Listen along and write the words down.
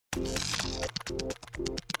Hello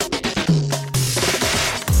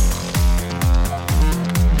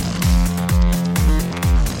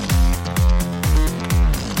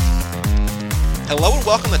and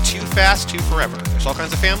welcome to Too Fast, Too Forever. There's all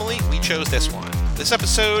kinds of family. We chose this one. This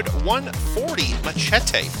episode 140,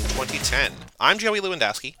 Machete from 2010. I'm Joey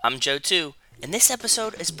Lewandowski. I'm Joe too, and this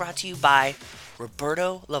episode is brought to you by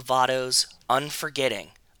Roberto Lovato's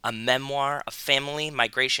Unforgetting, a memoir of family,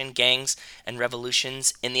 migration, gangs, and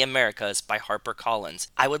revolutions in the Americas by HarperCollins.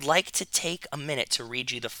 I would like to take a minute to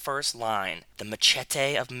read you the first line. The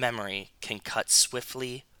machete of memory can cut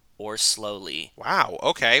swiftly or slowly. Wow,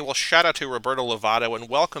 okay. Well, shout out to Roberto Lovato, and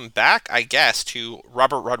welcome back, I guess, to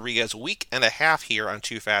Robert Rodriguez week and a half here on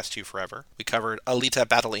Too Fast, Too Forever. We covered Alita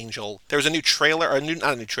Battle Angel. There was a new trailer,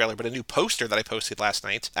 not a new trailer, but a new poster that I posted last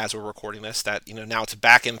night as we're recording this that, now it's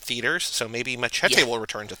back in theaters, so maybe Machete will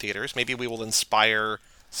return to theaters. Maybe we will inspire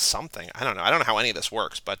something. I don't know. I don't know how any of this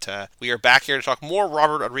works, but we are back here to talk more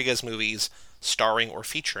Robert Rodriguez movies starring or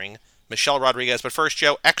featuring Michelle Rodriguez. But first,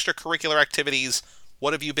 Joe, extracurricular activities.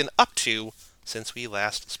 What have you been up to since we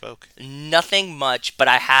last spoke? Nothing much, but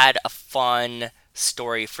I had a fun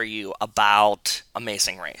story for you about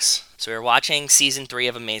Amazing Race. So we were watching season 3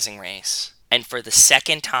 of Amazing Race, and for the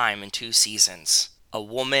second time in 2 seasons, a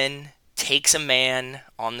woman takes a man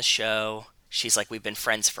on the show. She's like, we've been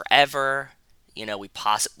friends forever. We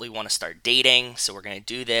possibly want to start dating, so we're going to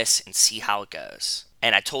do this and see how it goes.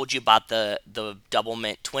 And I told you about the Double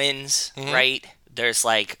Mint twins, right? There's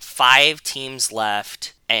like 5 teams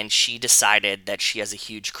left, and she decided that she has a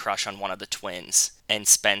huge crush on one of the twins and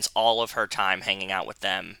spends all of her time hanging out with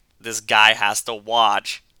them. This guy has to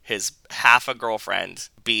watch his half a girlfriend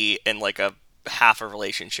be in like a half a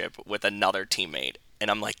relationship with another teammate.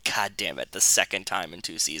 And I'm like, God damn it, the second time in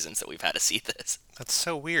 2 seasons that we've had to see this. That's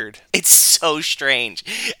so weird. It's so strange.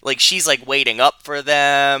 Like, she's like waiting up for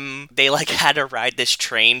them. They like had to ride this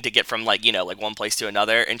train to get from like one place to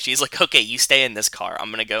another. And she's like, okay, you stay in this car.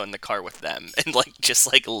 I'm going to go in the car with them. And like,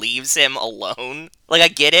 just like leaves him alone. Like, I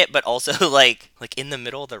get it, but also like in the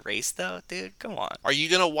middle of the race though, dude, come on. Are you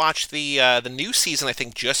going to watch the new season I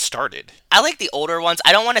think just started? I like the older ones.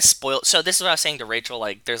 I don't want to spoil. So this is what I was saying to Rachel.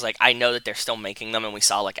 Like, there's like, I know that they're still making them and we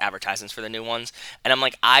saw like advertisements for the new ones. And I'm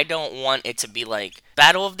like, I don't want it to be like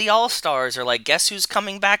Battle of the All-Stars or like guess who's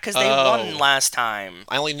coming back because they won last time.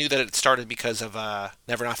 I only knew that it started because of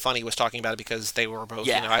Never Not Funny was talking about it because they were both,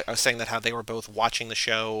 I was saying that how they were both watching the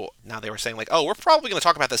show. Now they were saying like, oh, we're probably going to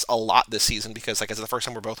talk about this a lot this season because like it's the first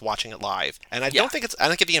time we're both watching it live. And I don't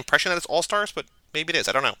get the impression that it's All-Stars, but maybe it is.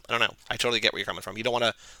 I don't know. I totally get where you're coming from. You don't want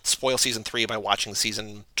to spoil season 3 by watching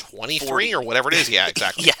season 23 40. Or whatever it is. Yeah,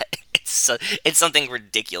 exactly. Yeah. It's something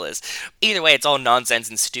ridiculous. Either way, it's all nonsense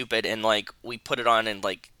and stupid, and like we put it on and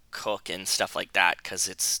like cook and stuff like that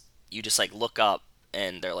because you just like look up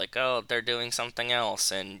and they're like, oh, they're doing something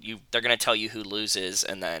else, and they're gonna tell you who loses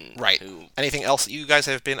and then who. Anything else that you guys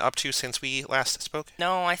have been up to since we last spoke?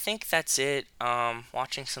 No, I think that's it.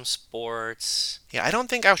 Watching some sports. Yeah,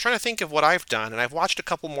 I was trying to think of what I've done, and I've watched a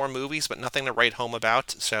couple more movies, but nothing to write home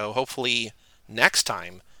about. So hopefully next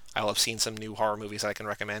time I'll have seen some new horror movies that I can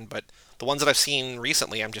recommend, but the ones that I've seen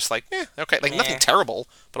recently, I'm just like, okay. Like, nothing terrible,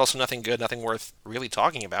 but also nothing good, nothing worth really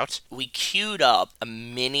talking about. We queued up a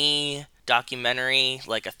mini documentary,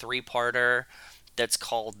 like a 3-parter, that's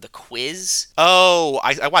called The Quiz. Oh,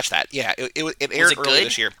 I watched that. Yeah, it aired earlier good?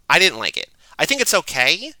 this year. I didn't like it. I think it's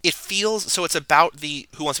okay. It feels, so it's about the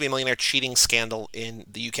Who Wants to Be a Millionaire cheating scandal in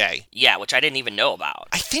the UK. Yeah, which I didn't even know about.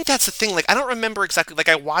 I think that's the thing. Like, I don't remember exactly. Like,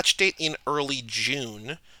 I watched it in early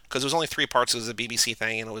June, because it was only 3 parts. It was a BBC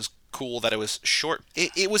thing, and it was cool that it was short.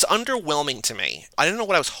 It was underwhelming to me. I didn't know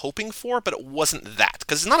what I was hoping for, but it wasn't that.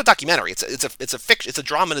 Because it's not a documentary. It's a fiction. It's a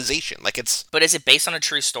dramatization. Like, it's... But is it based on a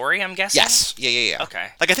true story, I'm guessing? Yes. Yeah. Okay.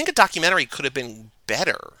 Like, I think a documentary could have been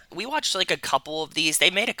better. We watched like a couple of these. They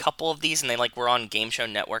made a couple of these and they like were on Game Show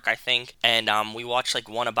Network, I think. And we watched like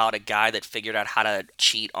one about a guy that figured out how to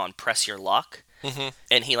cheat on Press Your Luck. Mm-hmm.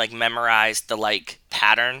 And he like memorized the like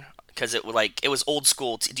pattern because it was old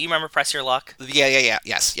school. Do you remember Press Your Luck? Yeah.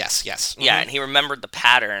 Yes. Mm-hmm. Yeah, and he remembered the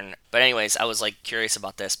pattern. But anyways, I was like curious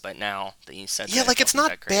about this, but now that you said yeah, like it's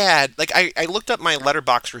not bad. Like I looked up my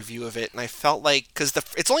Letterboxd review of it, and I felt like because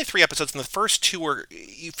it's only 3 episodes, and the first 2 are.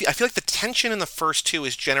 I feel like the tension in the first 2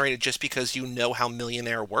 is generated just because you know how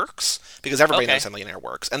Millionaire works, because everybody knows how Millionaire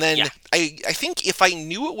works, and then I think if I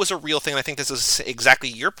knew it was a real thing, I think this is exactly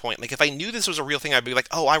your point. Like if I knew this was a real thing, I'd be like,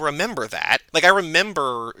 oh, I remember that. Like I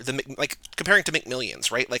remember comparing to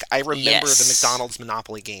McMillions, right? Like I remember the McDonald's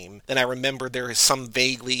Monopoly game, then I remember there is some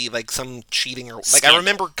vaguely like some cheating or like I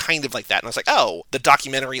remember kind of like that, and I was like, oh, the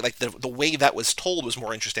documentary, like the way that was told was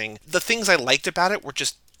more interesting. The things I liked about it were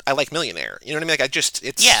just I like Millionaire. You know what I mean? Like,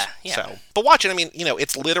 it's Yeah. so. But watch it. I mean,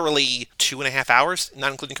 it's literally 2.5 hours,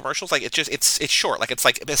 not including commercials. Like, it's short. Like, it's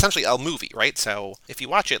like essentially a movie, right? So if you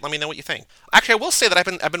watch it, let me know what you think. Actually, I will say that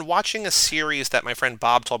I've been watching a series that my friend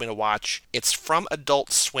Bob told me to watch. It's from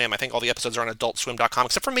Adult Swim. I think all the episodes are on AdultSwim.com,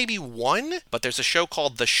 except for maybe one. But there's a show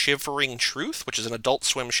called The Shivering Truth, which is an Adult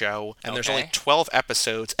Swim show, and there's only 12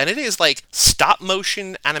 episodes, and it is like stop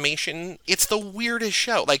motion animation. It's the weirdest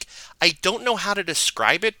show. Like, I don't know how to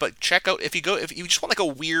describe it, but check out if you just want like a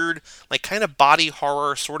weird, like kind of body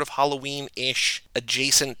horror, sort of Halloween-ish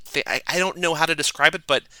adjacent thing. I don't know how to describe it,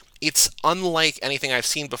 but it's unlike anything I've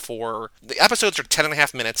seen before. The episodes are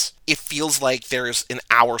 10.5 minutes. It feels like there's an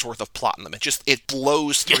hour's worth of plot in them. It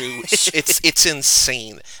blows through. It's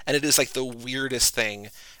insane, and it is like the weirdest thing.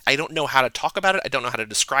 I don't know how to talk about it. I don't know how to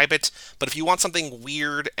describe it. But if you want something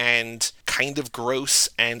weird and kind of gross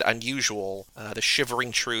and unusual, The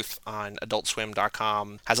Shivering Truth on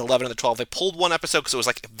AdultSwim.com has 11 of the 12. They pulled one episode because it was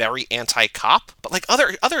like very anti-cop, but like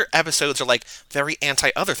other episodes are like very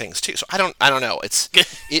anti-other things too. So I don't know.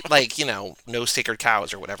 It like no sacred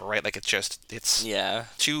cows or whatever, right? Like it's Yeah.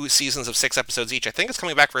 2 seasons of 6 episodes each. I think it's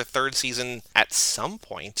coming back for a 3rd season at some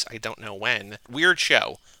point. I don't know when. Weird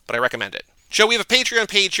show, but I recommend it. Joe, we have a Patreon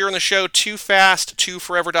page here on the show,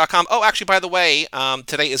 toofast2forever.com. Oh, actually, by the way,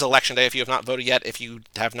 today is election day. If you have not voted yet, if you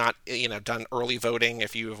have not, done early voting,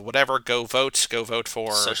 if you have whatever, go vote. Go vote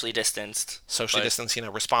for Socially distanced.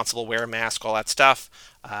 responsible, wear a mask, all that stuff.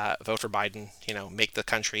 Vote for Biden. Make the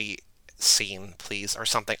country sane, please, or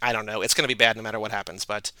something. I don't know. It's going to be bad no matter what happens,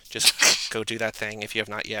 but just go do that thing if you have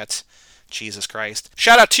not yet. Jesus Christ.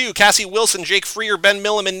 Shout out to Cassie Wilson, Jake Freer, Ben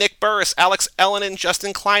Milliman, Nick Burris, Alex Ellenin,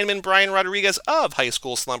 Justin Kleinman, Brian Rodriguez of High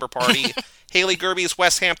School Slumber Party, Haley Gerbies,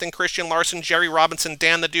 Wes Hampton, Christian Larson, Jerry Robinson,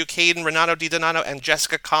 Dan the Duke, Hayden, Renato DiDonato, and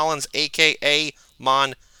Jessica Collins, a.k.a.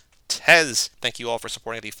 Montez. Thank you all for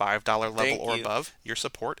supporting the $5 level or above. Your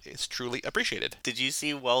support is truly appreciated. Did you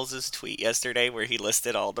see Wells's tweet yesterday where he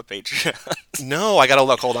listed all the Patreons? No, I gotta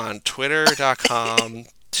look. Hold on. Twitter.com.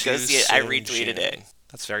 Go see it. I retweeted it.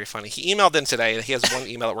 That's very funny. He emailed in today. He has one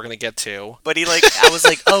email that we're going to get to. But I was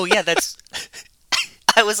like, oh yeah, that's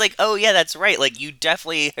right. Like, you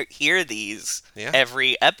definitely hear these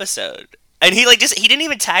every episode. And he didn't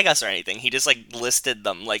even tag us or anything. He just listed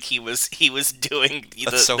them like he was doing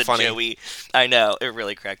the funny. Joey. I know, it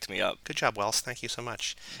really cracked me up. Good job, Wells. Thank you so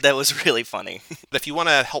much. That was really funny. If you want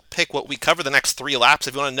to help pick what we cover the next 3 laps,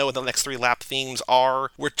 if you want to know what the next 3 lap themes are,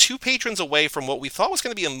 we're 2 patrons away from what we thought was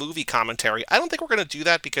going to be a movie commentary. I don't think we're going to do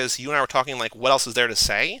that because you and I were talking what else is there to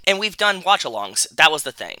say? And we've done watch-alongs. That was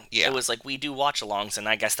the thing. Yeah. It was we do watch-alongs, and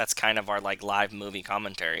I guess that's kind of our live movie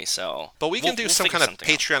commentary. So, but we can do some kind of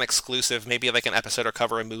Patreon exclusive. Maybe like an episode or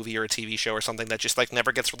cover a movie or a TV show or something that just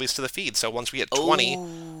never gets released to the feed. So once we get 20,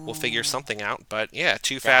 we'll figure something out. But yeah,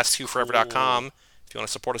 toofast2forever.com. If you want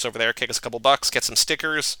to support us over there, kick us a couple bucks, get some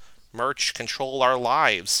stickers, merch, control our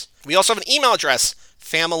lives. We also have an email address,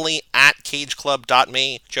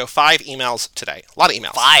 family@cageclub.me. Joe, 5 emails today. A lot of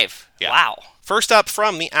emails. 5? Yeah. Wow. First up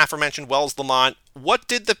from the aforementioned Wells Lamont, what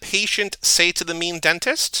did the patient say to the mean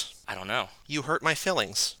dentist? I don't know. You hurt my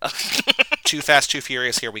feelings. Too Fast, Too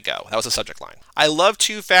Furious, here we go. That was the subject line. I love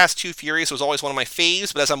Too Fast, Too Furious. It was always one of my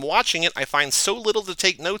faves, but as I'm watching it, I find so little to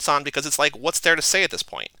take notes on because it's what's there to say at this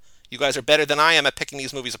point? You guys are better than I am at picking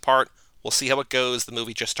these movies apart. We'll see how it goes. The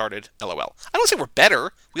movie just started. LOL. I don't say we're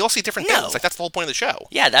better. We all see different things. That's the whole point of the show.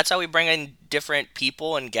 Yeah, that's how we bring in different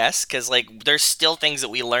people and guests, because there's still things that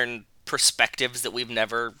we learn, perspectives that we've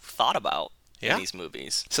never thought about. In these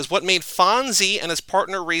movies. It says, what made Fonzie and his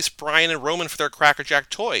partner race Brian and Roman for their Cracker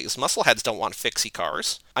Jack toys? Muscleheads don't want fixie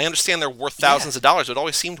cars. I understand they're worth thousands of dollars, but it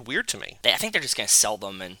always seemed weird to me. I think they're just going to sell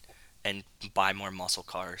them and buy more muscle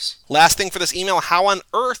cars. Last thing for this email, how on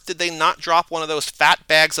earth did they not drop one of those fat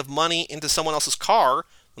bags of money into someone else's car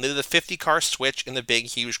when they did the 50-car switch in the big,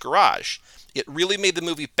 huge garage? It really made the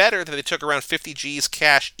movie better that they took around 50 G's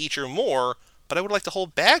cash each or more, but I would like the whole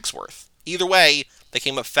bag's worth. Either way, they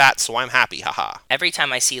came up fat, so I'm happy, haha. Every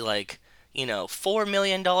time I see, $4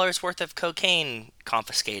 million worth of cocaine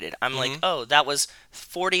confiscated, I'm like, oh, that was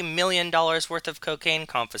 $40 million worth of cocaine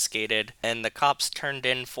confiscated, and the cops turned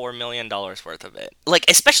in $4 million worth of it.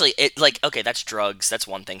 Especially, okay, that's drugs, that's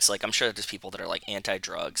one thing, so, I'm sure there's people that are,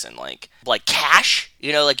 anti-drugs, and, cash,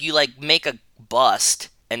 you make a bust,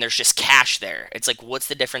 and there's just cash there. It's like, what's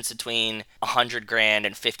the difference between 100 grand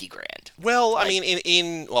and 50 grand? Well, I Like,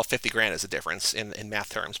 mean, well, 50 grand is a difference in math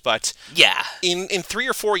terms, but yeah. in 3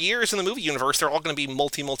 or 4 years in the movie universe, they're all going to be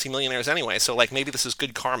multi-millionaires anyway. So, like, maybe this is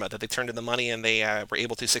good karma that they turned in the money and they were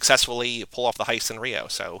able to successfully pull off the heist in Rio.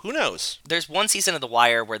 So, who knows? There's one season of The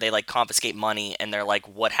Wire where they like confiscate money and they're like,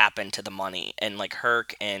 what happened to the money? And like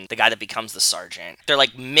Herc and the guy that becomes the sergeant, they're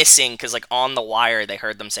like missing because like on The Wire they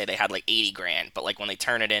heard them say they had like 80 grand, but like when they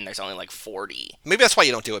turn it in, there's only like 40. Maybe that's why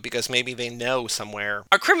you don't do it, because maybe they know somewhere.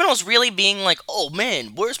 Are criminals really being like, oh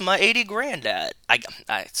man, where's my 80 grand at?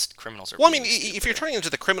 Criminals are. Well, I mean, being if you're stupid. turning into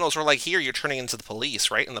the criminals, or like here, you're turning into the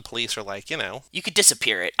police, right? And the police are like, You could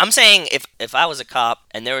disappear it. I'm saying if I was a cop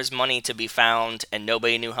and there was money to be found and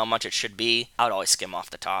nobody knew how much it should be, I would always skim off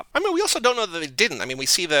the top. I mean, we also don't know that they didn't. I mean, we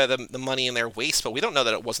see the money in their waist, but we don't know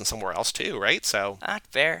that it wasn't somewhere else too, right? So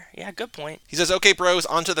Fair. Yeah, good point. he says, "Okay, bros,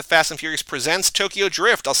 on to the Fast and Furious presents Tokyo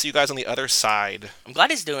Drift. I'll see you guys on the other side." I'm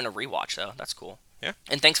glad he's doing a rewatch though. That's cool. Yeah.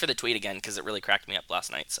 And thanks for the tweet again, because it really cracked me up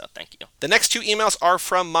last night, so thank you. The next 2 emails are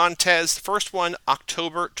from Montez. The first one,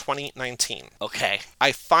 October 2019. Okay.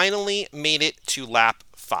 I finally made it to lap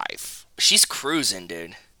 5. She's cruising,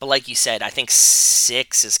 dude. But like you said, I think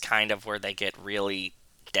 6 is kind of where they get really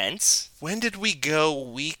dense. When did we go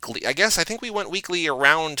weekly? I think we went weekly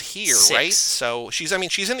around here, 6. right? So she's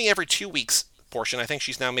in the every 2 weeks portion. I think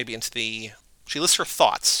she's now maybe into she lists her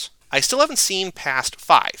thoughts. I still haven't seen past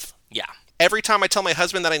 5. Yeah. Every time I tell my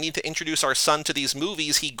husband that I need to introduce our son to these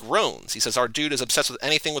movies, he groans. He says our dude is obsessed with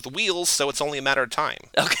anything with wheels, so it's only a matter of time.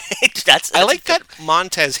 Okay, that's I like that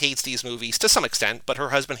Montez hates these movies to some extent, but her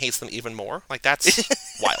husband hates them even more. Like, that's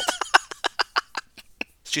wild.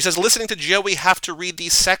 She says, listening to Joey have to read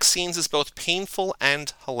these sex scenes is both painful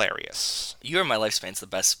and hilarious. You Are My Lifespan's the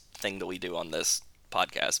best thing that we do on this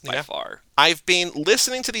podcast by far. I've been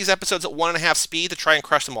listening to these episodes at 1.5 speed to try and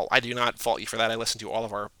crush them all. I do not fault you for that. I listen to all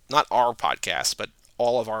of not our podcasts, but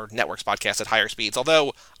all of our network's podcasts at higher speeds.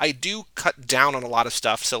 Although I do cut down on a lot of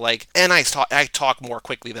stuff. So like, and I talk more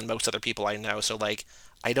quickly than most other people I know. So like,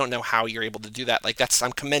 I don't know how you're able to do that. Like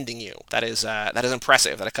I'm commending you. That is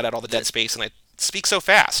impressive that I cut out all the dead space and I speak so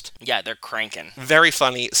fast. Yeah, they're cranking. Very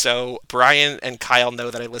funny. So Brian and Kyle know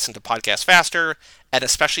that I listen to podcasts faster, and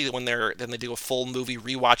especially when they do a full movie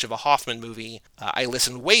rewatch of a Hoffman movie, I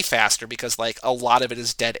listen way faster because like a lot of it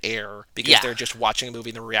is dead air because they're just watching a movie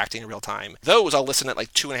and they're reacting in real time. Those I'll listen at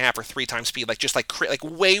like 2.5 or 3 times speed, like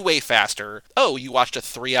way faster. Oh, you watched a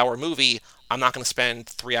 3-hour movie. I'm not going to spend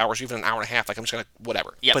 3 hours or even an hour and a half. Like I'm just going to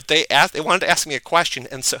whatever. Yep. But they wanted to ask me a question,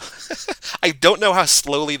 and so I don't know how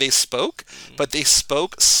slowly they spoke, but they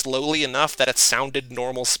spoke slowly enough that it sounded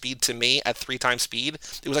normal speed to me at 3 times speed.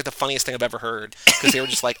 It was like the funniest thing I've ever heard because they were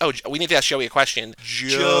just like, "Oh, we need to ask Joey a question."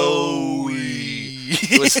 Joey.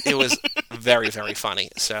 It was very, very funny.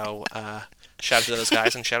 So shout out to those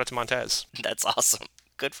guys and shout out to Montez. That's awesome.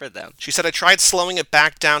 Good for them. She said, I tried slowing it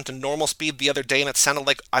back down to normal speed the other day, and it sounded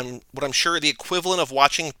like what I'm sure the equivalent of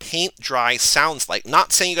watching paint dry sounds like.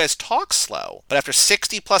 Not saying you guys talk slow, but after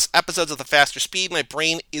 60-plus episodes of the faster speed, my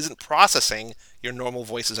brain isn't processing your normal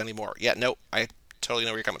voices anymore. Yeah, no, I totally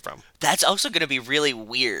know where you're coming from. That's also going to be really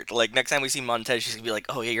weird. Like, next time we see Montez, she's going to be like,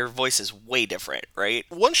 oh, yeah, your voice is way different, right?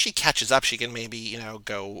 Once she catches up, she can maybe,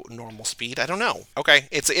 go normal speed. I don't know. Okay,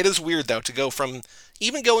 it is weird, though, to go from,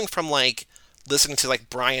 even going from, like, listening to like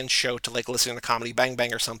Brian's show to like listening to Comedy Bang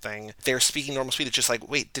Bang or something, they're speaking normal speed. It's just like,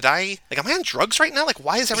 wait, am I on drugs right now? Like,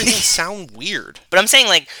 why does everything sound weird? But I'm saying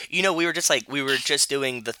like, we were just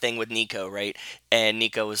doing the thing with Nico, right? And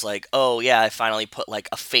Nico was like, oh yeah, I finally put like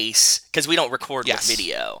a face, because we don't record with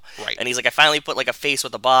video. Right. And he's like, I finally put like a face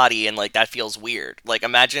with a body, and like that feels weird. Like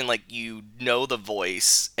imagine like you know the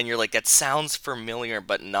voice and you're like, that sounds familiar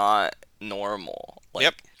but not normal. Like,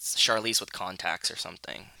 yep. Charlize with contacts or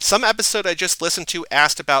something. Some episode I just listened to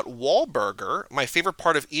asked about Wahlburger. My favorite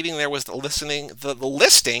part of eating there was the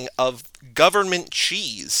listing of government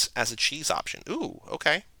cheese as a cheese option. Ooh,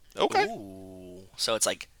 okay. Ooh. So it's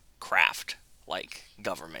like Kraft, like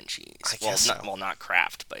government cheese. I guess so. Not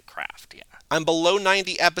Kraft, but Kraft, yeah. I'm below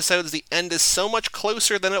 90 episodes. The end is so much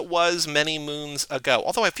closer than it was many moons ago.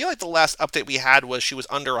 Although I feel like the last update we had was she was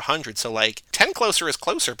under 100, so like 10 closer is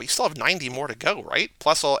closer, but you still have 90 more to go, right?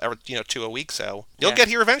 Plus 2 a week, so you'll get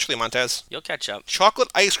here eventually, Montez. You'll catch up. Chocolate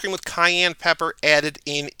ice cream with cayenne pepper added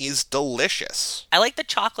in is delicious. I like the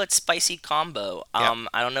chocolate spicy combo. Yep.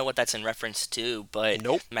 I don't know what that's in reference to, but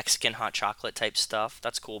Nope. Mexican hot chocolate type stuff.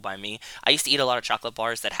 That's cool by me. I used to eat a lot of chocolate chocolate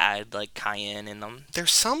bars that had like cayenne in them.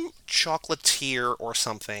 There's some chocolatier or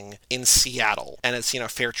something in Seattle, and it's,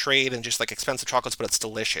 fair trade and just like expensive chocolates, but it's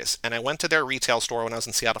delicious. And I went to their retail store when I was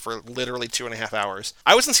in Seattle for literally 2.5 hours.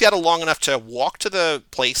 I was in Seattle long enough to walk to the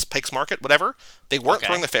place, Pike's Market, whatever. They weren't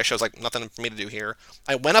throwing the fish. I was like, nothing for me to do here.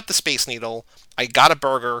 I went up the Space Needle. I got a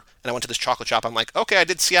burger, and I went to this chocolate shop. I'm like, okay, I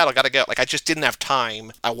did Seattle, gotta go. Like, I just didn't have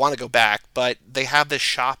time. I want to go back, but they have this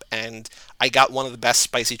shop, and I got one of the best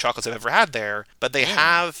spicy chocolates I've ever had there. But they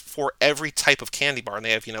have, for every type of candy bar, and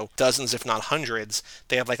they have, dozens, if not hundreds,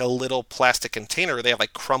 they have like a little plastic container. They have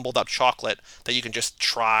like crumbled up chocolate that you can just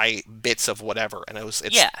try bits of whatever, and it's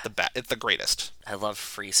the greatest. I love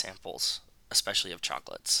free samples, especially of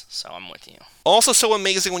chocolates, so I'm with you. Also so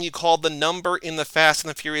amazing when you called the number in the Fast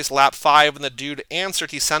and the Furious Lap 5 and the dude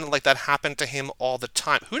answered, he sounded like that happened to him all the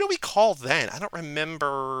time. Who do we call then? I don't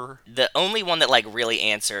remember. The only one that like really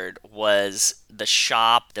answered was the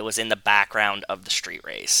shop that was in the background of the street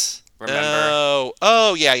race. Remember?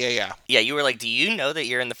 Oh, yeah. Yeah, you were like, do you know that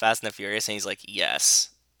you're in the Fast and the Furious? And he's like, yes.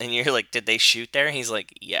 And you're like, did they shoot there? And he's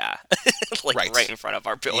like, yeah. Like, right in front of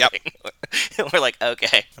our building. Yep. We're like,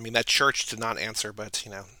 okay. I mean, that church did not answer, but,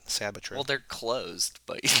 sad but true. Well, they're closed,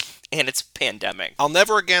 and it's pandemic. I'll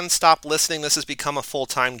never again stop listening. This has become a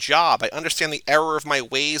full-time job. I understand the error of my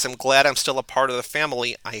ways. I'm glad I'm still a part of the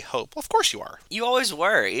family, I hope. Well, of course you are. You always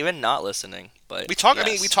were, even not listening. But we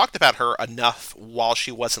talked about her enough while she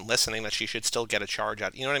wasn't listening that she should still get a charge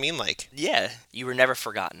out. You know what I mean? Like, yeah, you were never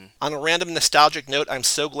forgotten. On a random nostalgic note, I'm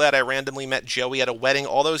so glad I randomly met Joey at a wedding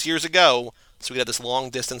all those years ago. So we had this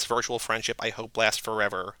long-distance virtual friendship I hope lasts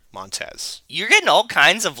forever, Montez. You're getting all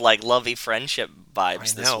kinds of, like, lovey friendship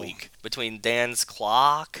vibes this week. Between Dan's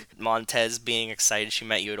clock, Montez being excited she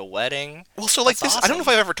met you at a wedding. Well, so, like, this, awesome. I don't know if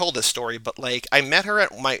I've ever told this story, but, like, I met her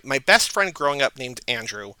at, my best friend growing up named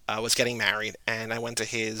Andrew was getting married, and I went to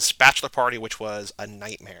his bachelor party, which was a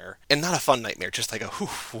nightmare. And not a fun nightmare, just like a,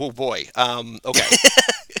 oh boy. Okay.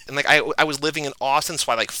 And, like, I was living in Austin,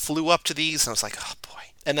 so I, like, flew up to these, and I was like, oh boy.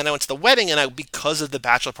 And then I went to the wedding, and because of the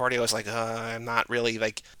bachelor party, I was like, I'm not really,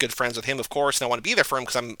 like, good friends with him, of course, and I want to be there for him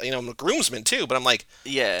because I'm a groomsman, too. But I'm like,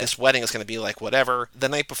 yeah, this wedding is going to be, like, whatever. The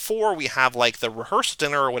night before, we have, like, the rehearsal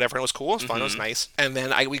dinner or whatever, and it was cool. It was fun. It was nice. And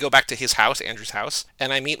then we go back to his house, Andrew's house,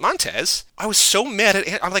 and I meet Montez. I was so mad at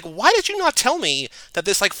him. I'm like, why did you not tell me that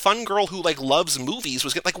this, like, fun girl who, like, loves movies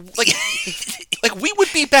was like, like, we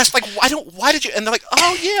would be best. Like, why did you? And they're like,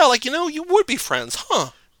 oh, yeah, like, you would be friends,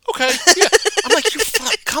 huh? Okay, yeah. I'm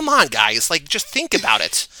like, come on, guys. Like, just think about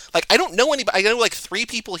it. Like, I don't know anybody. I know, like, 3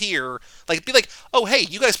 people here. Like, be like, oh, hey,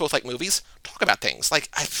 you guys both like movies. Talk about things. Like,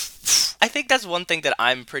 I think that's one thing that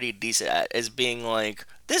I'm pretty decent at, is being like,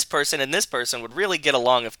 this person and this person would really get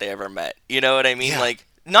along if they ever met. You know what I mean? Yeah. Like,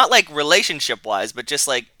 not like relationship-wise, but just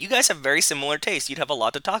like, you guys have very similar tastes. You'd have a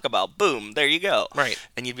lot to talk about. Boom, there you go. Right.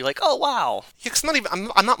 And you'd be like, oh, wow. Yeah, cause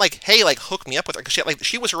I'm not like, hey, like, hook me up with her. Because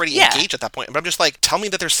she was already engaged at that point. But I'm just like, tell me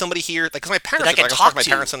that there's somebody here. Like, because my parents, I was talking to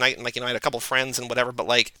my parents tonight, and, like, I had a couple friends and whatever. But,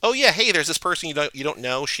 like, oh, yeah, hey, there's this person you don't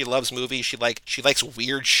know. She loves movies. She likes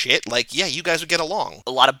weird shit. Like, yeah, you guys would get along.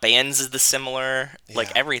 A lot of bands is the similar,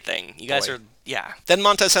 like, everything. You guys are... Yeah. Then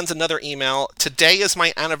Montez sends another email. Today is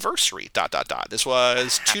my anniversary, ... This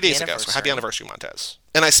was 2 days ago, so happy anniversary, Montez.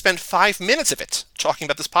 And I spent 5 minutes of it talking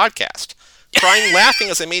about this podcast. Crying, laughing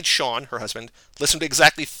as I made Sean, her husband, listen to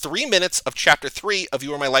exactly 3 minutes of Chapter 3 of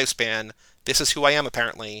You Are My Lifespan. This is who I am,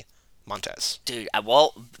 apparently. Montez. Dude,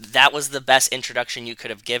 well, that was the best introduction you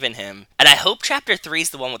could have given him. And I hope Chapter 3 is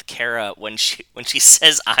the one with Kara when she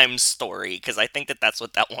says I'm story, because I think that's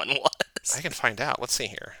what that one was. I can find out. Let's see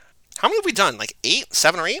here. How many have we done? Like 8?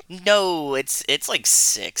 7 or 8? No, it's like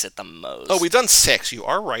 6 at the most. Oh, we've done 6. You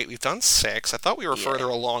are right. We've done 6. I thought we were further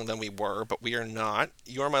along than we were, but we are not.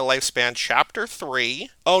 You Are My Lifespan, Chapter 3.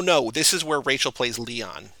 Oh, no. This is where Rachel plays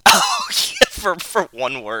Leon. Oh, yeah, for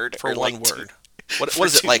one word. For one word. What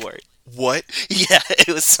is it like? Word. What? Yeah, it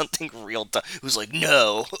was something real dumb. It was like,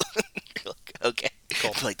 no. Okay.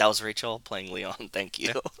 Cool. Like, that was Rachel playing Leon. Thank you.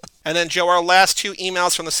 Yeah. And then, Joe, our last 2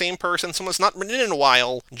 emails from the same person. Someone's not written in a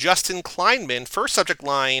while. Justin Kleinman. First subject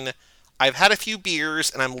line, I've had a few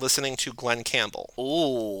beers and I'm listening to Glenn Campbell.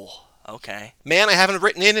 Ooh, okay. Man, I haven't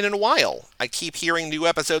written in a while. I keep hearing new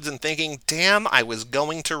episodes and thinking, damn, I was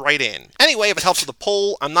going to write in. Anyway, if it helps with the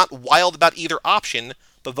poll, I'm not wild about either option,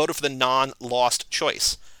 but voted for the non-lost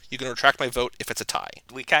choice. You can retract my vote if it's a tie.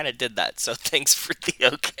 We kind of did that, so thanks for the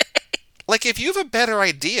okay. Like, if you have a better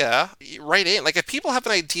idea, write in. Like, if people have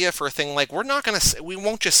an idea for a thing, like, we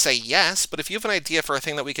won't just say yes, but if you have an idea for a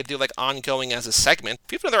thing that we could do, like, ongoing as a segment,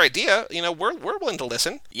 if you have another idea, we're willing to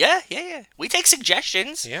listen. Yeah. We take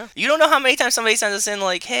suggestions. Yeah. You don't know how many times somebody sends us in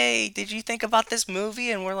like, hey, did you think about this movie?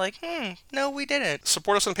 And we're like, no, we didn't.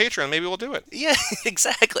 Support us on Patreon. Maybe we'll do it. Yeah,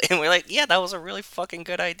 exactly. And we're like, yeah, that was a really fucking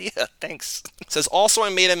good idea. Thanks. It says, also, I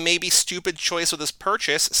made a maybe stupid choice with this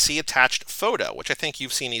purchase. See attached photo, which I think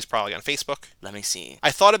you've seen these probably on Facebook. Let me see.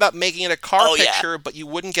 I thought about making it a car Yeah. picture, but you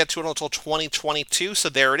wouldn't get to it until 2022, so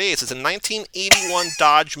there it is. It's a 1981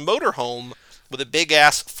 Dodge motorhome with a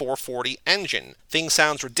big-ass 440 engine. Thing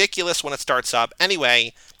sounds ridiculous when it starts up.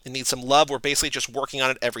 Anyway, it needs some love. We're basically just working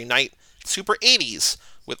on it every night. Super 80s,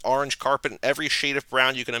 with orange carpet and every shade of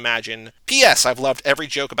brown you can imagine. P.S. I've loved every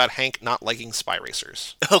joke about Hank not liking spy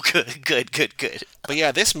racers. Oh, good. But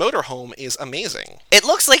yeah, this motorhome is amazing. It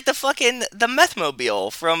looks like the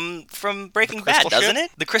meth-mobile from Breaking Bad, doesn't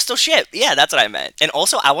it? The crystal ship. Yeah, that's what I meant. And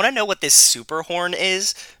also, I want to know what this super horn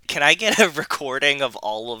is. Can I get a recording of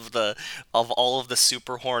all of the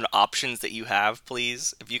super horn options that you have,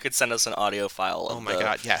 please? If you could send us an audio file of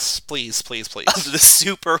God, yes. Please. Of the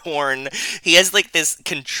super horn. He has like this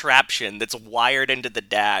contraption that's wired into the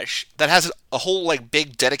dash. That has a whole like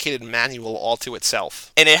big dedicated manual all to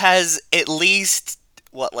itself. And it has at least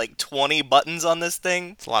 20 buttons on this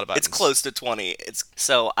thing? It's a lot of buttons. It's close to 20.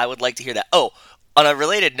 So I would like to hear that. Oh, on a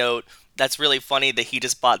related note, that's really funny that he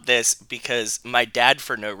just bought this because my dad,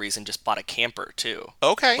 for no reason, just bought a camper too.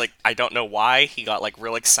 Okay. Like, I don't know why. He got like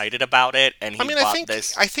real excited about it, and he bought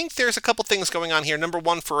this. I think there's a couple things going on here. Number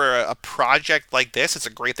one, for a project like this, it's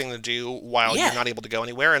a great thing to do while you're not able to go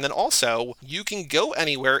anywhere. And then also, you can go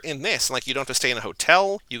anywhere in this. Like, you don't have to stay in a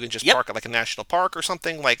hotel. You can just park at like a national park or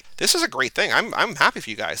something. Like, this is a great thing. I'm happy for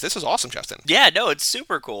you guys. This is awesome, Justin. Yeah, no, it's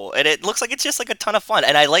super cool. And it looks like it's just like a ton of fun.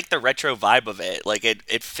 And I like the retro vibe of it. Like,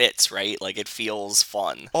 it fits, right? Like, it feels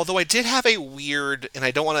fun. Although I did have a weird, and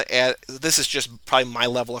I don't want to add, this is just probably my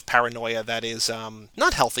level of paranoia that is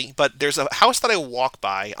not healthy, but there's a house that I walk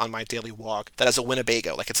by on my daily walk that has a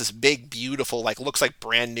Winnebago. Like, it's this big, beautiful, like, looks like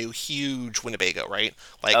brand new, huge Winnebago, right?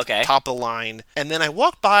 Like, top of the line. And then I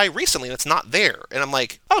walked by recently and it's not there. And I'm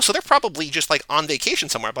like, oh, so they're probably just like on vacation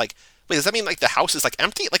somewhere. I'm like, wait, does that mean like the house is like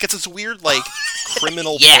empty? Like, it's this weird like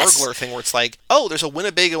criminal burglar thing where it's like, oh, there's a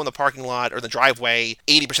Winnebago in the parking lot or the driveway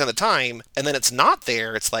 80% of the time, and then it's not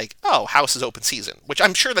there. It's like, oh, house is open season, which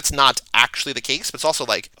I'm sure that's not actually the case, but it's also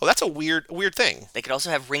like, oh, that's a weird thing. They could also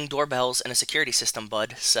have Ring doorbells and a security system,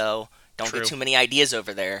 bud. So don't get too many ideas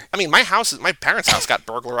over there. I mean, my parents' house got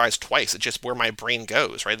burglarized twice. It's just where my brain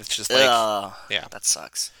goes, right? It's just like, yeah, that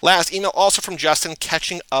sucks. Last email also from Justin,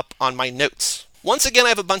 catching up on my notes. Once again, I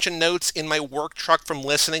have a bunch of notes in my work truck from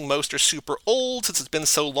listening. Most are super old since it's been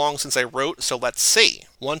so long since I wrote, so let's see.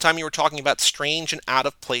 One time you were talking about strange and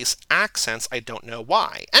out-of-place accents. I don't know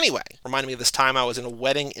why. Anyway, reminded me of this time I was in a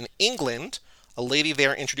wedding in England. A lady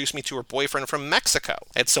there introduced me to her boyfriend from Mexico.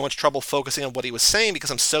 I had so much trouble focusing on what he was saying because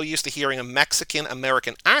I'm so used to hearing a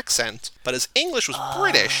Mexican-American accent, but his English was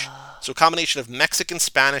British, so a combination of Mexican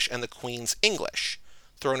Spanish and the Queen's English.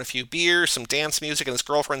 Throw in a few beers, some dance music, and his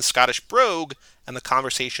girlfriend's Scottish brogue, and the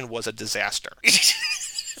conversation was a disaster.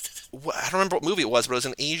 I don't remember what movie it was, but it was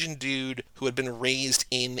an Asian dude who had been raised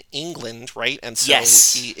in England, right? And so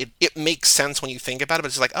it makes sense when you think about it, but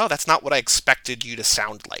it's like, oh, that's not what I expected you to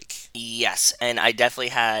sound like. Yes, and I definitely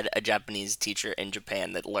had a Japanese teacher in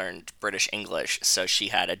Japan that learned British English, so she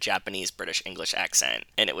had a Japanese-British English accent,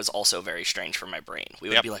 and it was also very strange for my brain. We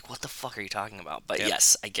would be like, what the fuck are you talking about? But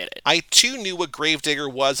yes, I get it. I, too, knew what Gravedigger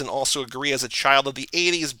was and also agree as a child of the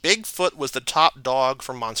 80s, Bigfoot was the top dog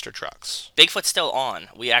for monster trucks. Bigfoot's still on.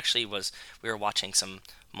 We were watching some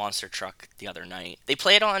monster truck the other night. They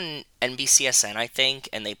play it on NBCSN, I think,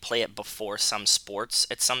 and they play it before some sports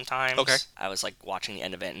at some times. Okay. I was like watching the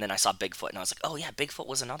end of it, and then I saw Bigfoot, and I was like, oh yeah, Bigfoot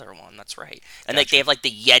was another one. That's right. And like they have like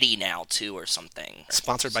the Yeti now too, or something.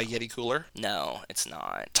 Sponsored by Yeti Cooler? No, it's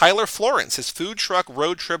not. Tyler Florence, his food truck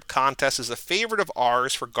road trip contest is a favorite of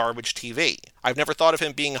ours for Garbage TV. I've never thought of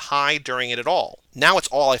him being high during it at all. Now it's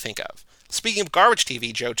all I think of. Speaking of Garbage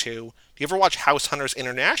TV, Joe, too, do you ever watch House Hunters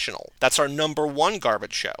International? That's our #1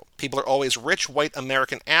 garbage show. People are always rich, white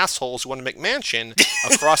American assholes who want to McMansion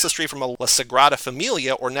across the street from a La Sagrada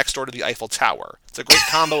Familia or next door to the Eiffel Tower. It's a great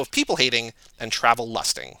combo of people hating and travel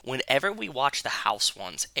lusting. Whenever we watch the house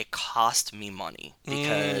ones, it costs me money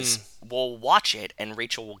because we'll watch it and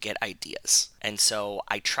Rachel will get ideas. And so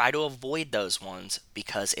I try to avoid those ones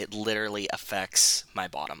because it literally affects my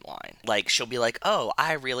bottom line. Like, she'll be like, oh,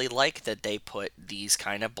 I really like that they put these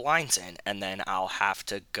kind of blinds in, and then I'll have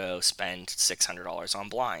to go spend $600 on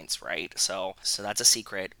blinds. points, right? So that's a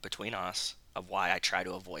secret between us of why I try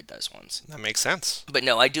to avoid those ones. That makes sense. But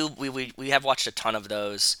no, I do. We have watched a ton of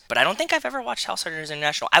those, but I don't think I've ever watched House Hunters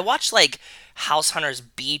International. I watched like House Hunters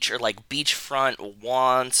Beach or like Beachfront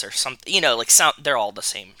once or something. Like some they're all the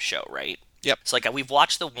same show, right? Yep. So like we've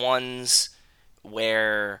watched the ones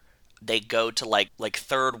where they go to like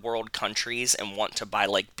third world countries and want to buy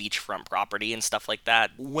like beachfront property and stuff like that.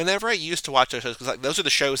 Whenever I used to watch those shows, because like, those are the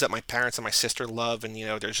shows that my parents and my sister love, and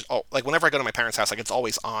there's like whenever I go to my parents' house, like it's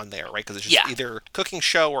always on there, right? Because it's just either cooking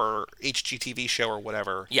show or HGTV show or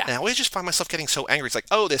whatever. Yeah. And I always just find myself getting so angry. It's like,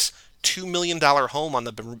 oh, this $2 million home on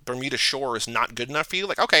the Bermuda Shore is not good enough for you.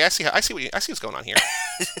 Like, okay, I see what's going on here.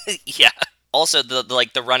 Yeah. Also,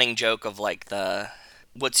 the running joke of like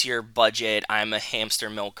what's your budget? I'm a hamster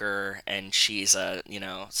milker, and she's a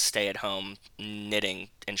stay-at-home knitting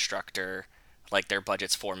instructor. Like their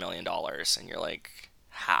budget's $4 million, and you're like,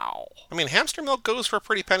 how? I mean, hamster milk goes for a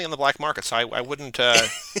pretty penny on the black market, so I wouldn't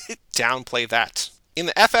downplay that. In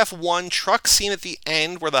the FF1 truck scene at the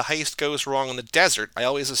end where the heist goes wrong in the desert, I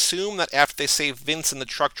always assume that after they save Vince and the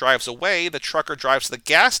truck drives away, the trucker drives to the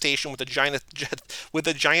gas station with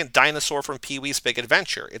a giant dinosaur from Pee-wee's Big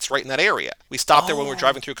Adventure. It's right in that area. We stopped there when we were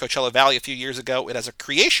driving through Coachella Valley a few years ago. It has a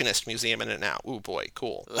creationist museum in it now. Ooh, boy,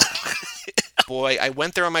 cool. Boy, I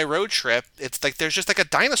went there on my road trip. It's like there's just like a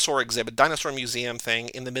dinosaur exhibit, dinosaur museum thing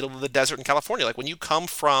in the middle of the desert in California. Like when you come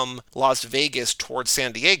from Las Vegas towards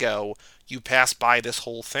San Diego, you pass by this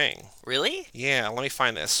whole thing. Really? Yeah, let me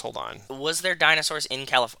find this. Hold on. Was there dinosaurs in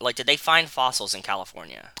California? Like, did they find fossils in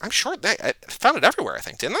California? I'm sure I found it everywhere, I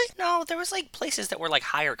think, didn't they? No, there was like places that were like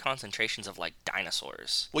higher concentrations of like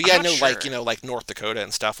dinosaurs. Well, yeah, I'm not no, sure. like North Dakota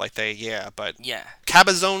and stuff like but Yeah.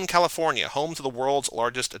 Cabazon, California, home to the world's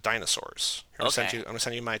largest dinosaurs. I'm Okay. gonna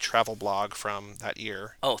send you my travel blog from that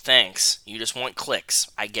year. Oh, thanks. You just want clicks.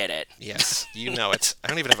 I get it. Yes, you know it. I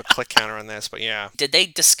don't even have a click counter on this, but yeah. Did they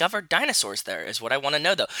discover dinosaurs there is what I want to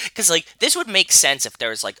know, though. Because, like, this would make sense if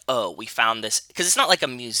there was, like, oh, we found this. Because it's not like a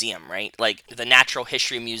museum, right? Like, the Natural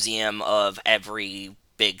History Museum of every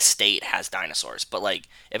big state has dinosaurs. But, like,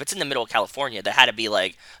 if it's in the middle of California, there had to be,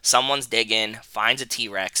 like, someone's digging, finds a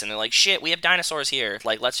T-Rex, and they're like, shit, we have dinosaurs here.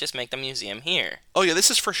 Like, let's just make the museum here. Oh yeah,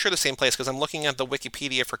 this is for sure the same place because I'm looking at the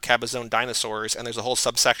Wikipedia for Cabazon dinosaurs, and there's a whole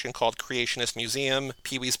subsection called Creationist Museum,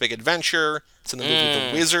 Pee-wee's Big Adventure. It's in the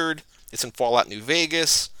movie The Wizard. It's in Fallout New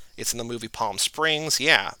Vegas. It's in the movie Palm Springs.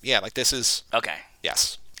 Yeah, like this is... Okay.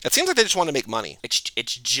 Yes. It seems like they just want to make money. It's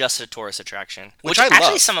just a tourist attraction. Which I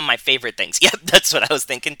actually love. some of my favorite things. Yep, that's what I was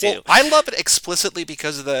thinking too. Well, I love it explicitly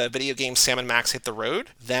because of the video game Sam and Max Hit the Road.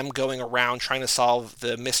 Them going around trying to solve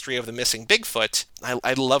the mystery of the missing Bigfoot.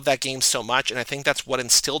 I love that game so much, and I think that's what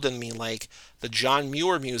instilled in me, like, the John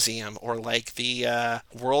Muir Museum, or, like, the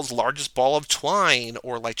world's largest ball of twine,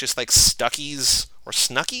 or, like, just, like, Stuckies... or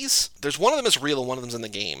Snuckies. There's one of them is real and one of them's in the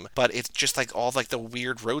game, but it's just like all like the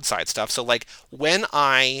weird roadside stuff. So like when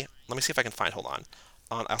let me see if I can find. Hold on.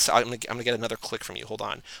 I'm gonna get another click from you. Hold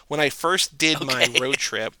on. When I first did my road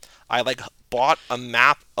trip, I like bought a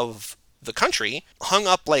map of the country, hung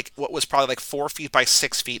up like what was probably like 4 feet by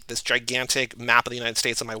 6 feet, this gigantic map of the United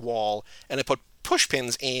States on my wall, and I put push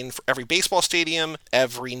pins in for every baseball stadium,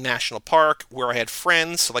 every national park, where I had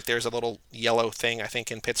friends. So like there's a little yellow thing, I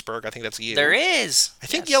think, in Pittsburgh. I think that's you. There is. I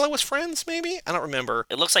think yellow was Friends, maybe? I don't remember.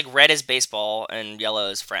 It looks like red is baseball and yellow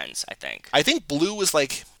is Friends, I think. I think blue was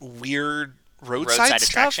like weird roadside stuff,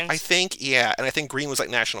 attractions? I think, yeah, and I think green was like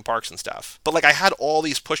national parks and stuff. But like I had all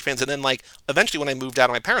these push pins, and then like eventually when I moved out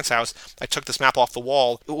of my parents' house, I took this map off the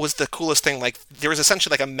wall. It was the coolest thing. Like there was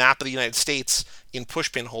essentially like a map of the United States in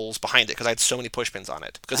pushpin holes behind it because I had so many pushpins on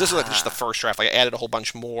it. Because this was like just the first draft. Like I added a whole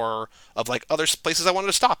bunch more of like other places I wanted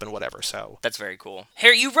to stop and whatever. So that's very cool.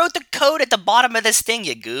 Here, you wrote the code at the bottom of this thing,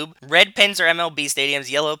 you goob. Red pins are MLB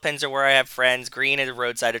stadiums, yellow pins are where I have friends, green is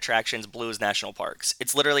roadside attractions, blue is national parks.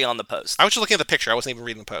 It's literally on the post. I was just looking at the picture. I wasn't even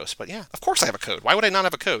reading the post. But yeah, of course I have a code. Why would I not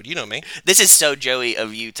have a code? You know me. This is so Joey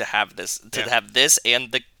of you to have this, have this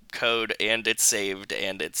and the code, and it's saved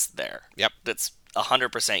and it's there. Yep. That's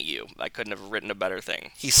 100% you. I couldn't have written a better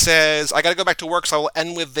thing. He says, I gotta go back to work, so I will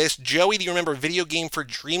end with this. Joey, do you remember a video game for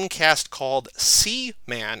Dreamcast called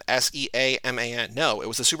Seaman? Seaman. No, it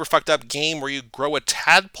was a super fucked up game where you grow a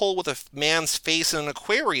tadpole with a man's face in an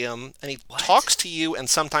aquarium, and he talks to you and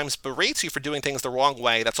sometimes berates you for doing things the wrong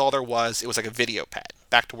way. That's all there was. It was like a video pad.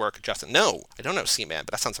 Back to work, Justin. No, I don't know Seaman,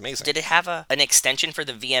 but that sounds amazing. Did it have an extension for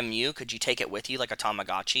the VMU? Could you take it with you like a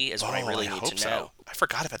Tamagotchi? Is what I really need to know. So. I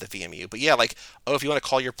forgot about the VMU, but yeah, like, if you want to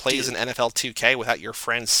call your plays in NFL 2K without your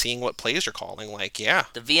friends seeing what plays you're calling, like, yeah.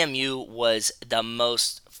 The VMU was the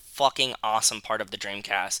most fucking awesome part of the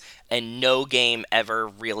Dreamcast, and no game ever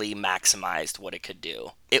really maximized what it could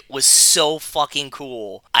do. It was so fucking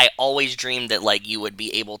cool. I always dreamed that like you would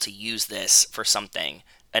be able to use this for something.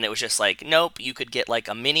 And it was just like, nope, you could get like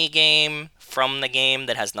a mini game from the game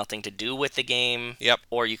that has nothing to do with the game. Yep.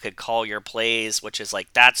 Or you could call your plays, which is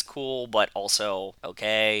like, that's cool, but also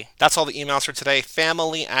okay. That's all the emails for today.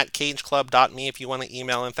 Family@cageclub.me if you want to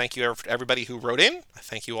email in. Thank you everybody who wrote in.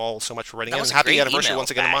 Thank you all so much for writing in. Happy anniversary once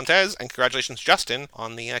again to Montez, and congratulations, Justin,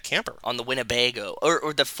 on the camper. On the Winnebago.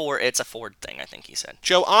 Or the Ford, it's a Ford thing, I think he said.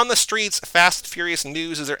 Joe, on the streets, Fast and Furious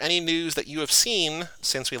news. Is there any news that you have seen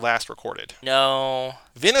since we last recorded? No.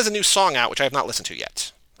 Vin has a new song out, which I have not listened to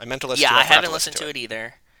yet. I meant to listen to it. Yeah, I haven't listened to it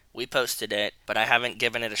either. We posted it, but I haven't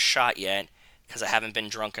given it a shot yet because I haven't been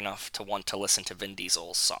drunk enough to want to listen to Vin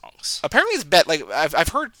Diesel's songs. Apparently, it's better. Like I've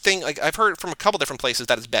heard from a couple different places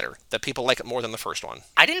that it's better. That people like it more than the first one.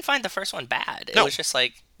 I didn't find the first one bad. No. It was just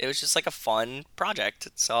like a fun project.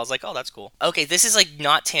 So I was like, oh, that's cool. Okay, this is like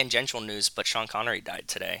not tangential news, but Sean Connery died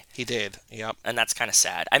today. He did. Yep. And that's kind of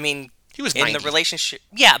sad. I mean, he was in 90. the relationship.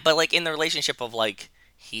 Yeah, but like in the relationship of like,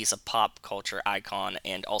 he's a pop culture icon,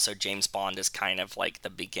 and also James Bond is kind of like the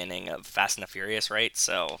beginning of Fast and the Furious, right?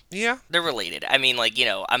 So yeah, they're related. I mean, like, you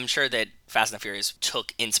know, I'm sure that Fast and the Furious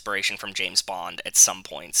took inspiration from James Bond at some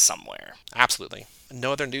point somewhere. Absolutely.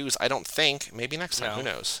 No other news, I don't think. Maybe next time. No. Who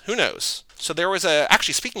knows? Who knows? So there was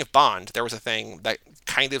actually, speaking of Bond, there was a thing that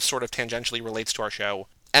kind of sort of tangentially relates to our show.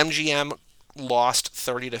 MGM lost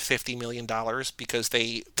 $30 to $50 million because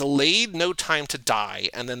they delayed No Time to Die,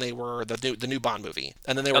 and then they were the new Bond movie,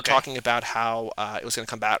 and then they were talking about how it was going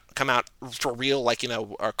to come out for real, like, you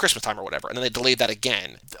know, Christmas time or whatever, and then they delayed that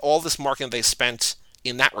again. All this marketing they spent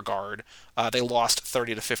in that regard, they lost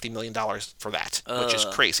 $30 to $50 million for that, which is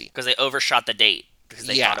crazy because they overshot the date.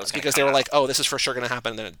 Because they were like, oh, this is for sure going to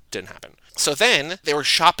happen, and then it didn't happen. So then they were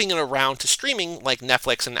shopping it around to streaming like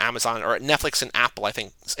Netflix and Amazon, or Netflix and Apple, I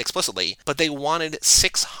think, explicitly. But they wanted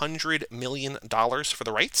 $600 million for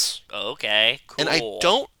the rights. Okay,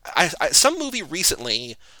 cool. And some movie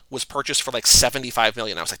recently was purchased for like $75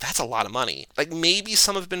 million. I was like, that's a lot of money. Like maybe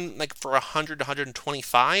some have been like for 100 to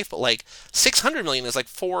 125, but like $600 million is like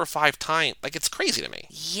 4 or 5 times. Like, it's crazy to me.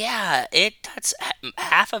 Yeah, that's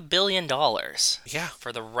 $500 million. Yeah.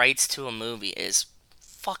 For the rights to a movie is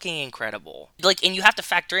fucking incredible. Like, and you have to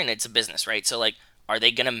factor in it's a business, right? So like, are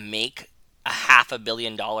they gonna make $500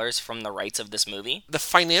 million from the rights of this movie? The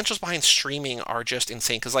financials behind streaming are just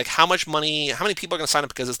insane, because like how many people are going to sign up,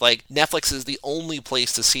 because it's like Netflix is the only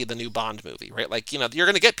place to see the new Bond movie, right? Like, you know, you're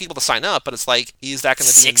going to get people to sign up, but it's like, is that going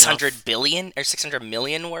to be 600 billion or 600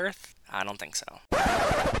 million worth? I don't think so.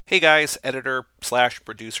 Hey guys,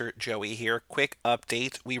 editor/producer Joey here. Quick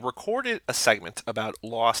update. We recorded a segment about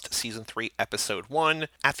Lost Season 3, Episode 1.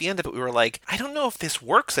 At the end of it, we were like, I don't know if this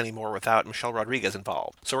works anymore without Michelle Rodriguez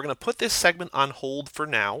involved. So we're going to put this segment on hold for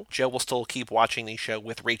now. Joe will still keep watching the show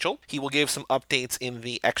with Rachel. He will give some updates in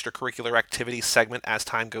the extracurricular activities segment as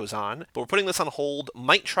time goes on. But we're putting this on hold.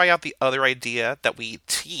 Might try out the other idea that we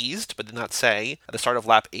teased, but did not say, at the start of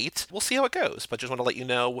Lap 8. We'll see how it goes, but just want to let you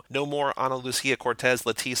know, no more Ana Lucia Cortez,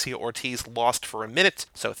 Leticia Ortiz lost for a minute,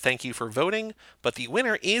 so thank you for voting, but the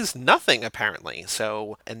winner is nothing, apparently.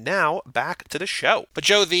 So, and now, back to the show. But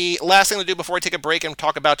Joe, the last thing to do before we take a break and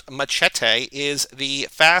talk about Machete is the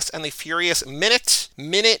Fast and the Furious Minute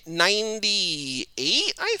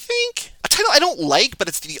 98, I think? A title I don't like, but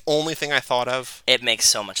it's the only thing I thought of. It makes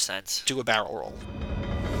so much sense. Do a barrel roll.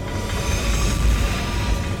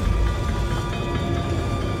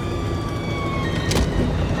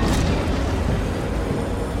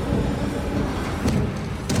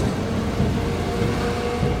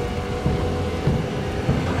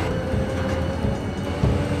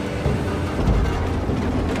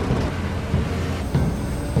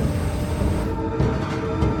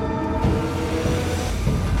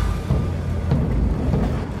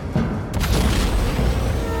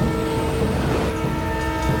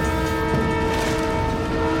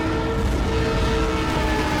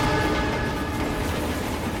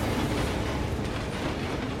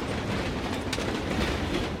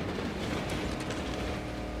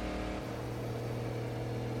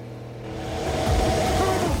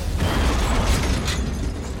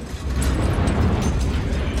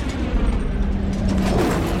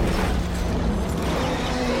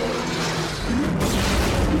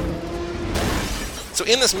 So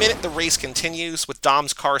in this minute, the race continues with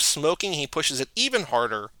Dom's car smoking. He pushes it even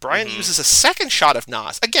harder. Brian uses a second shot of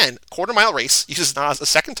Nas. Again, quarter-mile race, uses Nas a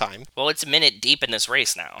second time. Well, it's a minute deep in this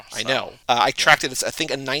race now. I know. I tracked it. It's, I think,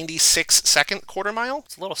 a 96-second quarter-mile.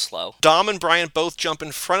 It's a little slow. Dom and Brian both jump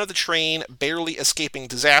in front of the train, barely escaping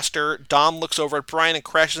disaster. Dom looks over at Brian and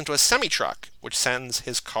crashes into a semi-truck, which sends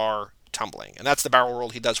his car tumbling. And that's the barrel roll.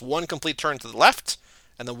 He does one complete turn to the left,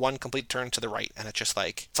 and then one complete turn to the right, and it's just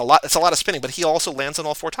like it's a lot of spinning, but he also lands on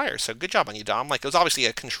all four tires. So good job on you, Dom. Like, it was obviously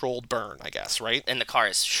a controlled burn, I guess, right? And the car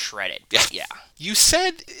is shredded. Yeah. You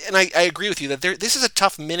said, and I agree with you, that this is a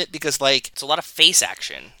tough minute because, like, It's a lot of face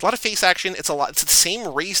action. a lot of face action. It's the same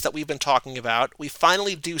race that we've been talking about. We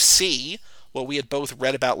finally do see what we had both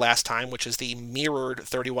read about last time, which is the mirrored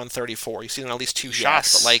 31-34. You've seen at least two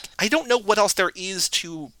shots, but, like, I don't know what else there is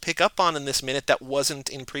to pick up on in this minute that wasn't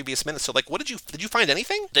in previous minutes. So, like, did you find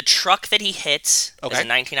anything? The truck that he hits is a Okay.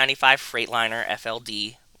 1995 Freightliner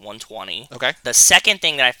FLD 120. Okay. The second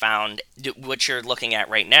thing that I found, which you're looking at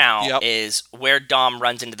right now, Yep. is where Dom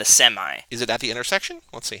runs into the semi. Is it at the intersection?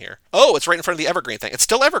 Let's see here. Oh, it's right in front of the Evergreen thing. It's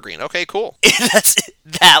still Evergreen. Okay, cool.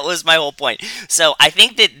 That was my whole point. So I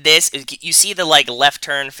think that you see the like left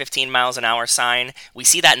turn 15 miles an hour sign. We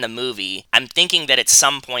see that in the movie. I'm thinking that at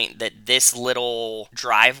some point that this little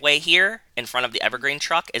driveway here in front of the Evergreen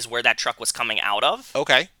truck is where that truck was coming out of.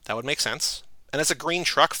 Okay, that would make sense. And it's a green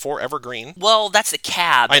truck for Evergreen. Well, that's the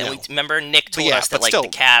cab. I And know. remember Nick told yeah, us that but like still. the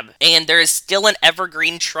cab, and there is still an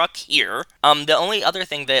Evergreen truck here. The only other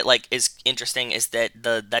thing that like is interesting is that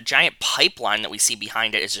that giant pipeline that we see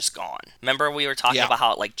behind it is just gone. Remember we were talking Yeah. about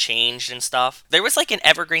how it like changed and stuff. There was like an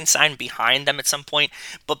Evergreen sign behind them at some point,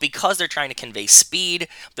 but because they're trying to convey speed,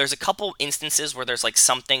 there's a couple instances where there's like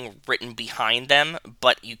something written behind them,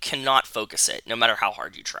 but you cannot focus it no matter how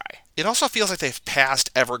hard you try. It also feels like they've passed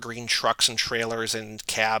Evergreen trucks and trailers and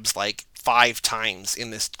cabs like 5 times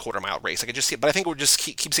in this quarter-mile race. I could just see it, but I think we'll just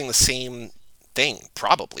keep seeing the same thing,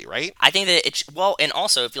 probably, right? I think that it's well, and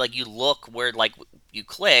also if you look where like you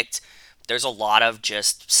clicked, there's a lot of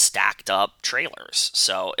just stacked up trailers.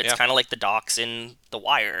 So it's Yeah. kind of like the docks in The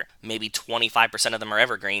Wire. Maybe 25% of them are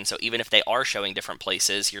Evergreen. So even if they are showing different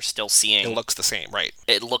places, you're still seeing It looks the same, right?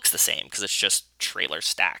 it looks the same because it's just trailers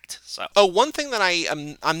stacked. So Oh, one thing that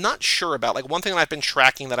I'm not sure about, like one thing that I've been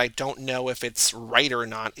tracking that I don't know if it's right or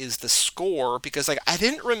not is the score, because like I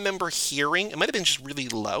didn't remember hearing, it might have been just really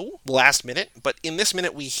low last minute, but in this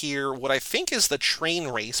minute we hear what I think is the Train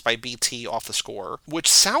Race by BT off the score, which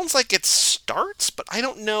sounds like it starts, but I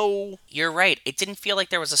don't know. you're right. It didn't feel like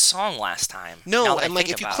there was a song last time. No, now that I and like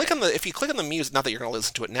think if you about click it. on the music, not that you're gonna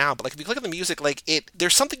listen to it now, but like if you click on the music, like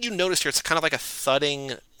there's something you notice here. It's kind of like a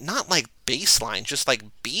thudding, not like bass line, just like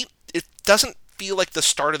beat. It doesn't feel like the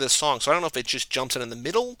start of this song, so I don't know if it just jumps in the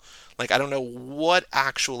middle. Like I don't know what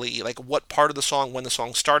part of the song when the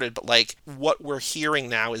song started, but like what we're hearing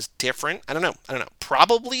now is different. I don't know.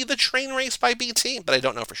 Probably the Train Race by BT, but I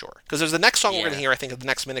don't know for sure. Because there's the next song we're Yeah. gonna hear, I think, in the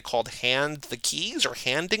next minute called "Hand the Keys" or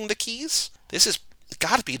 "Handing the Keys." This is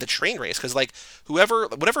got to be the Train Race, because like whatever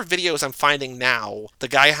videos I'm finding now, the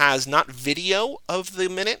guy has not video of the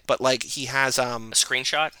minute, but like he has a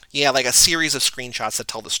screenshot. like a series of screenshots that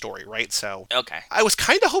tell the story, right? So Okay. I was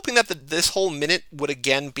kind of hoping that this whole minute would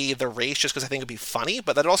again be the race, just because I think it'd be funny,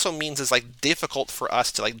 but that also means it's like difficult for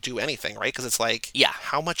us to like do anything, right? Because it's like, Yeah.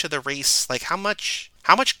 how much of the race, like how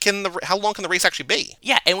long can the race actually be?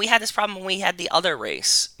 Yeah, and we had this problem when we had the other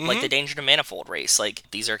race, like Mm-hmm. the Danger to Manifold race. Like,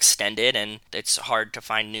 these are extended, and it's hard to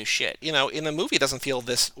find new shit. You know, in the movie, it doesn't feel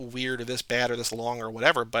this weird or this bad or this long or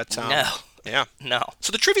whatever, but No. yeah. No.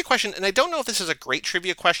 So the trivia question, and I don't know if this is a great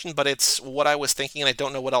trivia question, but it's what I was thinking, and I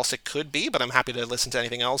don't know what else it could be, but I'm happy to listen to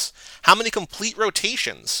anything else. How many complete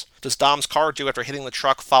rotations does Dom's car do after hitting the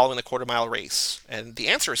truck following the quarter-mile race? And the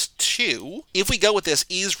answer is 2. If we go with this,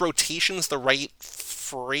 is rotations the right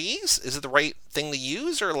phrase? Is it the right thing to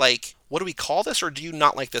use? Or, like, what do we call this? Or do you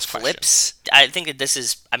not like this question? Flips. I think that this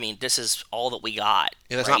is all that we got.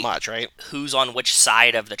 Yeah, that's right? not much, right? Who's on which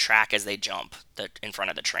side of the track as they jump in front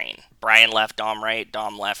of the train? Brian left, Dom right,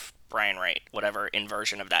 Dom left, Brian right, whatever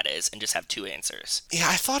inversion of that is, and just have 2 answers. Yeah,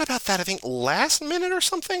 I thought about that, I think, last minute or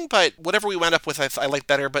something, but whatever we went up with, I like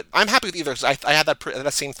better. But I'm happy with either, because I had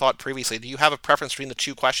that same thought previously. Do you have a preference between the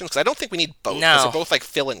 2 questions? Because I don't think we need both, because No. they're both like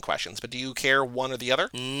fill-in questions. But do you care one or the other?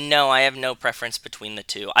 No, I have no preference between the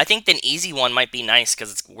 2. I think the easy one might be nice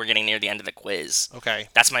because we're getting near the end of the quiz. Okay.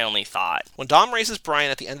 That's my only thought. When Dom races Brian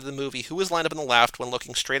at the end of the movie, who is lined up on the left when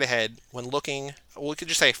looking straight ahead, when looking we could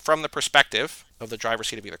just say from the perspective of the driver's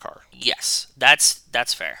seat of either car. Yes,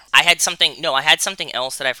 that's fair. I had something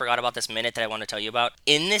else that I forgot about this minute that I want to tell you about.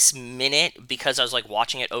 In this minute, because I was like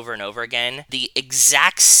watching it over and over again, the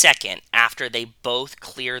exact second after they both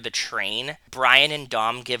clear the train, Brian and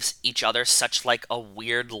Dom gives each other such like a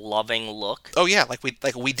weird loving look. Oh yeah, like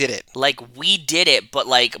we did it. Like we did it, but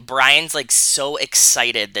like Brian's like so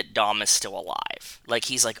excited that Dom is still alive. Like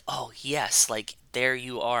he's like, "Oh, yes, like there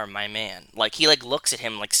you are, my man." Like he like looks at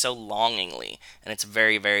him like so longingly, and it's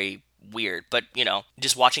very, very weird. But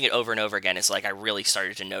just watching it over and over again is like I really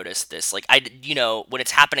started to notice this. Like when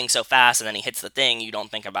it's happening so fast and then he hits the thing, you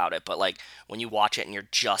don't think about it. But like when you watch it and you're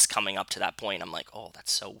just coming up to that point, I'm like, oh,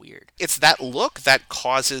 that's so weird. It's that look that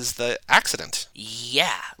causes the accident.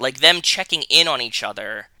 Yeah, like them checking in on each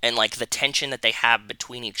other and like the tension that they have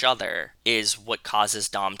between each other is what causes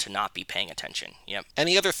Dom to not be paying attention. Yep.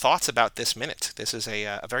 Any other thoughts about this minute? This is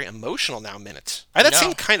a very emotional now minute. I had that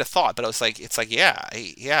same kind of thought, but it's like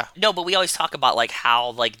yeah. No, but we always talk about like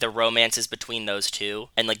how like the romance is between those two,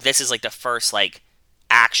 and like this is like the first like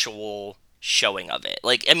actual showing of it.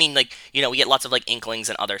 Like I mean, like we get lots of like inklings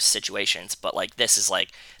in other situations, but like this is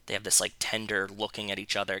like they have this like tender looking at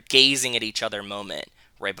each other, gazing at each other moment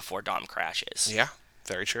right before Dom crashes. Yeah,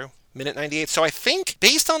 very true. Minute 98. So I think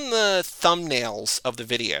based on the thumbnails of the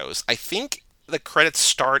videos, I think the credits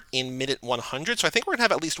start in minute 100. So I think we're gonna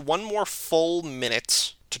have at least one more full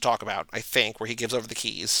minute to talk about, I think, where he gives over the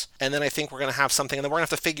keys. And then I think we're going to have something, and then we're going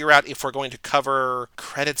to have to figure out if we're going to cover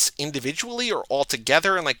credits individually or all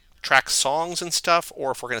together and like track songs and stuff,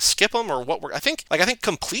 or if we're going to skip them, or what I think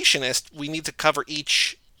completionist, we need to cover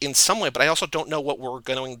each in some way, but I also don't know what we're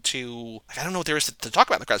going to, I don't know what there is to talk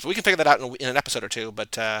about in the credits, but we can figure that out in an episode or two,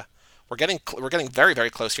 but we're getting very, very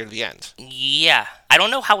close here to the end. Yeah. I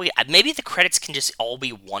don't know how maybe the credits can just all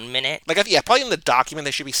be 1 minute. Like, yeah, probably in the document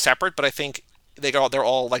they should be separate, but I think they're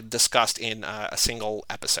all like discussed in a single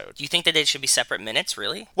episode. Do you think that they should be separate minutes,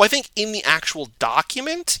 really? Well, I think in the actual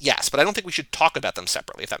document, yes, but I don't think we should talk about them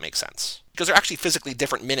separately, if that makes sense. Because they're actually physically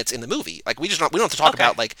different minutes in the movie. Like we don't have to talk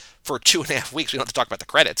about like for 2.5 weeks. We don't have to talk about the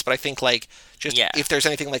credits. But I think like just if there's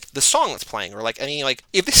anything like the song that's playing or like any like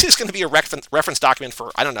if this is going to be a reference document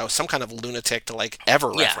for I don't know some kind of lunatic to like ever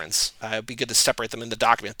reference, it'd be good to separate them in the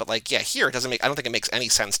document. But like here it doesn't make. I don't think it makes any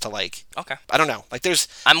sense to like. Okay. I don't know. Like there's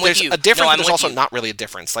a difference. No, but there's also not really a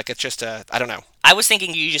difference. Like it's just I don't know. I was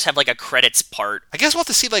thinking you just have like a credits part. I guess we'll have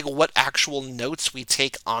to see like what actual notes we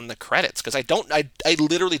take on the credits because I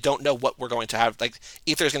literally don't know what we're going to have like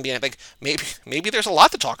if there's going to be anything maybe there's a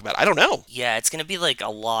lot to talk about. I don't know. Yeah, it's going to be like a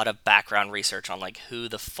lot of background research on like who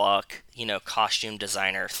the fuck costume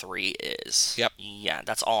designer 3 is. Yep. Yeah,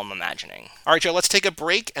 that's all I'm imagining. All right, Joe, let's take a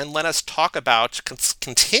break and let us talk about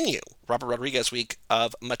continue Robert Rodriguez week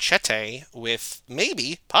of Machete with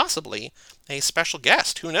maybe possibly a special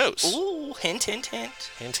guest. Who knows? Ooh, hint, hint,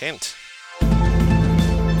 hint. Hint, hint.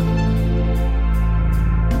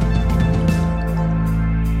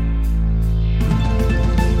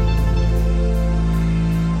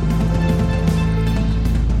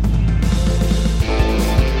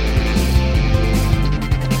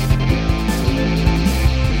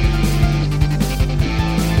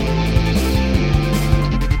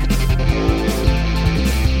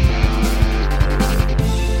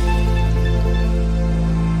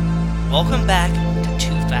 Welcome back to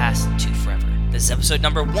Too Fast, Too Forever. This is episode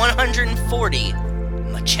number 140,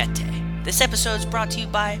 Machete. This episode is brought to you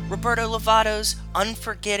by Roberto Lovato's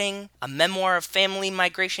Unforgetting, a memoir of family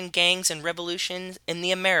migration gangs and revolutions in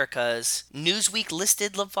the Americas. Newsweek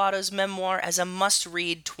listed Lovato's memoir as a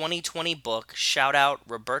must-read 2020 book. Shout out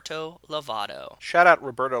Roberto Lovato. Shout out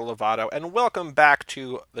Roberto Lovato, and welcome back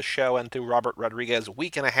to the show and to Robert Rodriguez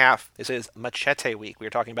week and a half. This is Machete week. We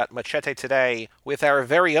are talking about Machete today with our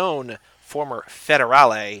very own former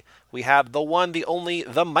Federale. We have the one, the only,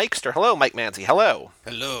 the Mikester. Hello, Mike Manzi. Hello.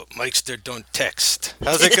 Hello, Mikester don't text.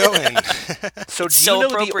 How's it going? So do you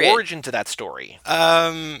know the origin to that story?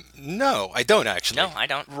 No, I don't actually. No, I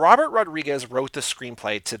don't. Robert Rodriguez wrote the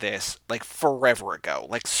screenplay to this like forever ago,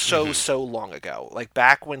 like so long ago, like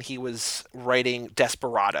back when he was writing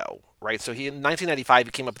Desperado. Right, so in 1995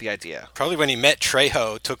 he came up with the idea. Probably when he met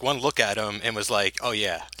Trejo, took one look at him and was like, "Oh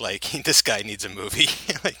yeah, like this guy needs a movie."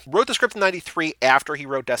 Wrote the script in 93 after he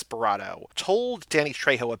wrote Desperado. Told Danny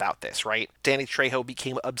Trejo about this, right? Danny Trejo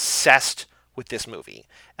became obsessed with this movie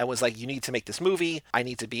and was like, "You need to make this movie. I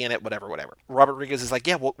need to be in it. Whatever." Robert Rodriguez is like,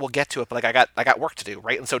 "Yeah, we'll get to it, but like I got work to do,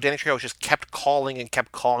 right?" And so Danny Trejo just kept calling and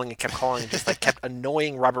just like kept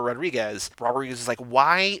annoying Robert Rodriguez. Robert Rodriguez is like,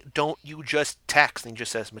 "Why don't you just text?" And he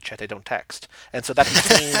just says, "Machete, don't text." And so that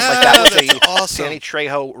became like that was awesome. Danny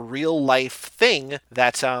Trejo real life thing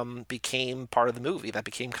that became part of the movie. That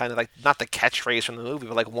became kind of like not the catchphrase from the movie,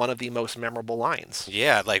 but like one of the most memorable lines.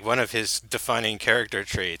 Yeah, like one of his defining character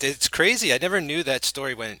traits. It's crazy. I never knew that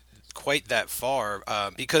story went quite that far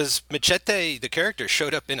because Machete, the character,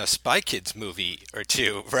 showed up in a Spy Kids movie or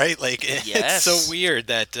two, right? Like, Yes. it's so weird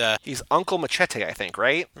that, He's Uncle Machete, I think,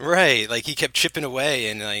 right? right, like he kept chipping away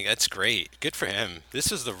and like, that's great. Good for him.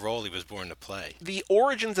 This is the role he was born to play. The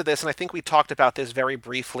origins of this, and I think we talked about this very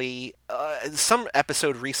briefly some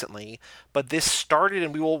episode recently, but this started,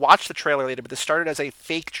 and we will watch the trailer later, but this started as a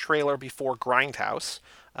fake trailer before Grindhouse.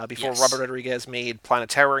 Before Yes. Robert Rodriguez made Planet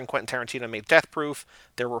Terror and Quentin Tarantino made Death Proof,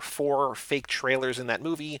 there were 4 fake trailers in that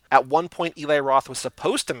movie. At one point, Eli Roth was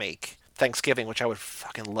supposed to make Thanksgiving, which I would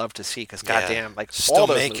fucking love to see, because goddamn, like Still all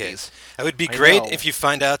those make movies. it. It would be I great know. if you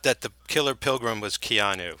find out that the killer pilgrim was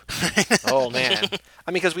Keanu. Oh man,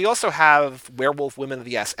 I mean, because we also have Werewolf Women of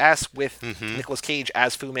the SS with Nicolas Cage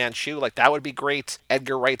as Fu Manchu. Like that would be great.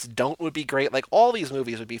 Edgar Wright's Don't would be great. Like all these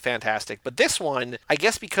movies would be fantastic. But this one, I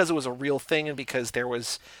guess, because it was a real thing and because there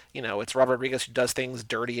was, it's Robert Rodriguez who does things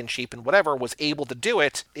dirty and cheap and whatever, was able to do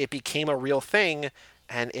it. It became a real thing,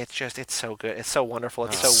 and it's so good. It's so wonderful.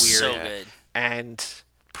 It's so weird So good. and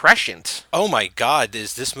prescient. Oh my God,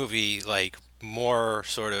 is this movie like more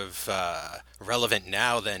sort of relevant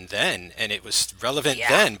now than then? And it was relevant Yeah.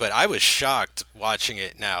 then, but I was shocked watching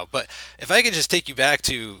it now. But if I could just take you back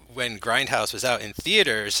to when Grindhouse was out in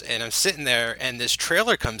theaters and I'm sitting there and this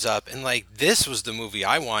trailer comes up and like this was the movie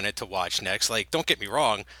I wanted to watch next. Like, don't get me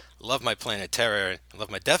wrong, love my Planet Terror,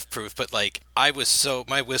 love my Death Proof, but like my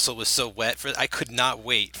whistle was so wet I could not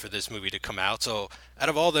wait for this movie to come out. So out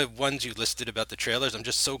of all the ones you listed about the trailers, I'm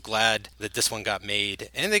just so glad that this one got made,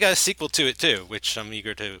 and they got a sequel to it too, which I'm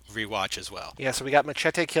eager to rewatch as well. Yeah, so we got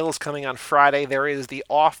Machete Kills coming on Friday. There is the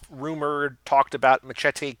oft-rumored, talked about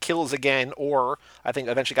Machete Kills Again, or I think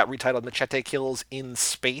eventually got retitled Machete Kills in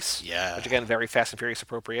Space. Yeah. Which again, very Fast and Furious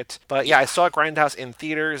appropriate. But yeah, I saw Grindhouse in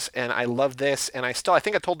theaters, and I love this, and I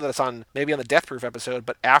think I told this maybe on the Death Proof episode,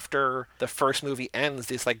 but after the first movie ends,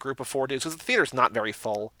 this like group of 4 dudes, because the theater's not very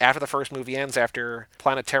full, after the first movie ends, after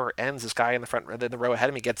Planet Terror ends, this guy in the row ahead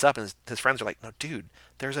of me gets up, and his friends are like, no, dude,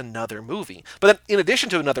 there's another movie. But then, in addition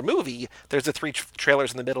to another movie, there's the 3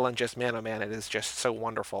 trailers in the middle, and just, man, oh man, it is just so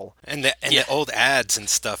wonderful. And the old ads and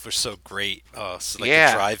stuff were so great. Oh, so like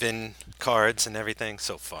Yeah. the drive-in cards and everything,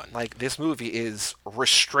 so fun. Like, this movie is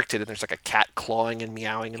restricted, and there's like a cat clawing and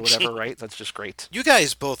meowing and whatever, right? That's just great. You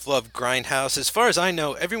guys both love Grindhouse. As far as I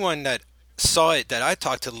know, everyone that saw it that I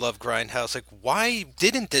talked to loved Grindhouse. Like, why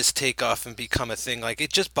didn't this take off and become a thing? Like,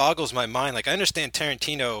 it just boggles my mind. Like, I understand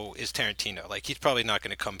Tarantino is Tarantino. Like, he's probably not going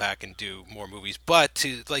to come back and do more movies. But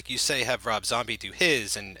to, like you say, have Rob Zombie do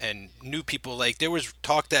his and new people. Like, there was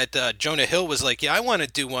talk that Jonah Hill was like, yeah, I want to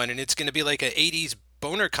do one, and it's going to be like an 80s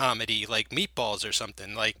boner comedy like Meatballs or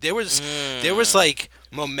something. Like there was like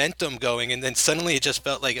momentum going, and then suddenly it just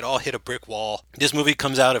felt like it all hit a brick wall. This movie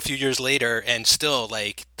comes out a few years later and still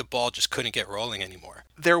like the ball just couldn't get rolling anymore.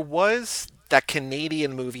 There was that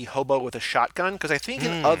Canadian movie Hobo with a Shotgun, because I think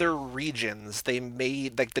in other regions they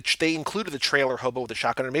made like they included the trailer Hobo with a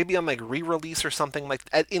Shotgun, or maybe on like re-release or something. Like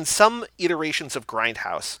in some iterations of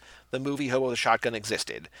Grindhouse, the movie Hobo with a Shotgun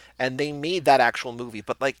existed, and they made that actual movie.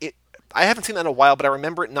 But like I haven't seen that in a while, but I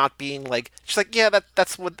remember it not being like, just like, yeah,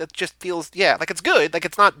 that's what that just feels, yeah, like it's good, like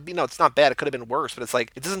it's not, it's not bad, it could have been worse, but it's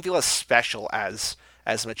like, it doesn't feel as special as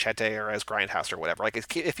Machete or as Grindhouse or whatever. Like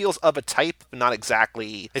it feels of a type, but not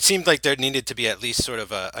exactly. It seemed like there needed to be at least sort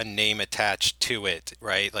of a name attached to it,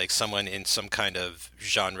 right? Like someone in some kind of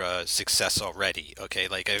genre success already. Okay,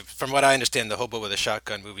 like from what I understand, the Hobo with a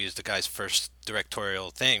Shotgun movie is the guy's first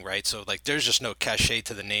directorial thing, right? So like there's just no cachet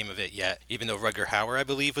to the name of it yet, even though Rutger Hauer, I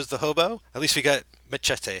believe, was the Hobo. At least we got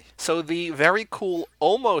Machete. So the very cool,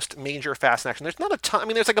 almost major Fast and Action. There's not a ton. I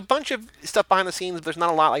mean, there's like a bunch of stuff behind the scenes, but there's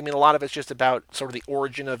not a lot. I mean, a lot of it's just about sort of the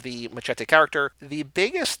origin of the Machete character. The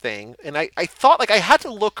biggest thing, and I thought like I had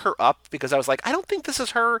to look her up because I was like, I don't think this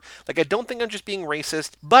is her. Like, I don't think I'm just being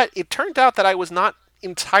racist. But it turned out that I was not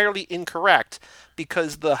entirely incorrect,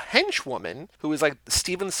 because the henchwoman, who is like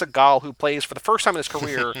Steven Seagal, who plays for the first time in his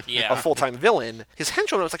career Yeah. a full-time villain, his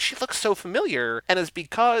henchwoman was like, she looks so familiar, and it's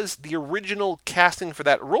because the original casting for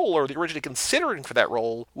that role, or the originally considering for that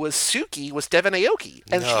role, was Devon Aoki,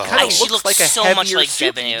 and No. she kind of She looks looks like a so heavier much like Suki.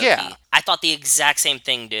 Devon Aoki. Yeah. I thought the exact same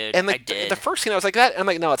thing, dude. And I like did. the first scene, I was like that, and I'm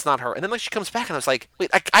like, no, it's not her. And then like she comes back, and I was like, wait,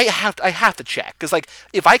 I have to check, because like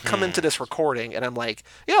if I come into this recording and I'm like,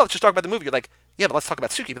 yeah, let's just talk about the movie, you're like, yeah, but let's talk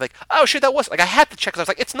about Suki. Be like, oh shit, that was like I had to check, because I was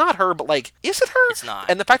like, it's not her, but like, is it her? It's not.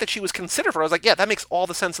 And the fact that she was considered for, it, I was like, yeah, that makes all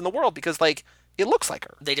the sense in the world, because like it looks like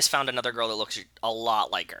her. They just found another girl that looks a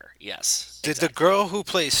lot like her. Yes. Did the girl who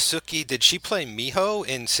plays Suki, did she play Miho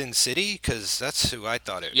in Sin City? Because that's who I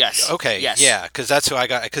thought it. Yes. Okay. Yes. Yeah, because that's who I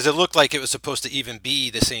got. Because it looked like it was supposed to even be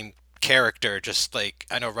the same character. Just like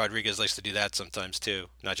I know Rodriguez likes to do that sometimes too,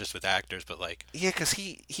 not just with actors, but like. Yeah, because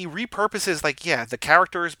he repurposes like the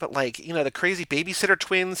characters, but like the crazy babysitter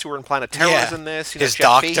twins who were in Planet Terror is in this. His Jeff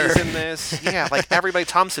doctor Fahey's in this. Yeah, like everybody.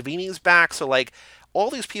 Tom Savini's back, so like all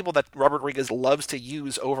these people that Robert Rodriguez loves to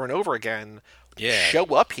use over and over again show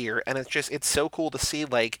up here, and it's so cool to see.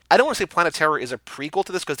 Like, I don't want to say Planet Terror is a prequel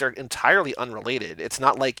to this because they're entirely unrelated. It's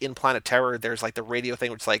not like in Planet Terror there's like the radio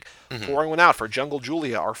thing which is like pouring one out for Jungle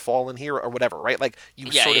Julia or Fallen Hero or whatever, right? Like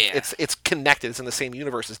it's connected. It's in the same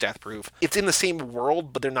universe as Death Proof. It's in the same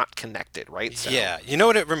world, but they're not connected, right? So. Yeah, you know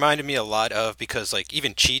what it reminded me a lot of, because like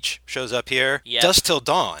even Cheech shows up here. Yeah. Dusk Till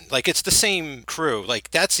Dawn, like it's the same crew. Like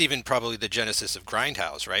that's even probably the genesis of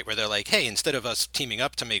Grindhouse, right? Where they're like, hey, instead of us teaming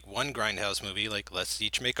up to make one Grindhouse movie, like let's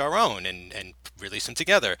each make our own and release them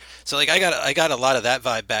together. So like I got a lot of that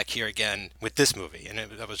vibe back here again with this movie, and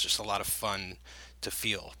that was just a lot of fun to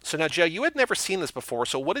feel. So now, Joe, you had never seen this before,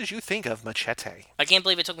 so what did you think of Machete? I can't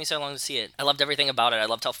believe it took me so long to see it. I loved everything about it. I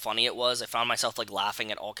loved how funny it was. I found myself like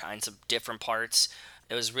laughing at all kinds of different parts.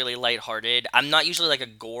 It was really lighthearted. I'm not usually like a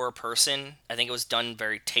gore person. I think it was done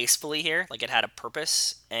very tastefully here. Like it had a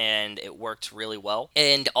purpose and it worked really well.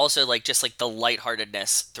 And also like just like the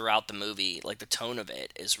lightheartedness throughout the movie, like the tone of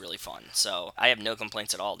it is really fun. So I have no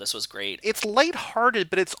complaints at all. This was great. It's lighthearted,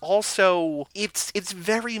 but it's also it's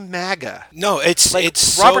very MAGA. No, it's like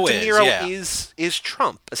it's Robert so De Niro is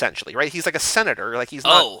Trump essentially, right? He's like a senator. Like he's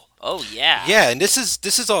not. Oh yeah. Yeah, and this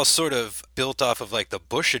is all sort of built off of like the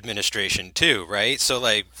Bush administration too, right? So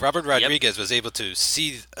like Robert Rodriguez was able to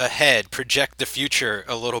see ahead, project the future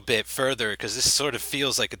a little bit further, because this sort of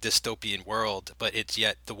feels like a dystopian world, but it's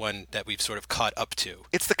yet the one that we've sort of caught up to.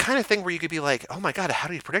 It's the kind of thing where you could be like, oh my God, how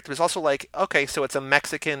do you predict it? It's also like, okay, so it's a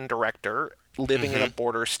Mexican director living in a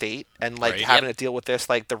border state and like having to deal with this,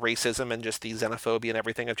 like the racism and just the xenophobia and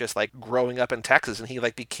everything of just like growing up in Texas, and he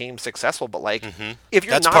like became successful. But like, if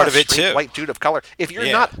you're That's not part a of it straight too. white dude of color, if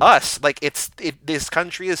you're not us, like this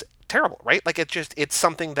country is terrible, right? Like it's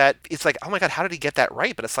something that it's like, oh my God, how did he get that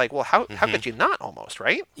right? But it's like, well, how could you not almost,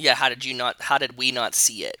 right? Yeah, how did we not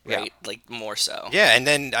see it, right? Like more so. Yeah, and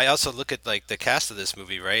then I also look at like the cast of this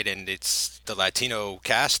movie, right? And it's the Latino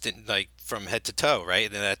cast, and like from head to toe, right?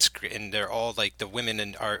 And that's great. And they're all like the women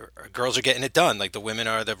and our girls are getting it done. Like the women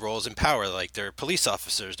are the roles in power, like they're police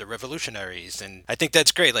officers, they're revolutionaries, and I think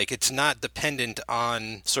that's great. Like it's not dependent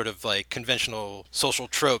on sort of like conventional social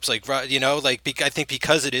tropes, like like I think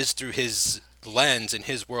because it is through his lens and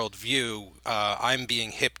his worldview, I'm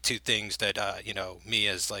being hip to things that me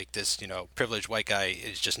as like this privileged white guy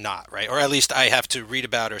is just not, right? Or at least I have to read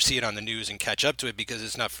about or see it on the news and catch up to it because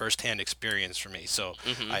it's not firsthand experience for me. So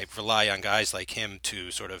I rely on guys like him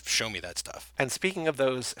to sort of show me that stuff. And speaking of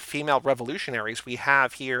those female revolutionaries, we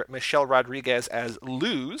have here Michelle Rodriguez as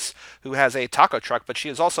Luz, who has a taco truck, but she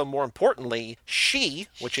is also, more importantly,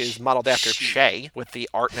 which is modeled after Che with the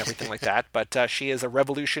art and everything like that. But she is a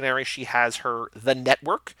revolutionary. She has the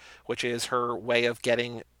network, which is her way of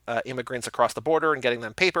getting immigrants across the border and getting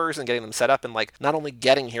them papers and getting them set up and like not only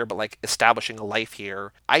getting here but like establishing a life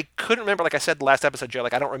here. I couldn't remember, like I said the last episode, Joe,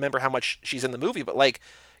 like I don't remember how much she's in the movie, but like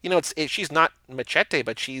she's not Machete,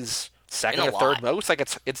 but she's second or third most. Like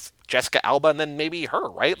it's Jessica Alba and then maybe her,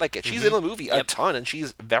 right? Like she's in the movie a ton and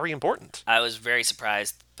she's very important. I was very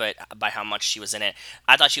surprised by how much she was in it.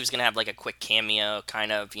 I thought she was gonna have like a quick cameo,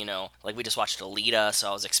 kind of, like we just watched Alita, so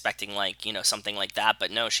I was expecting like something like that. But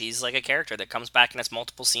no, she's like a character that comes back and has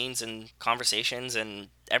multiple scenes and conversations and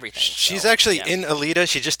everything. She's actually in Alita.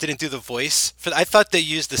 She just didn't do the voice. I thought they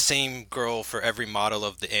used the same girl for every model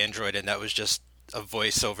of the android, and that was just a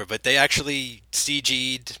voiceover, but they actually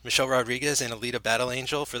CG'd Michelle Rodriguez and Alita Battle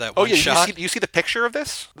Angel for that one shot. You see the picture of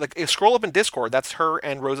this? Like, scroll up in Discord. That's her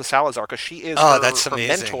and Rosa Salazar, because she is that's her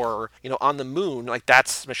mentor. On the moon. Like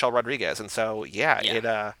that's Michelle Rodriguez, and so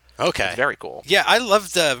okay. It's very cool. Yeah, I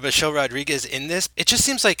loved Michelle Rodriguez in this. It just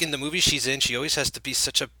seems like in the movies she's in, she always has to be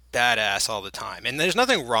such a badass all the time, and there's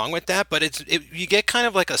nothing wrong with that, but you get kind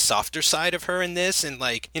of like a softer side of her in this, and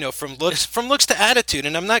like from looks to attitude,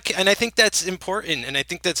 and I think that's important, and I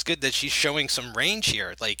think that's good that she's showing some range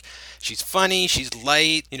here. Like she's funny, she's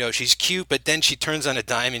light, she's cute, but then she turns on a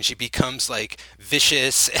dime and she becomes like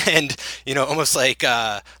vicious and almost like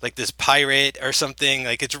this pirate or something.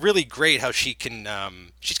 Like it's really great how she can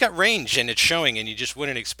she's got range, and it's showing, and you just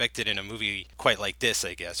wouldn't expect it in a movie quite like this,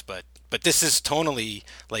 I guess. But this is tonally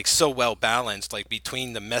like so well balanced, like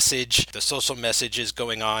between the message, the social messages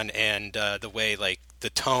going on, and the way like the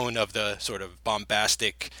tone of the sort of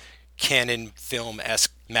bombastic canon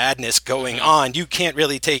film-esque madness going on, you can't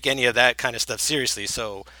really take any of that kind of stuff seriously.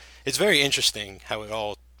 So it's very interesting how it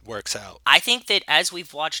all works out. I think that as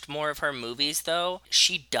we've watched more of her movies, though,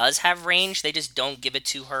 she does have range. They just don't give it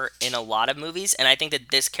to her in a lot of movies. And I think that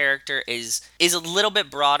this character is a little bit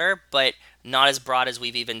broader, but not as broad as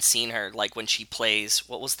we've even seen her, like when she plays,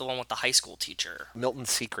 what was the one with the high school teacher? Milton's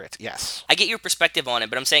Secret, yes. I get your perspective on it,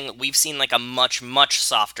 but I'm saying we've seen like a much, much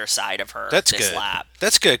softer side of her That's this good. lap.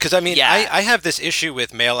 That's good, because I mean, Yeah. I have this issue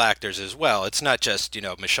with male actors as well. It's not just,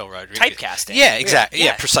 Michelle Rodriguez. Typecasting. Yeah, exactly. Yeah.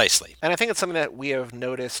 Yeah, precisely. And I think it's something that we have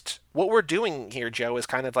noticed. What we're doing here, Joe, is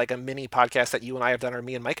kind of like a mini podcast that you and I have done, or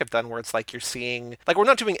me and Mike have done, where it's like you're seeing, like, we're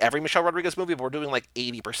not doing every Michelle Rodriguez movie, but we're doing like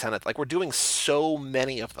 80% of, like, we're doing so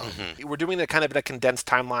many of them. We're doing it kind of in a condensed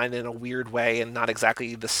timeline in a weird way, and not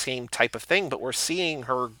exactly the same type of thing, but we're seeing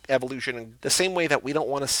her evolution in the same way that we don't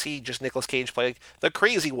want to see just Nicolas Cage play the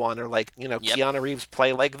crazy one, or like, Yep. Keanu Reeves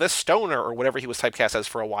play like the stoner, or whatever he was typecast as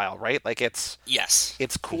for a while, right? Like, it's Yes.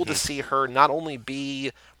 cool to see her not only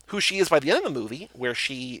be who she is by the end of the movie, where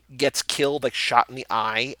she gets killed, like shot in the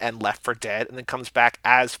eye and left for dead, and then comes back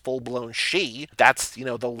as full-blown she. That's, the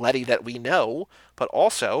Letty that we know, but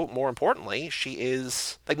also, more importantly, she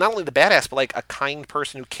is, like, not only the badass, but, like, a kind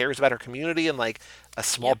person who cares about her community, and, like, a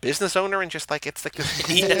small business owner, and just, like, it's, like, this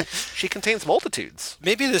cool, she contains multitudes.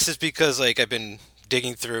 Maybe this is because, like, I've been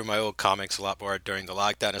digging through my old comics a lot more during the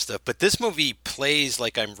lockdown and stuff, but this movie plays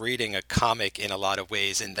like I'm reading a comic in a lot of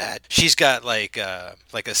ways, in that she's got like a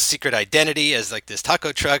secret identity as like this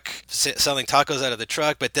taco truck selling tacos out of the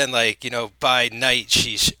truck, but then like, by night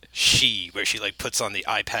she's where she like puts on the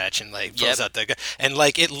eye patch and like pulls out the, and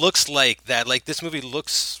like it looks like that, like this movie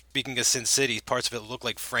looks, speaking of Sin City, parts of it look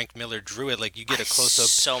like Frank Miller drew it. Like you get a close up,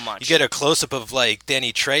 so much. You get a close up of like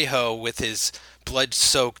Danny Trejo with his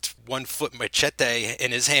blood-soaked 1-foot machete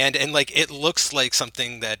in his hand, and like it looks like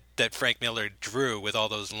something that Frank Miller drew with all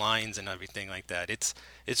those lines and everything like that. It's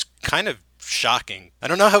kind of shocking. I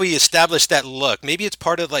don't know how he established that look. Maybe it's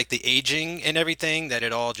part of like the aging and everything, that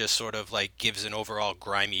it all just sort of like gives an overall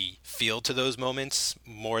grimy feel to those moments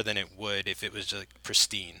more than it would if it was just like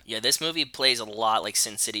pristine. Yeah, this movie plays a lot like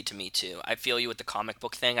Sin City to me too. I feel you with the comic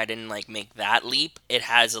book thing. I didn't like make that leap. It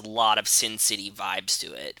has a lot of Sin City vibes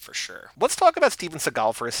to it for sure. Let's talk about Steven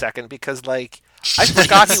Seagal for a second, because, like, I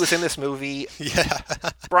forgot he was in this movie. Yeah.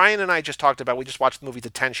 Brian and I just talked about, we just watched the movie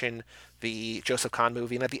Detention, the Joseph Kahn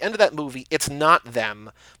movie, and at the end of that movie, it's not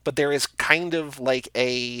them, but there is kind of like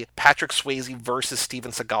a Patrick Swayze versus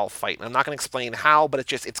Steven Seagal fight. And I'm not going to explain how, but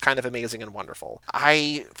it's kind of amazing and wonderful.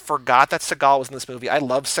 I forgot that Seagal was in this movie. I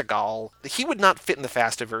love Seagal. He would not fit in the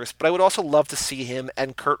Fastiverse, but I would also love to see him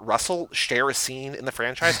and Kurt Russell share a scene in the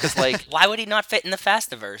franchise, because, like... Why would he not fit in the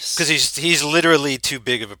Fastiverse? Because he's literally too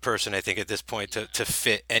big of a person, I think, at this point to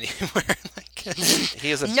fit anywhere.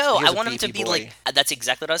 he is a No, he is I a want him to beefy be boy. like, that's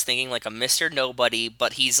exactly what I was thinking, like a Mr. Nobody,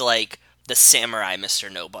 but he's like the samurai Mr.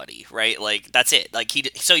 Nobody, right? Like that's it. Like he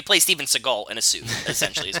plays Steven Seagal in a suit,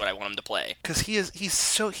 essentially, is what I want him to play. Because he's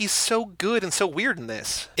so good and so weird in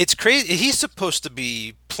this. It's crazy. He's supposed to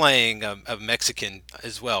be playing a Mexican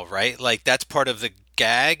as well, right? Like that's part of the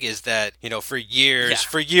gag, is that for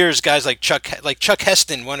years guys like Chuck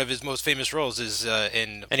Heston, one of his most famous roles is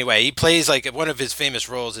he plays like, one of his famous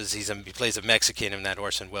roles is he plays a Mexican in that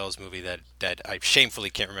Orson Welles movie that I shamefully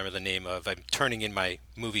can't remember the name of. I'm turning in my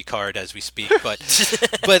movie card as we speak, but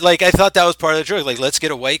but like I thought that was part of the joke, like let's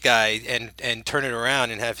get a white guy and turn it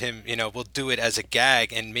around and have him, we'll do it as a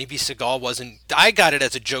gag. And maybe Seagal wasn't, I got it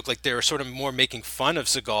as a joke, like they were sort of more making fun of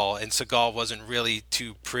Seagal, and Seagal wasn't really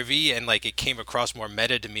too privy, and like it came across more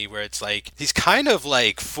meta to me, where it's like he's kind of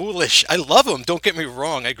like foolish. I love him, don't get me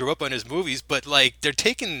wrong, I grew up on his movies, but like they're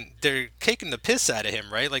taking the piss out of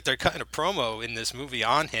him, right? Like they're cutting a promo in this movie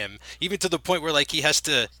on him, even to the point where like he has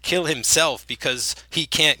to kill himself because he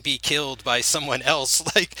can't be killed by someone else.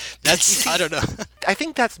 Like that's I don't know. I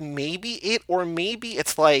think that's maybe it, or maybe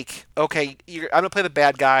it's like, okay, I'm gonna play the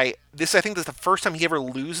bad guy. I think this is the first time he ever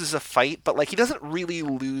loses a fight, but like he doesn't really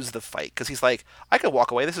lose the fight, because he's like, I could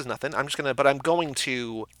walk away, this is nothing. I'm going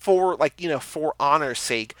to, for honor's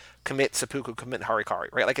sake, commit seppuku, commit harikari,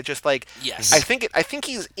 right? Like, it's just like, Yes. I think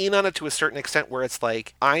he's in on it to a certain extent, where it's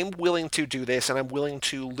like, I'm willing to do this, and I'm willing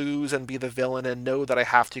to lose and be the villain and know that I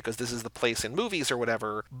have to, because this is the place in movies or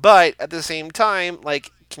whatever. But at the same time, like,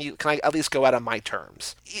 can I at least go out on my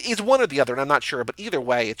terms? It's one or the other, and I'm not sure, but either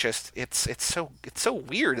way, it's so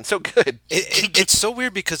weird and so good. It's so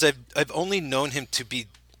weird, because I've only known him to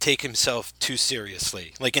take himself too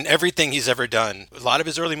seriously, like in everything he's ever done. A lot of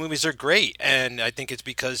his early movies are great, and I think it's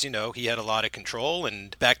because he had a lot of control,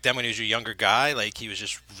 and back then when he was a younger guy, like he was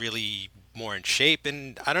just really more in shape,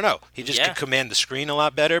 and I don't know, he just Yeah. could command the screen a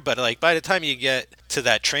lot better. But like by the time you get to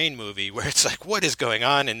that train movie where it's like, what is going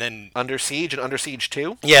on? And then Under Siege and Under Siege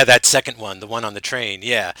 2 yeah, that second one, the one on the train,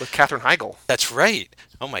 yeah, with Katherine Heigl. that's right.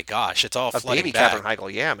 Oh my gosh, it's all A flooding baby back. Katherine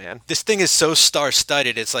Heigl, yeah, man. This thing is so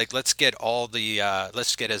star-studded. It's like let's get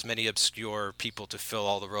let's get as many obscure people to fill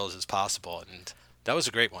all the roles as possible, and that was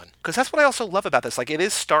a great one. Because that's what I also love about this. Like, it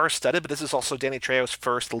is star-studded, but this is also Danny Trejo's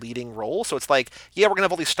first leading role. So it's like, yeah, we're gonna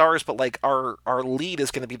have all these stars, but like our lead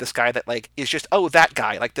is gonna be this guy that like is just that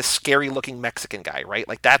guy, like the scary-looking Mexican guy, right?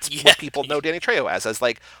 Like that's what people know Danny Trejo as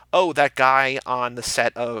like, that guy on the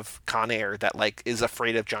set of Con Air that like is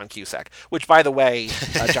afraid of John Cusack. Which, by the way,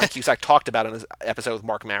 John Cusack talked about in his episode with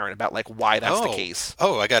Mark Maron about like why that's the case.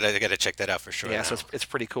 Oh, I gotta check that out for sure. Yeah, now. so it's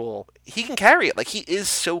pretty cool. He can carry it. Like, he is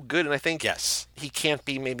so good, and I think Yes. he can't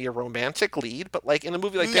be maybe a romantic lead, but like in a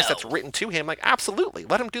movie like this that's written to him, like absolutely,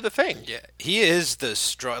 let him do the thing. Yeah, he is the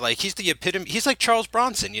strong, like he's the epitome. He's like Charles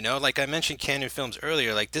Bronson, like I mentioned Cannon Films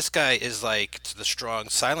earlier. Like this guy is like the strong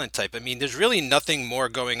silent type. I mean, there's really nothing more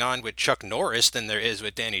going on with Chuck Norris than there is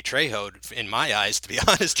with Danny Trejo, in my eyes, to be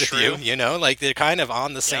honest with you. Like they're kind of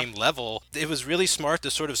on the same level. It was really smart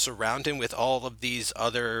to sort of surround him with all of these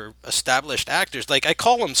other established actors. Like I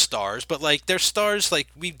call them stars, but like they're stars. Like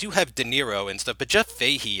we do have De Niro and stuff, but Jeff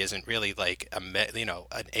Fahey isn't really like an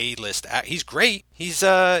A-list act. He's great. He's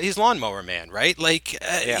Lawnmower Man, right? Like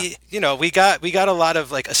we got a lot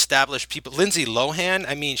of like established people. Lindsay Lohan,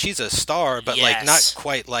 I mean, she's a star, but like not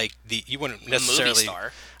quite like you wouldn't necessarily movie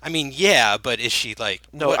star. I mean, yeah, but is she like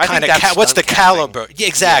no? What I kind think of what's the caliber? Yeah,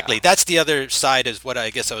 exactly. Yeah. That's the other side, is what I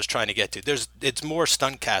guess I was trying to get to. It's more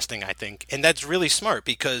stunt casting, I think, and that's really smart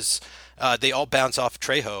because they all bounce off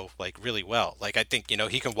Trejo like really well. Like I think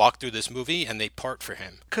he can walk through this movie and they part for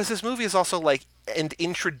him. Because this movie is also like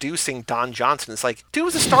introducing Don Johnson. It's like, dude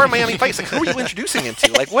was a star in Miami Vice. Like, who are you introducing him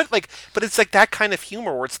to? Like, what? Like, but it's like that kind of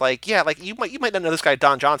humor where it's like, yeah, like you might not know this guy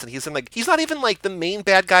Don Johnson. He's not even like the main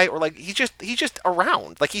bad guy, or like he's just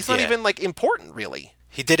around. Like he's not even like important really.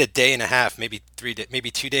 He did a day and a half, maybe 2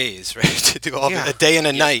 days, right, to do all a day and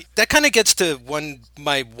a night. That kind of gets to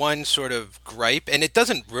my one sort of gripe, and it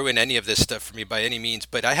doesn't ruin any of this stuff for me by any means,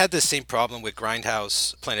 but I had the same problem with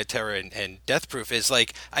Grindhouse, Planet Terror, and Death Proof. Is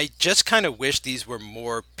like I just kind of wish these were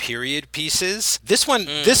more period pieces. This one,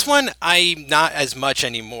 I'm not as much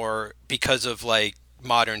anymore because of like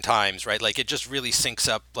modern times, right? Like it just really syncs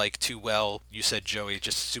up like too well. You said, Joey,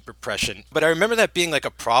 just super prescient. But I remember that being like a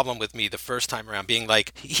problem with me the first time around, being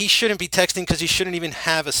like, he shouldn't be texting because he shouldn't even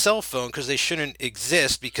have a cell phone because they shouldn't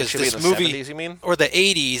exist because this movie, 70s, you mean? Or the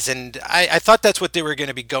 80s. And I thought that's what they were going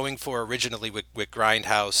to be going for originally with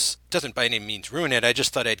Grindhouse. Doesn't by any means ruin it. I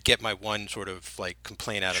just thought I'd get my one sort of like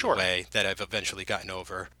complaint out of the way that I've eventually gotten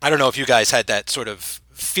over. I don't know if you guys had that sort of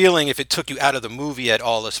feeling, if it took you out of the movie at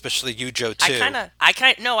all, especially you, Joe, too. I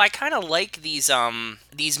kind of like these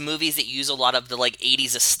movies that use a lot of the like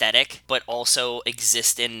 80s aesthetic but also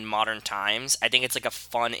exist in modern times. I think it's like a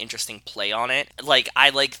fun, interesting play on it. Like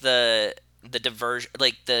I like the diversion,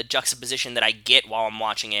 like the juxtaposition that I get while I'm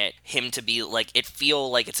watching it, him to be like, it feel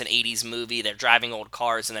like it's an 80s movie, they're driving old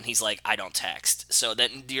cars, and then he's like, I don't text. So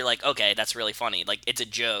then you're like, okay, that's really funny. Like, it's a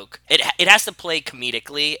joke. It has to play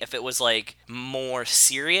comedically. If it was like more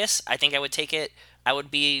serious, I think I would take it. I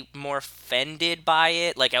would be more offended by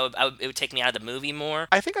it. Like, it would take me out of the movie more.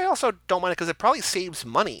 I think I also don't mind it because it probably saves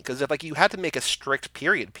money. Because if like you had to make a strict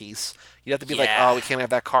period piece, you'd have to be like, oh, we can't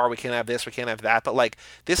have that car, we can't have this, we can't have that. But like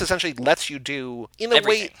this essentially lets you do, in a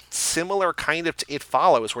way, similar kind of to It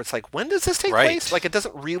Follows, where it's like, when does this take place? Like it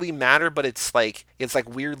doesn't really matter, but it's like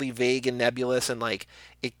weirdly vague and nebulous, and like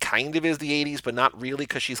it kind of is the 80s, but not really,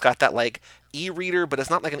 because she's got that like e-reader, but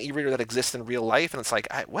it's not like an e-reader that exists in real life, and it's like,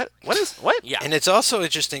 what? Yeah. And it's also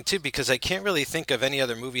interesting too because I can't really think of any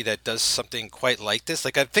other movie that does something quite like this.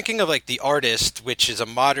 Like I'm thinking of like The Artist, which is a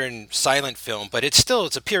modern silent film, but it's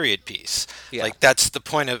a period piece. Yeah. Like that's the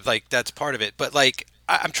point of like that's part of it. But like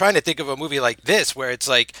I'm trying to think of a movie like this where it's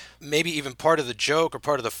like maybe even part of the joke or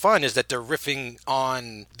part of the fun is that they're riffing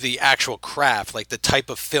on the actual craft, like the type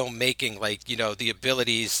of filmmaking, like, the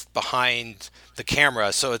abilities behind the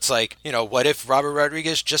camera. So it's like, what if Robert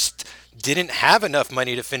Rodriguez just didn't have enough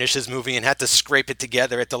money to finish his movie and had to scrape it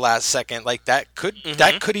together at the last second? Like that could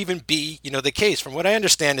even be, the case. From what I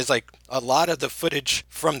understand is like a lot of the footage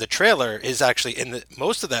from the trailer is actually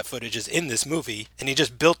most of that footage is in this movie, and he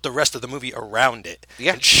just built the rest of the movie around it.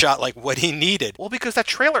 Yeah. And shot like what he needed. Well, because that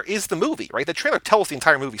trailer is the movie, right? The trailer tells the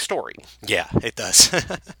entire movie story. Yeah, it does.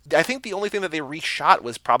 I think the only thing that they reshot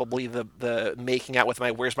was probably the making out with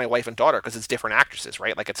Where's My Wife and Daughter, because it's different actresses,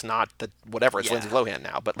 right? Like it's not it's Lindsay Lohan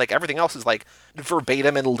now, but like everything else is like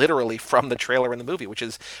verbatim and literally from the trailer in the movie, which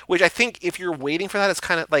I think if you're waiting for that, it's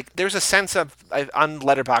kind of like there's a sense of on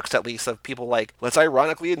Letterboxd at least of people like, let's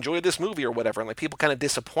ironically enjoy this movie or whatever, and like people kind of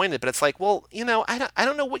disappointed, but it's like, well, I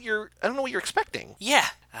don't know what you're expecting. Yeah,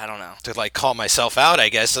 I don't know. To like call myself out, I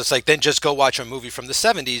guess. It's like, then just go watch a movie from the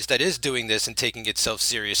 70s that is doing this and taking itself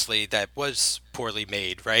seriously that was poorly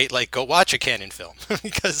made, right? Like, go watch a Cannon film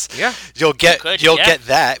because you'll get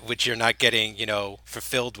that, which you're not getting,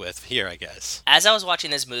 fulfilled with here, I guess. As I was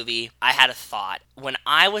watching this movie, I had a thought. When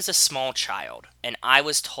I was a small child and I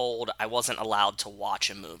was told I wasn't allowed to watch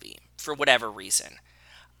a movie for whatever reason,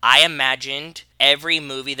 I imagined every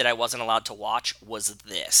movie that I wasn't allowed to watch was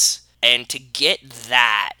this. And to get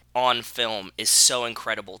that on film is so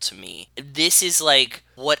incredible to me. This is like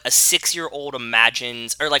what a 6-year-old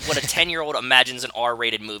imagines, or like what a 10-year-old imagines an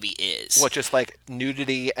R-rated movie is. What, just like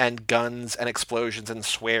nudity and guns and explosions and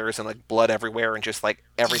swears and like blood everywhere and just like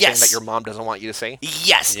everything that your mom doesn't want you to see?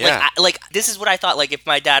 Yes. Yeah. Like this is what I thought, like if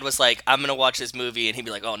my dad was like, I'm gonna watch this movie, and he'd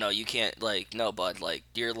be like, oh no, you can't, like, no bud, like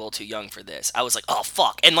you're a little too young for this. I was like, oh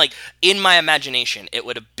fuck. And like in my imagination it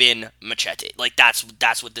would have been Machete. Like that's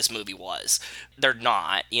what this movie was. They're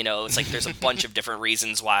not, it's like there's a bunch of different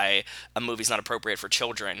reasons why a movie's not appropriate for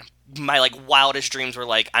children. My like wildest dreams were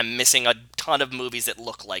like, I'm missing a ton of movies that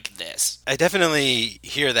look like this. I definitely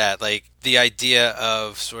hear that, like the idea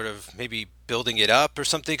of sort of maybe building it up or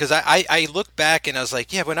something, because I look back and I was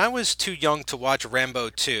like, yeah, when I was too young to watch Rambo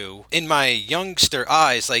 2, in my youngster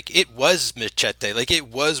eyes, like it was Machete, like it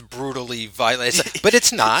was brutally violent, but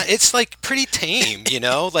it's not. It's like pretty tame,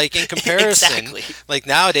 like in comparison. Exactly. Like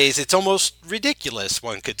nowadays it's almost ridiculous,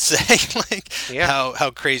 one could say, like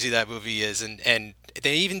how crazy that movie is, and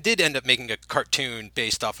they even did end up making a cartoon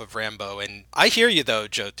based off of Rambo. And I hear you though,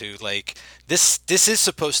 Jotu, like this is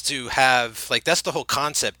supposed to have, like, that's the whole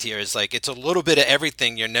concept here, is like it's a little bit of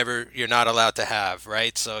everything you're not allowed to have,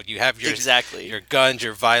 right? So you have your your guns,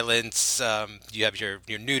 your violence, you have your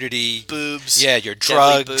nudity, boobs, your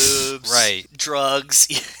drugs, boobs, right? Drugs,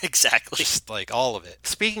 exactly. Just like all of it.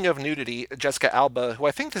 Speaking of nudity, Jessica Alba, who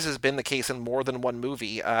I think this has been the case in more than one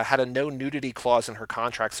movie, had a no nudity clause in her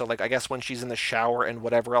contract. So like I guess when she's in the shower and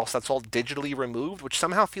whatever else, that's all digitally removed, which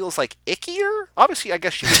somehow feels like ickier. Obviously, I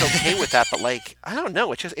guess she was okay with that, but like I don't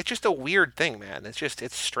know, it's just a weird thing, man.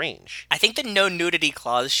 It's strange. I think the no nudity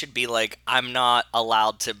clause should be like, I'm not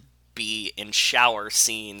allowed to be in shower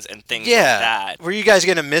scenes and things like that. Were you guys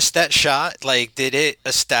gonna miss that shot? Like, did it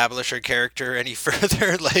establish her character any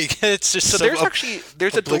further? Like, it's just so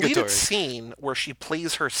there's a deleted scene where she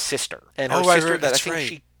plays her sister, and her sister that I think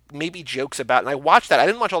she maybe jokes about, and I watched that. I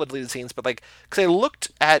didn't watch all the deleted scenes, but like, because I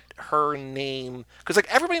looked at her name, because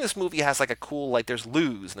like everybody in this movie has like a cool, like there's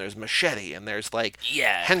Luz and there's Machete and there's like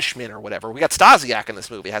Henchman or whatever. We got Stasiak in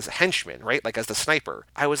this movie has a henchman, right? Like as the sniper.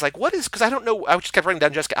 I was like, what is? Because I don't know. I just kept writing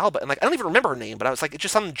down Jessica Alba, and like I don't even remember her name, but I was like, it's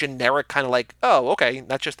just some generic kind of like, oh, okay,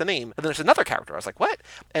 that's just the name. And then there's another character. I was like, what?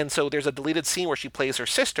 And so there's a deleted scene where she plays her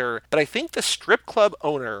sister, but I think the strip club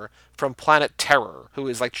owner from Planet Terror, who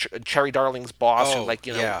is like Cherry Darling's boss, who like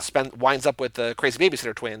winds up with the Crazy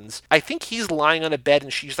Babysitter twins. I think he's lying on a bed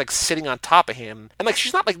and she's like sitting on top of him, and like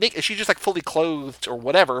she's not like naked, she's just like fully clothed or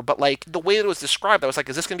whatever. But like the way it was described, I was like,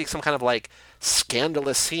 is this gonna be some kind of like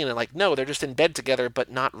scandalous scene? And like, no, they're just in bed together,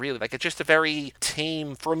 but not really. Like it's just a very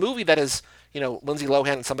tame for a movie that is, Lindsay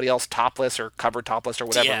Lohan and somebody else topless or covered topless or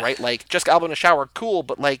whatever, right? Like Jessica Alba in a shower, cool,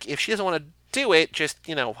 but like if she doesn't want to do it, just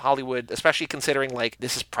Hollywood, especially considering like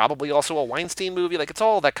this is probably also a Weinstein movie, like it's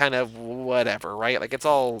all that kind of whatever, right? Like it's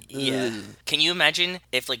all Can you imagine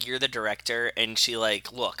if like you're the director and she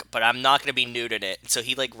like, look, but I'm not gonna be nude in it, so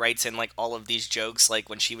he like writes in like all of these jokes like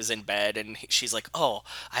when she was in bed and she's like, oh,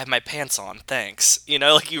 I have my pants on, thanks,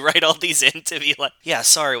 like you write all these in to be like, yeah,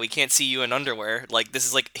 sorry, we can't see you in underwear. Like this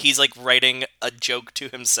is like he's like writing a joke to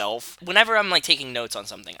himself. Whenever I'm like taking notes on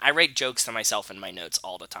something, I write jokes to myself in my notes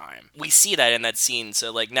all the time. We see that in that scene,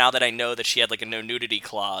 so like now that I know that she had like a no nudity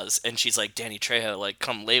clause and she's like, Danny Trejo, like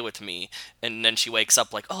come lay with me, and then she wakes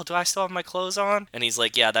up like, oh, do I still have my clothes on? And he's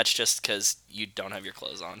like, yeah, that's just because you don't have your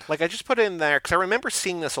clothes on. Like I just put it in there because I remember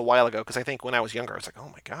seeing this a while ago, because I think when I was younger I was like, oh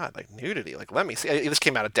my god, like nudity, like let me see. This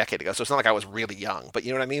came out a decade ago, so it's not like I was really young, but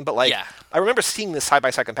you know what I mean. But like I remember seeing this side by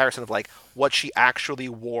side comparison of like what she actually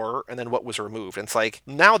wore and then what was removed. And it's like,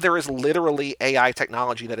 now there is literally AI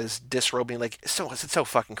technology that is disrobing, like, it's so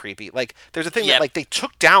fucking creepy. Like, there's a thing that, like, they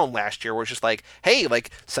took down last year where it's just like, hey,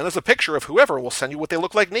 like, send us a picture of whoever, we'll send you what they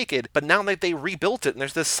look like naked. But now they rebuilt it, and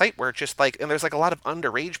there's this site where it's just like, and there's like a lot of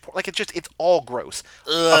underage porn. Like, it's all gross.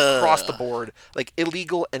 Across the board. Like,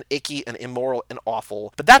 illegal and icky and immoral and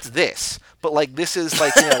awful. But that's this. But, like, this is,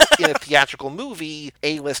 like, you know, in a theatrical movie,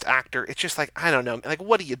 A-list actor, it's just like, I don't know. Like,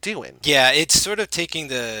 what are you doing? Yeah, it's sort of taking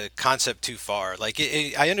the concept too far. Like,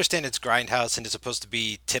 I understand it's Grindhouse and it's supposed to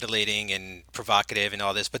be titillating and provocative and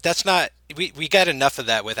all this, but that's not... We got enough of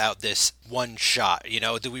that without this one shot, you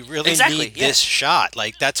know? Do we really need this shot?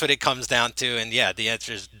 Like, that's what it comes down to, and yeah, the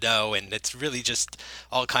answer is no, and it's really just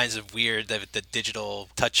all kinds of weird, the digital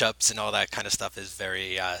touch-ups and all that kind of stuff is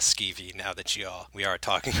very skeevy now that we are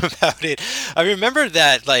talking about it. I remember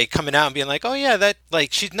that, like, coming out and being like, oh yeah, that,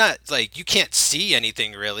 like, she's not, like, you can't see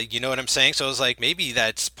anything really, you know what I'm saying? So I was like, maybe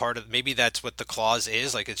that's what the clause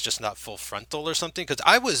is, like, it's just not full frontal or something, because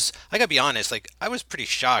I gotta be honest, like, I was pretty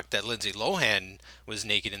shocked that Lindsay Lohan was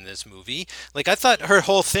naked in this movie. Like, I thought her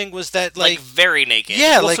whole thing was that, like very naked.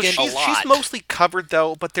 Yeah, well, like, so she's mostly covered,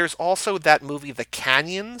 though, but there's also that movie, The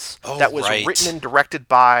Canyons, that was written and directed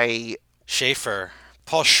by...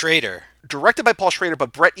 Paul Schrader. Directed by Paul Schrader,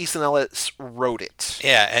 but Bret Easton Ellis wrote it.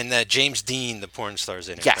 Yeah, and James Dean, the porn star's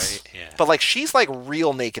in it, yes. Right? Yeah. But, like, she's, like,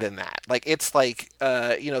 real naked in that. Like, it's, like,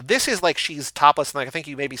 you know, this is, like, she's topless, and, like, I think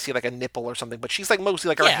you maybe see, like, a nipple or something, but she's, like, mostly,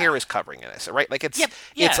 like, her hair is covering it, right? Like, it's,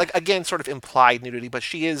 it's, like, again, sort of implied nudity, but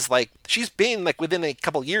she is, like, she's been, like, within a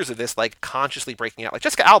couple years of this, like, consciously breaking out. Like,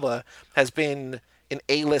 Jessica Alba has been an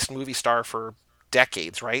A-list movie star for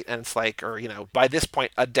decades, right? And it's like, or, you know, by this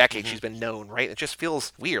point, a decade she's been known, right? It just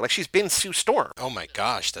feels weird. Like, she's been Sue Storm. Oh my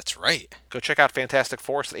gosh, that's right. Go check out Fantastic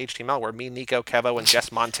Force at HTML, where me, Nico, Kevo, and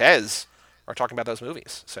Jess Montez are talking about those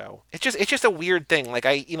movies. So it's just a weird thing. Like,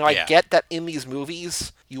 I get that in these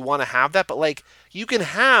movies you want to have that, but, like, you can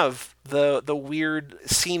have the weird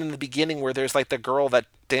scene in the beginning where there's, like, the girl that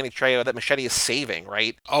Danny Trejo, that Machete is saving,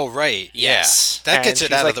 right? Oh, right. Yes. Yeah. That gets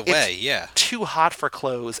it out of the way, yeah. Too hot for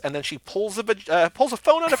clothes, and then she pulls a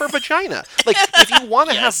phone out of her vagina. Like, if you want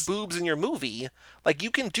to have boobs in your movie, like,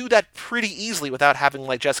 you can do that pretty easily without having,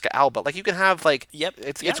 like, Jessica Alba. Like, you can have, like,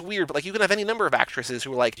 it's weird, but, like, you can have any number of actresses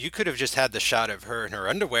who are, like... You could have just had the shot of her in her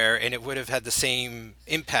underwear, and it would have had the same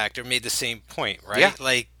impact or made the same point, right? Yeah.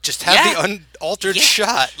 Like, just have the unaltered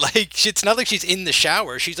shot. Like, it's not like she's in the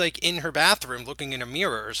shower. She's, like, in her bathroom looking in a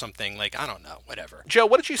mirror or something. Like, I don't know, whatever. Joe,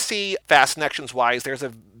 what did you see Fast Connections-wise? There's a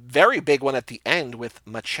very big one at the end with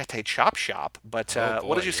Machete Chop Shop, but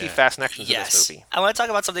what did you see Fast Connections in this movie? I want to talk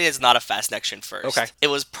about something that's not a Fast Connection first. Okay. It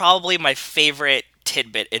was probably my favorite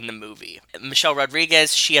tidbit in the movie. Michelle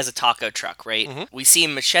Rodriguez, she has a taco truck, right? Mm-hmm. We see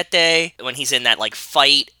Machete when he's in that, like,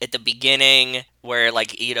 fight at the beginning where,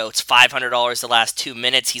 like, you know, it's $500 the last 2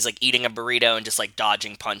 minutes. He's, like, eating a burrito and just, like,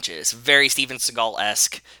 dodging punches. Very Steven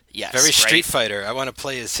Seagal-esque. Yes, very Street Fighter. I want to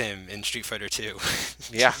play as him in Street Fighter 2.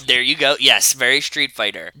 Yeah. There you go. Yes, very Street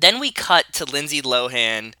Fighter. Then we cut to Lindsay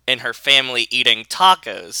Lohan and her family eating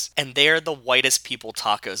tacos, and they're the whitest people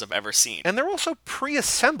tacos I've ever seen. And they're also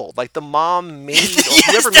pre-assembled. Like, the mom made, or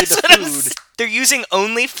whoever made the food. They're using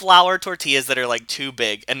only flour tortillas that are, like, too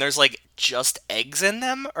big, and there's, like, just eggs in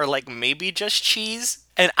them, or, like, maybe just cheese.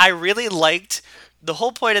 And I really liked... The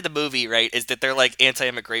whole point of the movie, right, is that they're, like,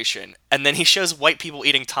 anti-immigration. And then he shows white people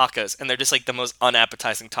eating tacos, and they're just, like, the most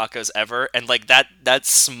unappetizing tacos ever. And, like, that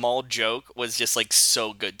small joke was just, like,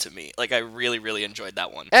 so good to me. Like, I really, really enjoyed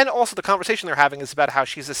that one. And also the conversation they're having is about how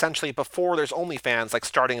she's essentially, before there's OnlyFans, like,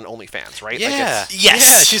 starting an OnlyFans, right? Yeah. Like, yes.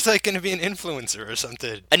 Yeah, she's, like, going to be an influencer or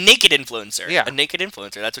something. A naked influencer. Yeah. A naked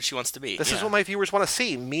influencer. That's what she wants to be. This is what my viewers want to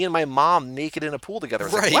see. Me and my mom naked in a pool together.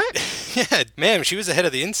 It's right. Like, what? Yeah, man, she was ahead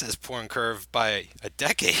of the incest porn curve by a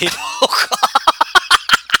decade. Oh, God.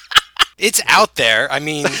 It's out there. I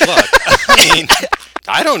mean, look.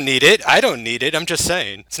 I don't need it. I'm just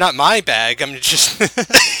saying. It's not my bag. I'm just...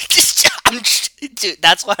 Dude,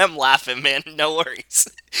 that's why I'm laughing, man. No worries.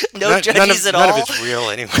 No judges at all. None of it's real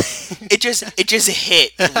anyway. It just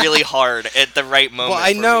hit really hard at the right moment. Well,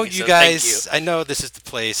 I know you guys. I know this is the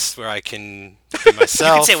place where I can be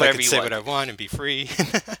myself. You can say whatever you say want. what I want and be free.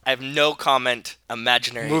 I have no comment.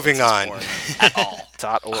 Imaginary. Moving on. At all.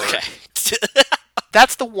 .org. Okay.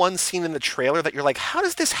 That's the one scene in the trailer that you're like, how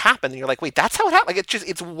does this happen? And you're like, wait, that's how it happened? Like,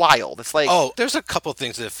 it's wild. It's like... Oh, there's a couple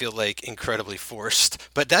things that feel like incredibly forced,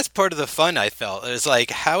 but that's part of the fun I felt. It's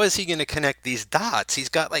like, how is he going to connect these dots? He's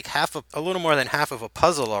got like a little more than half of a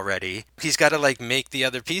puzzle already. He's got to like make the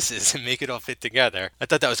other pieces and make it all fit together. I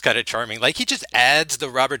thought that was kind of charming. Like, he just adds the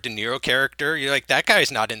Robert De Niro character. You're like, that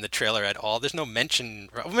guy's not in the trailer at all. There's no mention.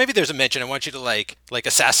 Well, maybe there's a mention. I want you to like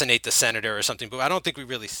assassinate the senator or something, but I don't think we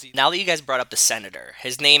really see. Now that you guys brought up the senator,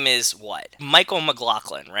 his name is what? Michael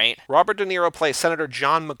McLaughlin, right? Robert De Niro plays Senator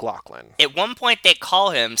John McLaughlin. At one point, they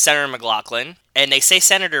call him Senator McLaughlin, and they say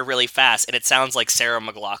senator really fast, and it sounds like Sarah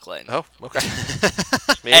McLaughlin. Oh, okay.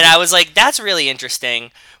 And I was like, that's really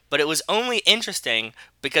interesting, but it was only interesting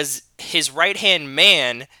because his right-hand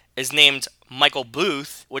man is named Michael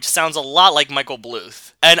Bluth, which sounds a lot like Michael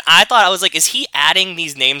Bluth. And I was like, is he adding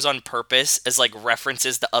these names on purpose as like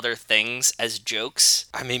references to other things as jokes?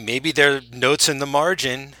 I mean, maybe they're notes in the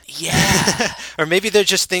margin. Yeah. Or maybe they're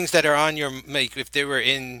just things that are on your, like if they were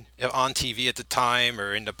on TV at the time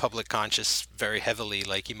or in the public conscious very heavily,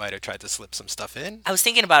 like he might have tried to slip some stuff in. I was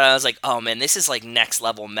thinking about it. I was like, oh man, this is like next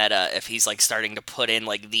level meta if he's like starting to put in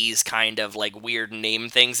like these kind of like weird name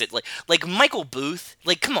things that like Michael Booth.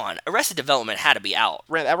 Like, come on, Arrested Development had to be out.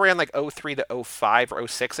 That ran like 03 to 05 or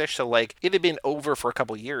 06-ish, so like it had been over for a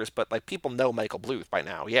couple years, but like people know Michael Bluth by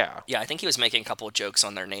now, yeah. Yeah, I think he was making a couple of jokes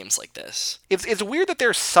on their names like this. It's weird that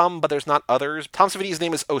there's some, but there's not others. Tom Savini's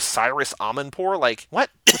name is Osiris Amanpour. Like, what?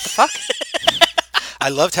 What the fuck? I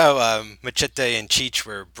loved how Machete and Cheech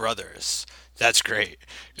were brothers. That's great.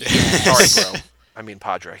 Sorry, bro. I mean,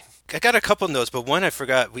 Padre. I got a couple notes, but one I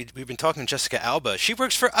forgot. We've been talking to Jessica Alba. She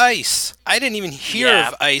works for ICE. I didn't even hear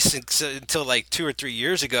of ICE until like 2 or 3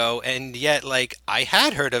 years ago, and yet like I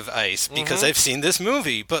had heard of ICE because I've seen this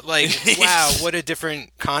movie. But like, wow, what a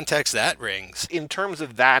different context that rings. In terms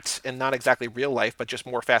of that, and not exactly real life, but just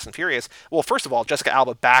more Fast and Furious. Well, first of all, Jessica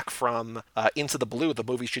Alba back from Into the Blue, the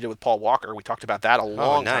movie she did with Paul Walker. We talked about that a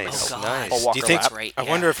long time ago. Oh, nice. Paul Walker Do you think? Great, I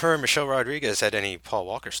wonder if her and Michelle Rodriguez had any Paul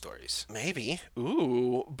Walker stories. Maybe.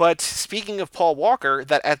 Ooh. But speaking of Paul Walker,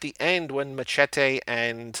 that at the end when Machete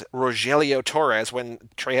and Rogelio Torres, when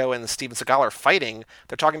Trejo and Steven Seagal are fighting,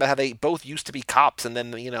 they're talking about how they both used to be cops and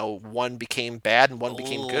then, one became bad and one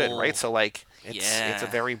became good, right? So like it's a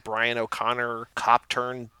very Brian O'Connor cop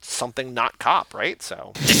turned something not cop, right?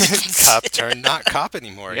 So cop turned not cop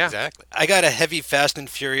anymore. Yeah. Exactly. I got a heavy Fast and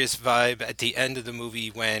Furious vibe at the end of the movie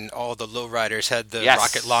when all the lowriders had the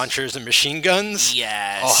rocket launchers and machine guns.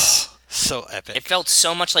 Yes. Oh, so epic. It felt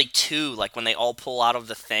so much like 2, like when they all pull out of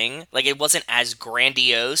the thing. Like, it wasn't as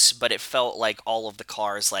grandiose, but it felt like all of the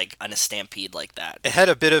cars, like, on a stampede like that. It had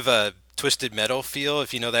a bit of a Twisted Metal feel,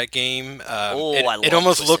 if you know that game. I love it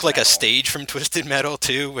almost Twisted looked like Metal. a stage from Twisted Metal,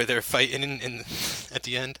 too, where they're fighting at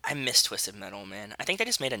the end. I miss Twisted Metal, man. I think they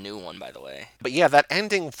just made a new one, by the way. But yeah, that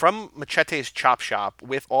ending from Machete's Chop Shop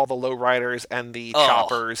with all the lowriders and the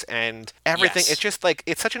choppers and everything, Yes. it's just like,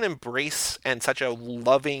 it's such an embrace and such a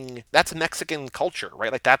loving, that's Mexican culture,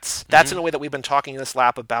 right? Like that's in a way that we've been talking in this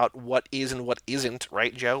lap about what is and what isn't,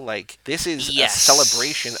 right, Joe? Like this is a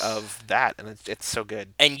celebration of that, and it's so good.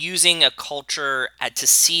 And using a culture, to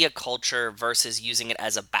see a culture versus using it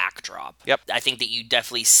as a backdrop. Yep. I think that you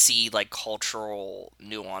definitely see, like, cultural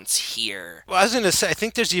nuance here. Well, I was going to say, I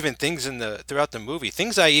think there's even things throughout the movie,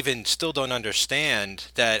 things I even still don't understand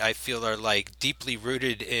that I feel are, like, deeply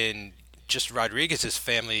rooted in just Rodriguez's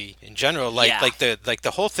family in general, like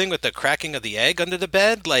the whole thing with the cracking of the egg under the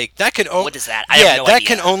bed, like that can what is that? I have no that idea.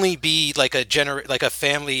 can only be like a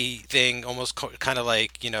family thing, almost kind of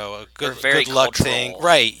like a good luck thing,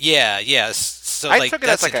 right? Yes. So I like took it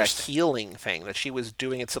that's as like a healing thing that she was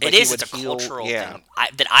doing it so that it is. he would It's a heal. cultural thing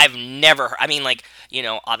that I've never heard. I mean, like,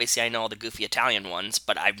 obviously I know all the goofy Italian ones,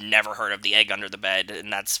 but I've never heard of the egg under the bed,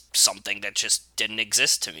 and that's something that just didn't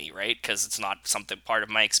exist to me, right? Because it's not something part of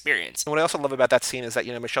my experience. And what I also love about that scene is that,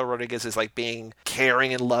 Michelle Rodriguez is like being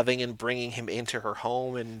caring and loving and bringing him into her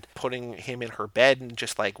home and putting him in her bed and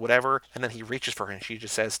just like whatever. And then he reaches for her and she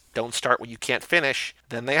just says, "Don't start what you can't finish."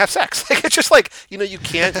 Then they have sex. Like, it's just like, you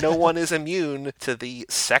can't, no one is immune to the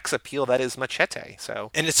sex appeal that is Machete.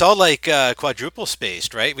 So. And it's all like quadruple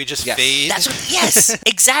spaced, right? We just fade. Yes,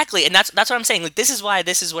 exactly. And that's what I'm saying. Like, this is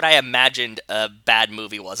what I imagined a bad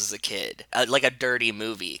movie was as a kid. Like a dirty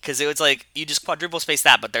movie. Because it was like, you just quadruple space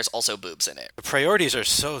that, but there's also boobs in it. The priorities are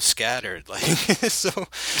so scattered. Like, it's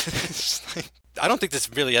like, I don't think this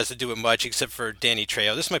really has to do with much except for Danny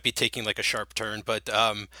Trejo. This might be taking like a sharp turn, but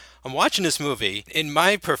I'm watching this movie. In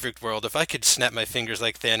my perfect world, if I could snap my fingers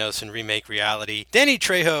like Thanos and remake reality, Danny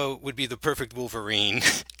Trejo would be the perfect Wolverine.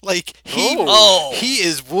 Like he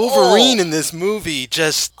is Wolverine in this movie.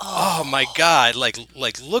 Just oh my god, like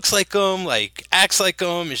looks like him, like acts like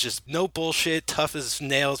him. Is just no bullshit, tough as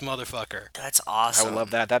nails, motherfucker. That's awesome. I would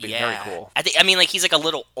love that. That'd be very cool. I mean, like he's like a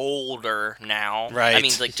little older now. Right. I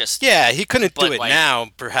mean, like just he couldn't do it now,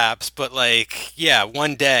 perhaps, but like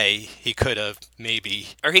one day he could have maybe.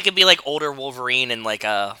 Or he could be like older Wolverine in like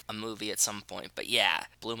a movie at some point. But yeah,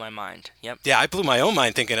 blew my mind. Yep. Yeah, I blew my own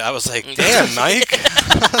mind thinking. I was like, damn, Mike.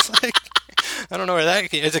 I was like, I don't know where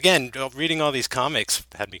that is. Again, reading all these comics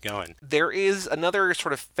had me going. There is another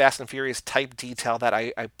sort of Fast and Furious type detail that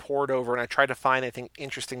I pored over and I tried to find anything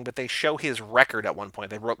interesting, but they show his record at one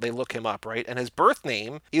point. They look him up, right? And his birth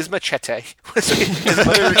name is Machete. His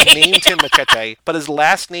mother named him Machete, but his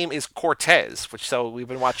last name is Cortez, so we've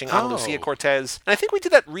been watching Ana Lucia Cortez. And I think we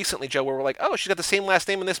did that recently, Joe, where we're like, oh, she's got the same last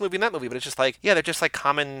name in this movie and that movie, but it's just like, yeah, they're just like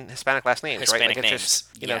common Hispanic last names, right? Like it's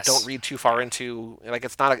just, you know, don't read too far into, like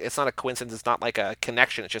it's not a coincidence, it's not like a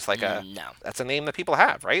connection, it's just like that's a name that people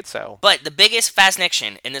have, right? So, but the biggest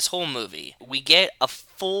fascination in this whole movie, we get a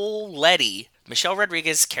full Letty. Michelle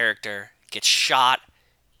Rodriguez's character gets shot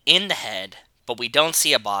in the head, but we don't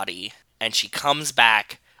see a body, and she comes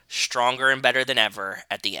back stronger and better than ever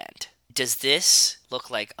at the end. Does this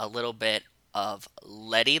look like a little bit of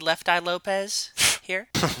Letty Left Eye Lopez here?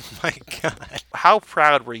 Oh my god. How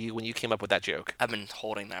proud were you when you came up with that joke? I've been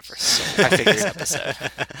holding that for so many this episode.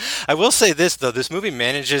 I will say this though, this movie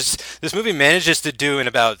manages to do in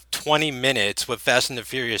about 20 minutes what Fast and the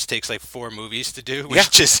Furious takes like 4 movies to do,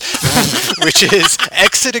 which is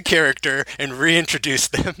exit a character and reintroduce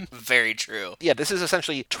them. Very true. Yeah, this is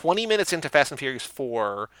essentially 20 minutes into Fast and Furious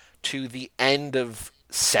 4 to the end of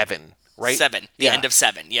 7. Right? 7. The end of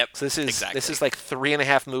 7. Yep. So this is like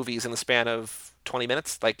 3.5 movies in the span of 20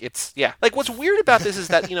 minutes. Like it's Like what's weird about this is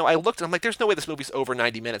that, you know, I looked and I'm like, there's no way this movie's over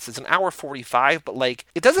 90 minutes. It's an hour 45, but like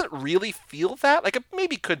it doesn't really feel that. Like it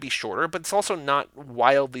maybe could be shorter, but it's also not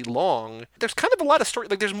wildly long. There's kind of a lot of story.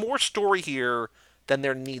 Like there's more story here than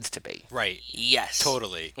there needs to be. Right. Yes.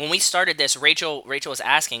 Totally. When we started this, Rachel was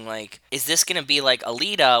asking, like, is this going to be like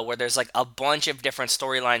Alita, where there's like a bunch of different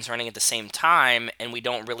storylines running at the same time, and we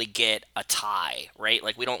don't really get a tie, right?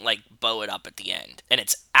 Like, we don't like bow it up at the end. And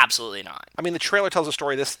it's absolutely not. I mean, the trailer tells a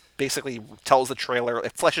story. This basically tells the trailer,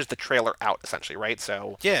 it fleshes the trailer out, essentially, right?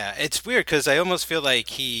 So yeah, it's weird because I almost feel like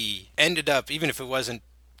he ended up, even if it wasn't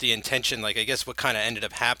the intention, like I guess what kind of ended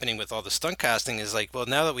up happening with all the stunt casting is like, well,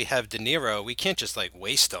 now that we have De Niro, we can't just like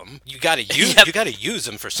waste him. You got to use you got to use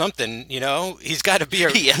him for something, you know. He's got to be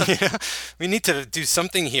you know? We need to do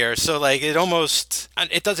something here. So like it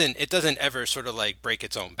doesn't ever sort of like break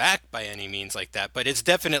its own back by any means like that, but it's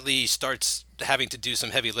definitely starts having to do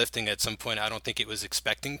some heavy lifting at some point. I don't think it was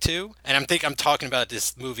expecting to. And I'm talking about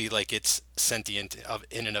this movie like it's sentient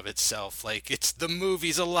in and of itself. Like it's the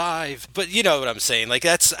movie's alive. But you know what I'm saying? Like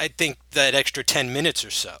I think that extra 10 minutes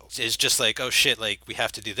or so is just like, oh shit, like we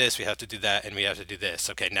have to do this, we have to do that, and we have to do this.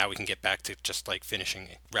 Okay, now we can get back to just like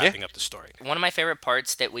wrapping up the story. One of my favorite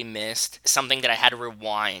parts that we missed, something that I had to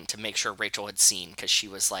rewind to make sure Rachel had seen, because she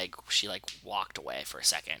walked away for a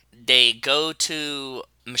second. They go to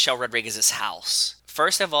Michelle Rodriguez's house.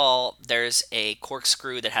 First of all, there's a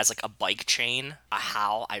corkscrew that has like a bike chain.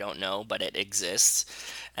 How? I don't know, but it exists.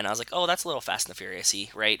 And I was like, oh, that's a little Fast and the Furious-y,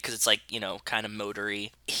 right? Because it's like, you know, kind of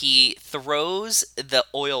motory. He throws the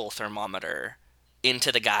oil thermometer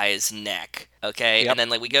into the guy's neck, okay? Yep. And then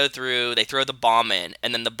like we go through, they throw the bomb in,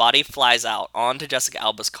 and then the body flies out onto Jessica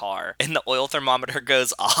Alba's car, and the oil thermometer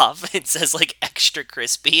goes off. It says like extra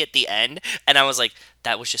crispy at the end, and I was like,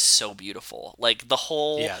 that was just so beautiful. Like the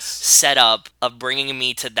whole setup of bringing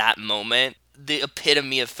me to that moment, the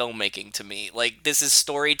epitome of filmmaking to me. Like this is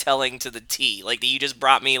storytelling to the T. Like you just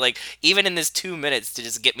brought me, like even in this 2 minutes to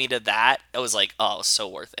just get me to that, I was like, oh, so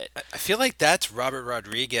worth it. I feel like that's Robert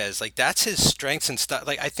Rodriguez. Like that's his strengths and stuff.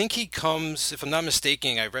 Like I think he comes, if I'm not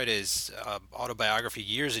mistaken, I read his autobiography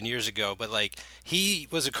years and years ago, but like he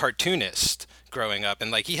was a cartoonist growing up,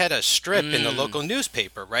 and like he had a strip in the local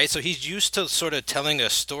newspaper, right? So he's used to sort of telling a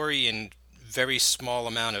story in very small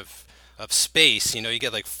amount of space. You know, you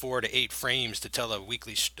get like 4 to 8 frames to tell a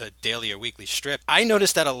daily or weekly strip. I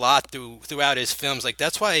noticed that a lot throughout his films. Like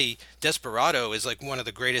that's why Desperado is like one of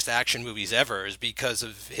the greatest action movies ever, is because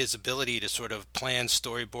of his ability to sort of plan,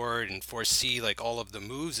 storyboard, and foresee like all of the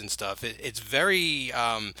moves and stuff. It's very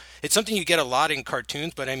it's something you get a lot in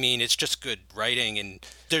cartoons, but I mean it's just good writing. And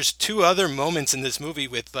there's 2 other moments in this movie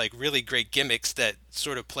with like really great gimmicks that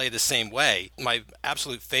sort of play the same way. My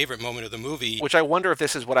absolute favorite moment of the movie, which I wonder if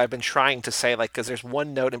this is what I've been trying trying to say, like, because there's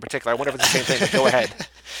one note in particular. I wonder if it's the same thing. But go ahead.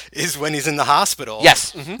 Is when he's in the hospital.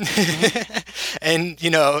 Yes. And,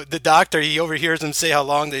 the doctor, he overhears him say how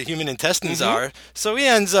long the human intestines are. So he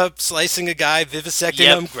ends up slicing a guy, vivisecting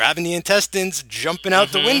him, grabbing the intestines, jumping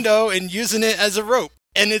out the window, and using it as a rope.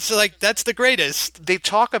 And it's like, that's the greatest. They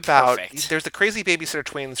talk about, Perfect. there's the crazy babysitter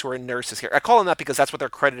twins who are nurses here. I call them that because that's what they're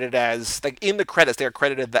credited as. Like, in the credits, they're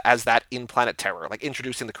credited as that in Planet Terror, like,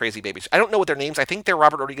 introducing the crazy babies. I don't know what their names. I think they're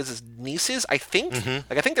Robert Rodriguez's nieces, I think.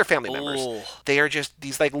 Like, I think they're family members. They are just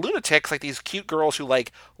these, like, lunatics, like, these cute girls who,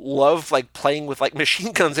 like, love, like, playing with, like,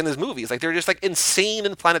 machine guns in his movies. Like, they're just, like, insane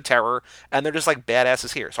in Planet Terror, and they're just, like,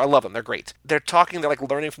 badasses here. So I love them. They're great. They're like,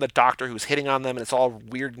 learning from the doctor who's hitting on them, and it's all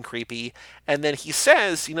weird and creepy. And then he says,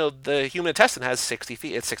 the human intestine has 60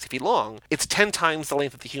 feet. It's 60 feet long. It's 10 times the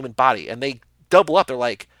length of the human body. And they double up. They're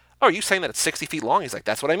like, oh, are you saying that it's 60 feet long? He's like,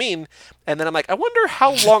 that's what I mean. And then I'm like, I wonder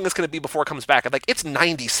how long it's going to be before it comes back. I'm like, it's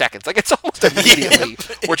 90 seconds. Like, it's almost immediately.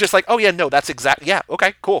 We're just like, oh, yeah, no, that's exact. Yeah,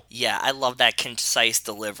 okay, cool. Yeah, I love that concise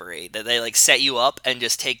delivery that they like set you up and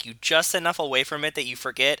just take you just enough away from it that you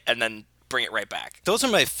forget and then bring it right back. Those are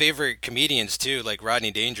my favorite comedians too, like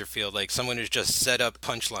Rodney Dangerfield, like someone who's just set up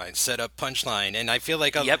punchline. And I feel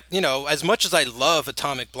like, as much as I love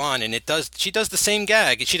Atomic Blonde, and she does the same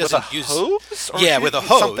gag. She doesn't use hose? With a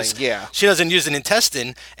hose. Something, yeah. She doesn't use an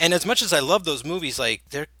intestine. And as much as I love those movies, like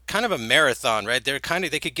they're kind of a marathon, right? They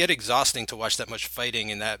could get exhausting to watch that much fighting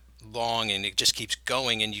and that long, and it just keeps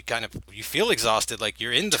going, and you feel exhausted, like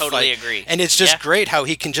you're in the fight. Totally agree. And it's just great how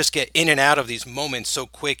he can just get in and out of these moments so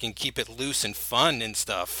quick and keep it loose and fun and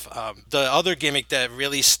stuff. The other gimmick that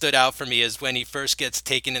really stood out for me is when he first gets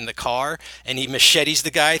taken in the car and he machetes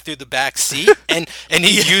the guy through the back seat and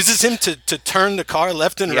he uses him to turn the car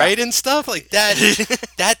left and right and stuff like that.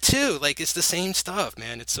 That too, like it's the same stuff,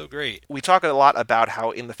 man. It's so great. We talk a lot about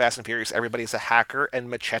how in the Fast and Furious everybody's a hacker, and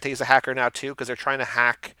Machete's a hacker now too, because they're trying to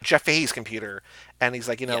hack Jeff Fahey's computer, and he's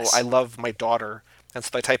like, I love my daughter, and so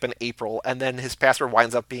they type in April, and then his password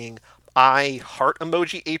winds up being I heart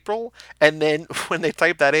emoji April, and then when they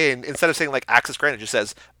type that in, instead of saying like access granted, it just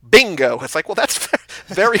says bingo. It's like, well, that's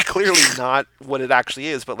very clearly not what it actually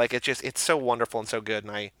is, but like it's so wonderful and so good,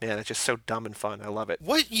 and it's just so dumb and fun. I love it.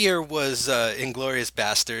 What year was Inglourious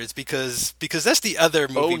Bastards? Because that's the other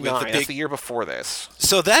movie with the big. That's the year before this.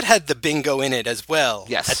 So that had the bingo in it as well.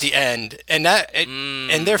 Yes. At the end, and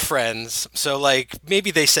and they're friends. So like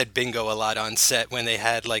maybe they said bingo a lot on set when they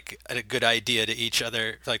had like a good idea to each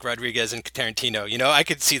other, like Rodriguez and Tarantino. I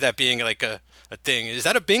could see that being like a thing. Is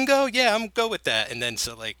that a bingo? Yeah, I'm go with that. And then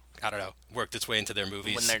so like I don't know, worked its way into their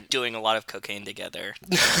movies. When they're doing a lot of cocaine together.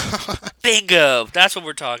 Bingo! That's what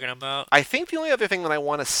we're talking about. I think the only other thing that I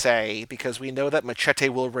want to say, because we know that Machete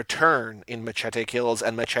will return in Machete Kills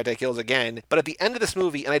and Machete Kills Again, but at the end of this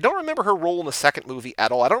movie, and I don't remember her role in the second movie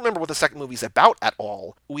at all, I don't remember what the second movie's about at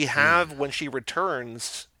all, we have, when she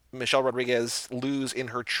returns, Michelle Rodriguez lose in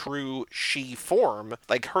her true she form.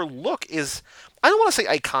 Like, her look is, I don't want to say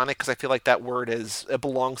iconic, because I feel like that word it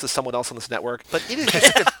belongs to someone else on this network, but it is just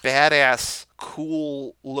such a badass,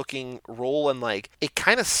 cool looking role, and like it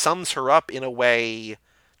kind of sums her up in a way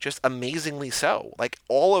just amazingly so. Like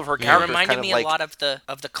all of her characters reminded me like, a lot of the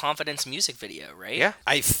Confidence music video, right? Yeah.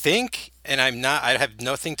 I think, and I have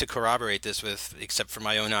nothing to corroborate this with except for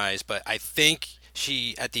my own eyes, but I think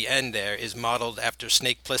she, at the end there, is modeled after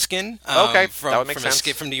Snake Plissken. Okay, from, that would make from sense.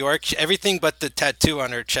 Escape from New York. Everything but the tattoo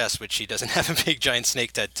on her chest, which she doesn't have a big giant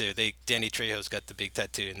snake tattoo. Danny Trejo's got the big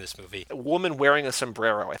tattoo in this movie. A woman wearing a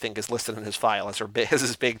sombrero, I think, is listed in his file as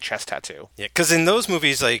his big chest tattoo. Yeah, because in those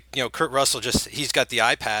movies, like, Kurt Russell he's got the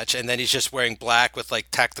eye patch, and then he's just wearing black with like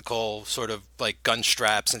tactical sort of like gun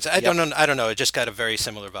straps, and I don't know. It just got a very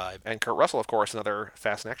similar vibe. And Kurt Russell, of course, another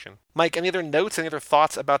Fast in Action. Mike, any other notes, any other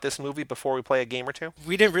thoughts about this movie before we play a game or two?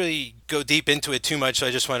 We didn't really go deep into it too much, so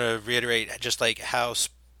I just want to reiterate just like how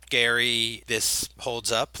scary this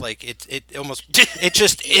holds up. Like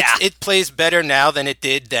it plays better now than it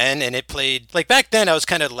did then, and it played like back then I was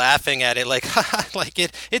kind of laughing at it like like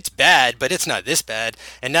it's bad, but it's not this bad.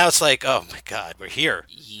 And now it's like, oh my god, we're here.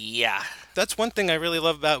 Yeah. That's one thing I really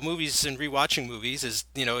love about movies and rewatching movies is,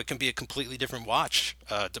 it can be a completely different watch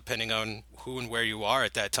depending on who and where you are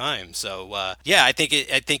at that time. So, I think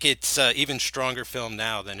it's even stronger film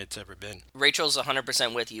now than it's ever been. Rachel's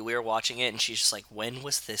 100% with you. We were watching it, and she's just like, when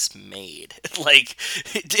was this made? Like,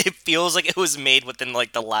 it feels like it was made within,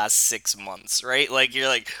 like, the last 6 months, right? Like, you're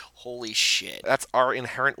like, holy shit. That's our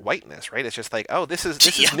inherent whiteness, right? It's just like, oh, this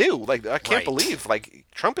is new. Like, I can't believe, like,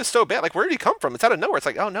 Trump is so bad. Like, where did he come from? It's out of nowhere. It's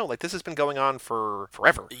like, oh, no, like, this has been going on for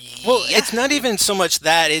forever. Well, it's not even so much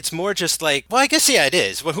that. It's more just like, well, I guess, yeah, it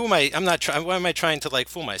is. Well, I'm not Why am I trying to like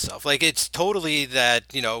fool myself? Like it's totally that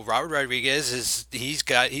Robert Rodriguez he's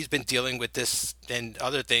been dealing with this and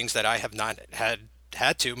other things that I have not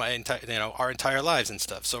had to my entire our entire lives and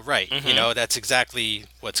stuff. So right, that's exactly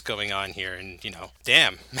what's going on here. And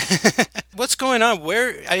damn, what's going on?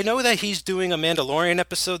 Where I know that he's doing a Mandalorian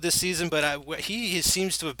episode this season, but he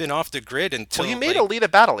seems to have been off the grid until he made Alita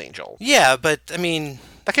Battle Angel. Yeah, but I mean.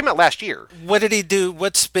 That came out last year. What did he do?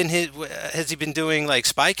 Has he been doing like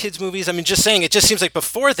Spy Kids movies? I mean, just saying, it just seems like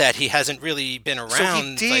before that he hasn't really been around. So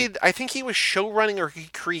he did, I think he was showrunning or he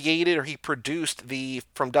created or he produced the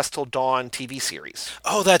From Dusk Till Dawn TV series.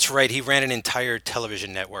 Oh, that's right. He ran an entire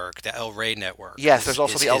television network, the El Rey network. Yes, there's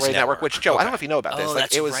also the El Rey network, which, Joe, I don't know if you know about this. Oh,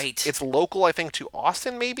 that's right. It's local, I think, to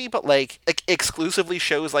Austin maybe, but like exclusively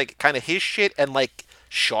shows like kind of his shit and like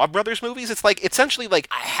Shaw Brothers movies. It's like essentially like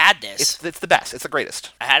I had this. It's the best. It's the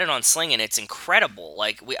greatest. I had it on Sling and it's incredible.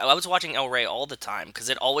 Like I was watching El Rey all the time because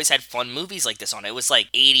it always had fun movies like this on it. It was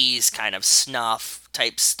like 80s kind of snuff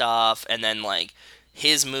type stuff, and then like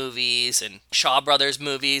his movies and Shaw Brothers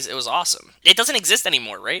movies. It was awesome. It doesn't exist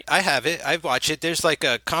anymore, right? I have it. I watch it. There's like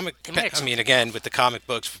a comic. I mean, again with the comic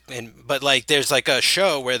books, but like there's like a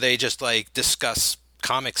show where they just like discuss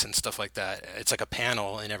comics and stuff like that. It's like a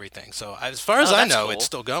panel and everything. So as far as I know, It's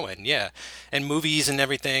still going. Yeah, and movies and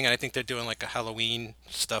everything. And I think they're doing like a Halloween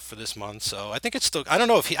stuff for this month. So I think it's still. I don't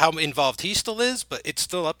know how involved he still is, but it's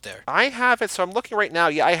still up there. I have it. So I'm looking right now.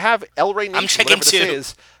 Yeah, I have El Rey Nation. I'm checking whatever too. This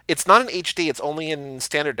is. It's not in HD. It's only in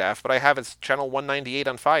standard def. But I have it's channel 198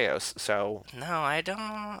 on FiOS. So No, I don't.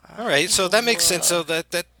 All right, so that makes sense. So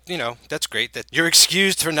that that's great that you're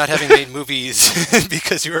excused for not having made movies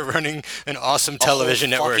because you were running an awesome television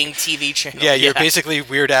network. Fucking TV channel. Yeah, you're basically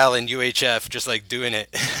Weird Al and UHF, just like doing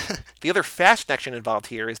it. The other fast connection involved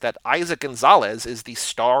here is that Isa Gonzalez is the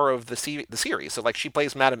star of the series. So like she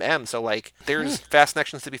plays Madam M. So like there's fast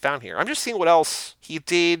connections to be found here. I'm just seeing what else he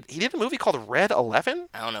did. He did a movie called Red 11.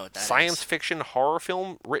 I don't know what that Science is. fiction horror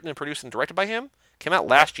film written and produced and directed by him. Came out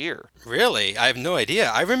last year. Really? I have no idea.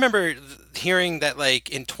 I remember hearing that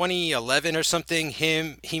like in 2011 or something,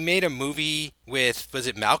 he made a movie with, was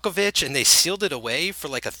it Malkovich, and they sealed it away for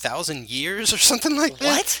like 1,000 years or something like that.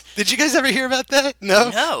 What? Did you guys ever hear about that?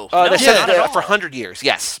 No? No. They said not at all. for 100 years.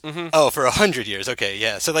 Yes. Mm-hmm. Oh, for 100 years. Okay,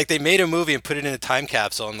 yeah. So like they made a movie and put it in a time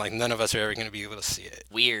capsule, and like none of us are ever going to be able to see it.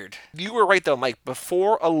 Weird. You were right though, Mike.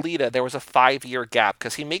 Before Alita, there was a 5-year gap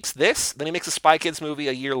because he makes this, then he makes a Spy Kids movie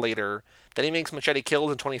a year later. Then he makes Machete Kills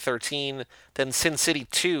in 2013. Then Sin City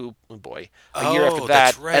 2, a year after that.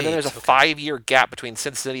 That's right. And then there's a 5-year gap between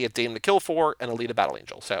Sin City, A Dame to Kill For, and Alita Battle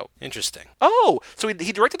Angel. So Interesting. so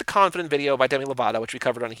he directed the Confident video by Demi Lovato, which we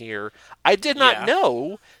covered on here. I did not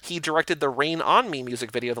know he directed the Rain On Me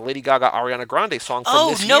music video, the Lady Gaga Ariana Grande song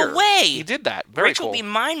from this year. Oh, no way! He did that. Very Rachel cool. will be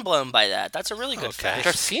mind blown by that. That's a really good fact.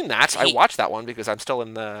 I've seen that. I watched that one because I'm still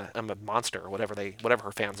I'm a monster, or whatever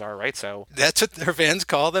her fans are, right? So That's what her fans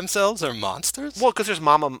call themselves, or monsters? well, because there's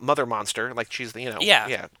Mother Monster, like she's the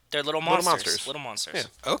Yeah. They're little monsters. Little monsters.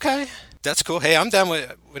 Yeah. Okay, that's cool. Hey, I'm down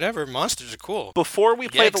with whatever. Monsters are cool. Before we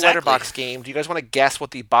play the exactly. letterbox game, do you guys want to guess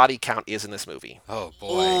what the body count is in this movie? Oh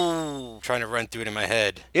boy, Ooh. trying to run through it in my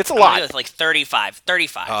head. It's a I'm gonna lot. go with like 35.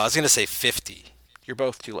 35. I was gonna say 50, You're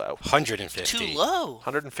both too low. 150. Too low.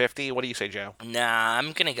 150. What do you say, Joe? Nah,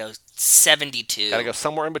 I'm gonna go 72. Gotta go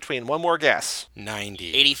somewhere in between. One more guess.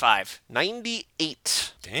 90. 85.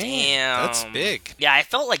 98. Damn, that's big. Yeah, I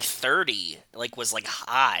felt like 30 was like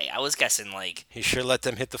high. I was guessing like, He sure let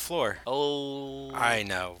them hit the floor. oh. I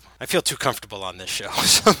know. I feel too comfortable on this show.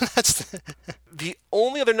 So that's The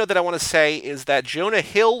only other note that I want to say is that Jonah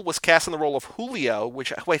Hill was cast in the role of Julio,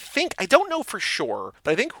 who I think, I don't know for sure,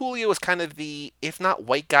 but I think Julio is kind of the, if not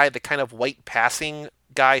white guy, the kind of white passing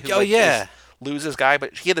guy who loses guy,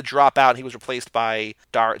 but he had to drop out and he was replaced by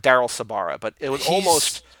Daryl Sabara. But it was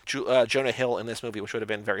almost Jonah Hill in this movie, which would have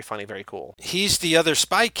been very funny, very cool. He's the other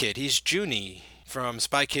Spy Kid. He's Junie from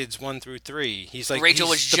Spy Kids 1 through 3. He's like Rachel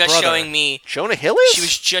was he's the just brother. showing me. Jonah Hill is? She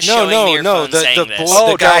was just showing me her phone the saying this.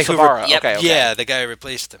 boy, the guy Daryl who Sabara. Yep. Okay. Yeah, the guy who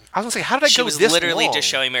replaced him. I was going to say, how did I She go was this literally long? just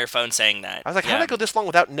showing me her phone saying that. I was like, how did I go this long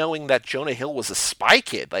without knowing that Jonah Hill was a Spy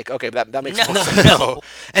Kid? Like, okay, that makes more sense. No.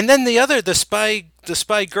 And then the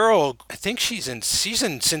spy girl, I think she's in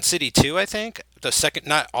Sin City 2, I think. The second,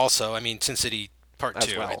 not also, I mean Sin City Part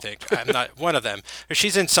 2, well. I think. I'm not one of them.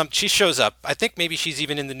 She's in she shows up. I think maybe she's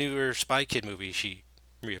even in the newer Spy Kid movie. She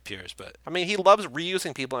reappears, but I mean, he loves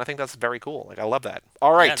reusing people, and I think that's very cool. Like, I love that.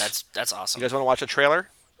 All right. Yeah, that's awesome. You guys want to watch a trailer?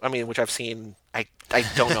 I mean, which I've seen. I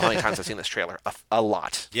don't know how many times I've seen this trailer. A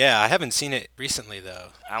lot. Yeah, I haven't seen it recently though.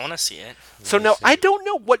 I want to see it. So no, I don't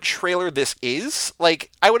know what trailer this is. Like,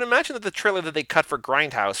 I would imagine that the trailer that they cut for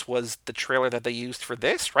Grindhouse was the trailer that they used for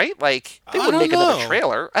this, right? Like, they I wouldn't don't make another know.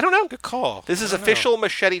 trailer. I don't know. Good call. This is I don't official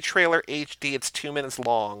Machete trailer HD. It's 2 minutes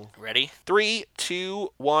long. Ready? 3,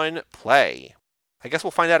 2, 1, play. I guess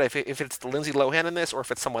we'll find out if it's Lindsay Lohan in this or if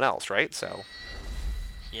it's someone else, right? So,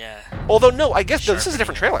 Yeah. although no, I guess this is a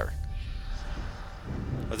different trailer.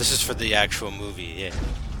 Oh, this is for the actual movie. Yeah.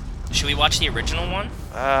 Should we watch the original one?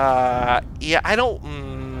 Yeah, I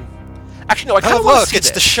don't. Actually, no, I kind Oh of want to look, see it's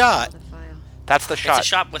this. the shot. That's the shot. It's a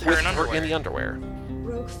shot with her in underwear. in the underwear.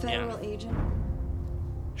 Rogue federal agent.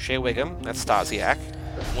 Shea Wiggum, that's Stasiak.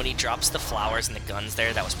 When he drops the flowers and the guns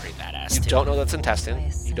there, that was pretty badass You too. don't know that's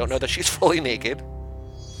intestine. You don't know that she's fully naked.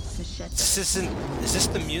 Machete. Is this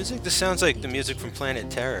the music? This sounds like the music from Planet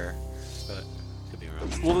Terror, but could be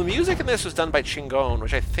wrong. Well, the music in this was done by Chingon,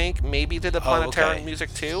 which I think maybe did the Planet Terror okay.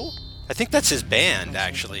 music too. I think that's his band,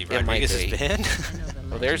 actually. It might Rodriguez's be. band.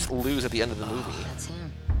 Well, there's Luz at the end of the movie. That's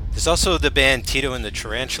him. There's also the band Tito and the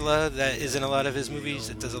Tarantula that is in a lot of his movies.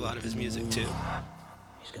 It does a lot of his music too.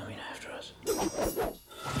 He's coming after us.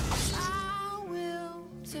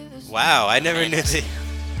 Wow, I never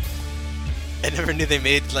knew they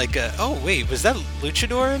made like a. Oh wait, was that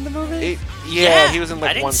Luchador in the movie? Yeah, Yeah, he was in I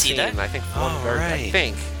like didn't one see scene. that. I think one Oh, very. I right.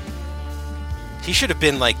 think. He should have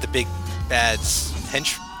been like the big bad's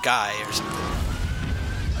hench guy or something.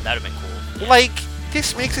 Oh, that would have been cool. Like,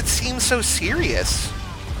 this makes it seem so serious.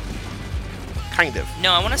 Kind of.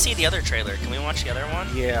 No, I want to see the other trailer. Can we watch the other one?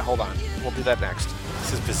 Yeah, hold on. We'll do that next.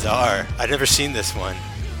 This is bizarre. I've never seen this one.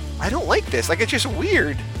 I don't like this. Like, it's just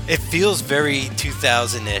weird. It feels very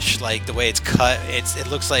 2000-ish, like the way it's cut. It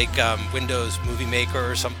looks like Windows Movie Maker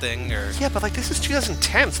or something. Or Yeah, but like this is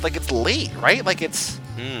 2010. So, like, it's late, right? Like, it's.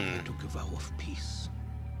 Took a vow of peace.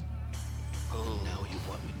 Now you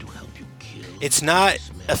want me to help you kill. It's not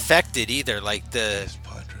affected either. Like Padre.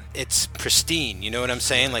 it's pristine. You know what I'm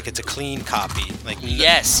saying? Like it's a clean copy. Like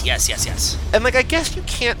Yes. And like, I guess you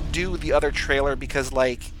can't do the other trailer because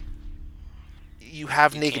like you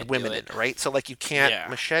have naked can't do women in it. it, right? So like you can't Yeah.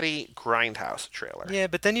 Machete Grindhouse trailer. Yeah,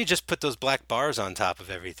 but then you just put those black bars on top of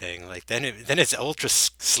everything. Like then it's ultra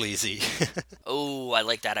sleazy. Oh, I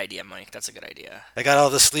like that idea, Mike. That's a good idea. I got all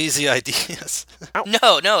the sleazy ideas.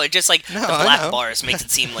 No, it just like No, the I black know. bars makes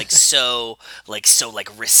it seem like so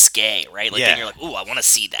risque, right? Like Yeah. then you're like, ooh, I want to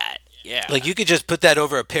see that. Yeah. Like you could just put that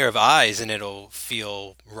over a pair of eyes and it'll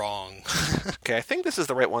feel wrong. Okay, I think this is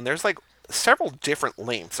the right one. There's like several different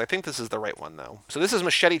lengths. I think this is the right one though. So this is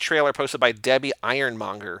Machete trailer posted by Debbie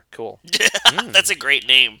Ironmonger. Cool. That's a great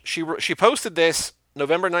name. She posted this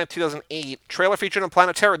November 9th, 2008. Trailer featured on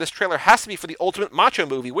Planet Terror. This trailer has to be for the ultimate macho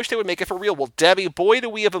movie. Wish they would make it for real. Well, Debbie, boy, do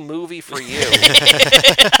we have a movie for you.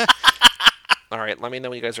 All right, let me know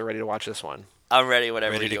when you guys are ready to watch this one. I'm ready.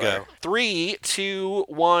 Whatever Ready to you go. are. 3, 2,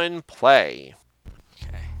 1, play.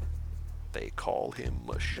 Okay. They call him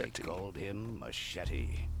Machete. Called him Machete.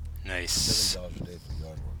 Nice. $7 a day for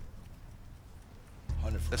yard work.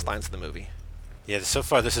 100 for This line's in the movie. Yeah, so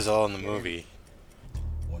far this is all in the movie.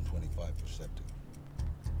 125 for septic.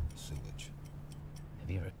 Sewage. Have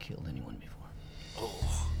you ever killed anyone before?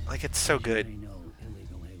 Like, it's so good. I know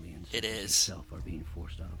illegal aliens It is. itself are being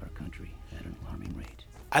forced out of our country at an alarming rate.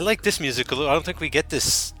 I like this music a little. I don't think we get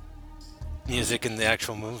this music in the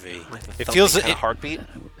actual movie. It Thumping feels kinda it, heartbeat.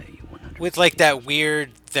 I will pay you 100. with like that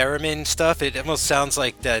weird theremin stuff. It almost sounds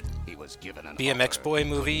like that He was given an BMX offer. Boy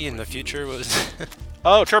movie in the future was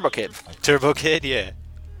Oh, Turbo Kid. Turbo Kid. Yeah.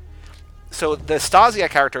 So the Stasiak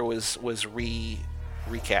character was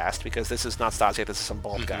recast because this is not Stasiak. This is some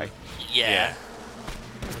bald guy. Yeah.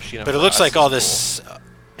 Which, you know, But it for looks us like is all cool. this.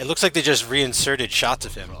 It looks like they just reinserted shots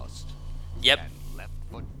of him. Frost Yep. and left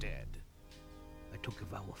for dead. I took a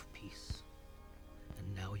vow of peace.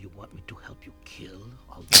 And now you want me to help you kill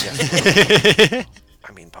all the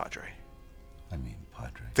I mean, Padre. I mean,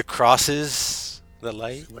 Padre. The crosses, the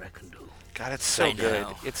light. What I can do. God, it's so I good.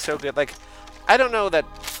 know. It's so good. Like, I don't know that.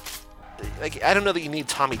 Like, I don't know that you need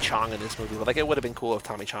Tommy Chong in this movie, but like, it would have been cool if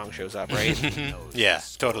Tommy Chong shows up, right? Yeah,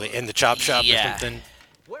 totally. In the chop shop Yeah. or something.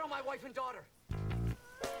 Where are my wife and daughter?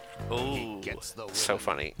 Ooh. Gets the So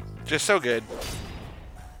funny, just so good.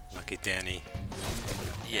 Lucky Danny.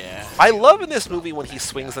 Yeah. I love in this movie when he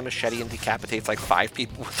swings the machete and decapitates like 5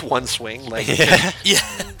 people with one swing. Like, Yeah. Yeah.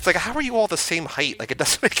 it's like, how are you all the same height? Like, it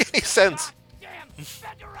doesn't make any sense. Damn,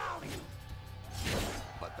 bend around.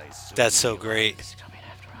 But they soon That's so realize great. it's coming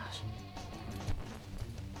after us.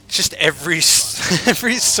 Just every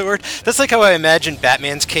sword. That's like how I imagine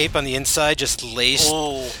Batman's cape on the inside, just laced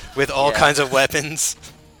Ooh. with all Yeah. kinds of weapons.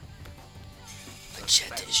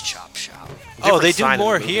 Machete's Chop Shop. Oh, they sign do in the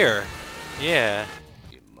more movie. here. Yeah.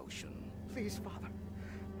 Please, Father,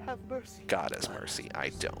 have mercy. God has mercy. I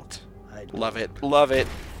don't. I Love it. Love it.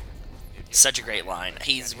 Such a great line.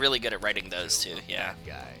 He's really good at writing those too. Yeah.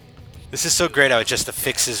 This is so great how it just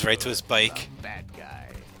affixes right to his bike.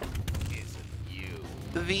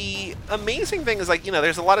 The amazing thing is, like, you know,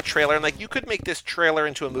 there's a lot of trailer, and, like, you could make this trailer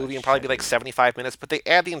into a movie and probably be, like, 75 minutes, but they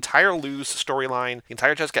add the entire Luz storyline, the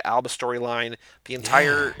entire Jessica Alba storyline, the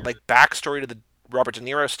entire, like, backstory to the Robert De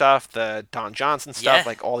Niro stuff, the Don Johnson stuff, Yeah.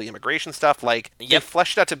 like, all the immigration stuff. Like, they Yep.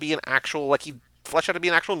 fleshed it out to be an actual, like, he fleshed out to be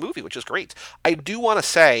an actual movie, which is great. I do want to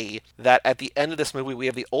say that at the end of this movie, we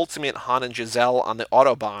have the ultimate Han and Giselle on the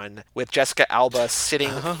Autobahn, with Jessica Alba sitting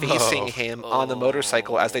facing him on the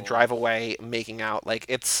motorcycle as they drive away, making out. Like,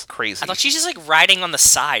 it's crazy. I thought she's just like riding on the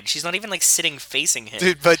side. She's not even like sitting facing him.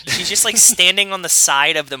 Dude, but She's just like standing on the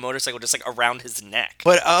side of the motorcycle, just like around his neck.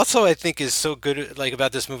 But also, I think is so good, like,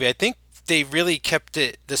 about this movie. I think they really kept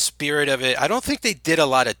it, the spirit of it. I don't think they did a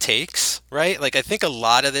lot of takes, right? Like, I think a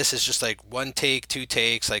lot of this is just like one take, two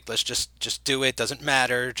takes. Like, let's just do it. Doesn't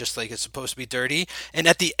matter. Just like it's supposed to be dirty. And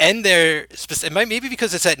at the end, there, it might maybe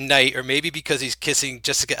because it's at night, or maybe because he's kissing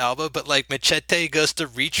Jessica Alba. But like Machete goes to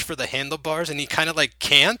reach for the handlebars, and he kind of like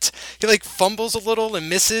can't. He like fumbles a little and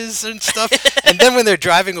misses and stuff. And then when they're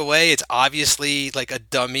driving away, it's obviously like a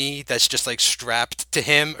dummy that's just like strapped to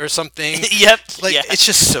him or something. Yep. Like, yeah. it's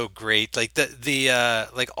just so great. Like the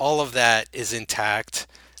like all of that is intact,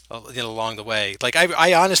 along the way. Like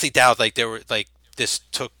I honestly doubt like there were like this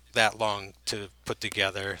took that long to put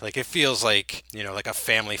together. Like, it feels like, you know, like a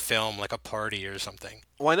family film, like a party or something.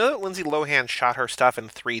 Well, I know that Lindsay Lohan shot her stuff in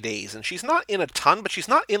 3 days, and she's not in a ton, but she's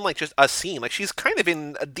not in, like, just a scene. Like, she's kind of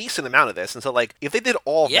in a decent amount of this. And so, like, if they did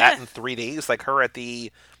all Yeah. that in 3 days, like her at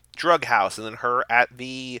the drug house, and then her at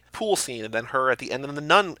the pool scene, and then her at the end of the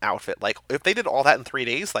nun outfit, like, if they did all that in 3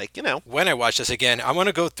 days, like, you know. When I watch this again, I want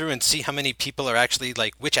to go through and see how many people are actually,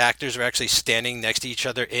 like, which actors are actually standing next to each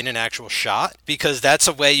other in an actual shot, because that's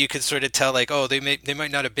a way you could sort of tell, like, oh, they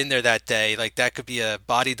might not have been there that day. Like, that could be a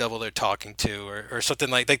body double they're talking to, or something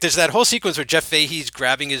like there's that whole sequence where Jeff Fahey's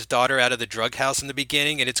grabbing his daughter out of the drug house in the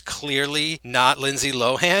beginning, and it's clearly not Lindsay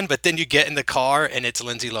Lohan, but then you get in the car and it's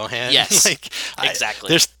Lindsay Lohan. Yes, like, exactly.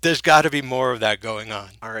 There's got to be more of that going on.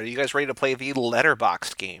 All right, are you guys ready to play the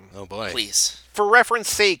Letterboxd game? Oh boy. Please. For reference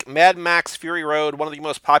sake, Mad Max Fury Road, one of the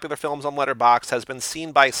most popular films on Letterboxd, has been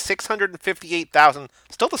seen by 658,000,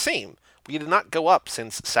 still the same. We did not go up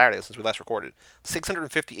since Saturday, since we last recorded.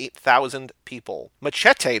 658,000 people.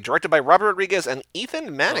 Machete, directed by Robert Rodriguez and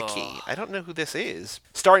Ethan Manicky. I don't know who this is.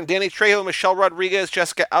 Starring Danny Trejo, Michelle Rodriguez,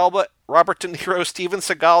 Jessica Alba, Robert De Niro, Steven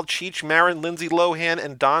Seagal, Cheech Marin, Lindsay Lohan,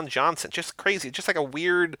 and Don Johnson. Just crazy. Just like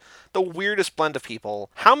the weirdest blend of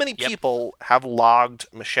people. How many people have logged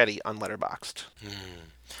Machete on Letterboxd?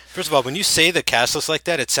 First of all, when you say the cast list like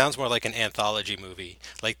that, it sounds more like an anthology movie.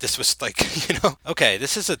 Like, this was like, you know, okay,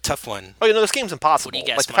 this is a tough one. Oh, you know, this game's impossible. What do you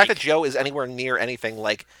guess, like, the fact Mike? that Joe is anywhere near anything,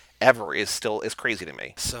 like, ever is crazy to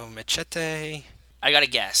me. So, Machete, I got to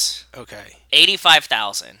guess. okay.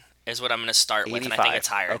 85,000 is what I'm going to start with, and I think 85. it's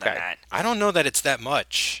higher Okay. than that. I don't know that it's that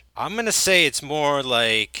much. I'm going to say it's more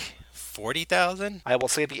like 40,000. I will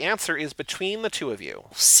say the answer is between the two of you.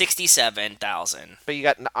 67,000. But you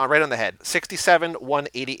got right on the head. 67,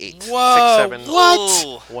 188. Whoa, 67, what?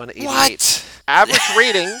 Ooh. 188. What? Average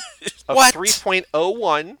rating of What?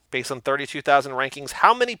 3.01 based on 32,000 rankings.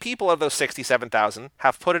 How many people of those 67,000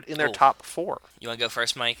 have put it in their Ooh. top 4? You want to go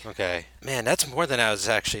first, Mike? Okay. Man, that's more than I was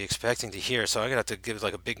actually expecting to hear, so I'm going to have to give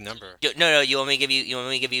like a big number. No. You want me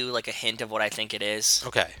to give you like a hint of what I think it is?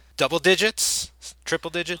 Okay. Double digits?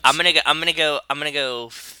 Triple digits? I'm gonna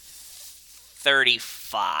go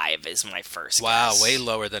 35 is my first Wow, guess. way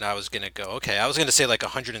lower than I was going to go. Okay, I was going to say like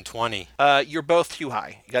 120. You're both too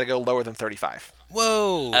high. You got to go lower than 35.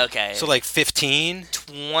 Whoa. Okay. So like 15?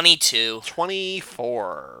 22.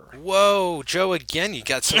 24. Whoa, Joe, again, you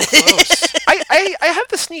got so close. I have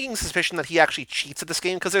the sneaking suspicion that he actually cheats at this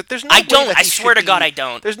game, because there's no I way don't. that I he swear should to God, be- I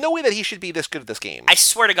don't. There's no way that he should be this good at this game. I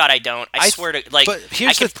swear to God, I don't. I swear to like. but I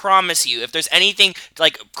here's can the- promise you, if there's anything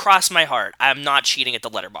like cross my heart, I'm not cheating at the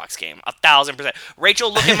Letterbox game. 1,000%.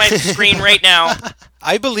 Rachel, look at my screen right now.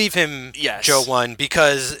 I believe him, Yes. Joe won,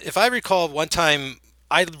 because if I recall one time,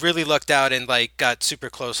 I really lucked out and like got super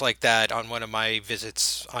close like that on one of my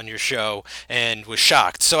visits on your show and was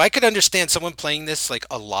shocked. So I could understand someone playing this like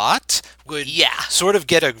a lot would sort of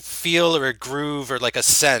get a feel or a groove or like a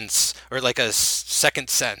sense or like a second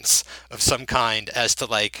sense of some kind as to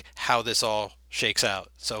like how this all shakes out.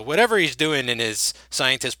 So whatever he's doing in his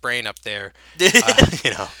scientist brain up there, you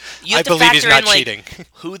know, You I have to believe he's factor not in, like, cheating.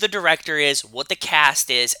 who the director is, what the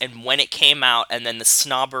cast is, and when it came out, and then the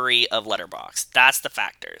snobbery of Letterboxd. That's the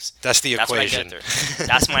factors. That's the That's what I equation. get through.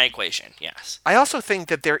 That's my equation, yes. I also think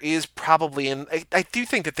that there is probably, and I do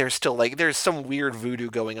think that there's still, like, there's some weird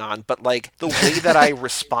voodoo going on, but, like, the way that I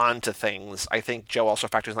respond to things, I think Joe also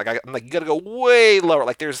factors in, like, I'm like, you gotta go way lower.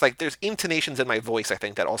 Like, there's intonations in my voice, I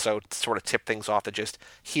think, that also sort of tip things off to just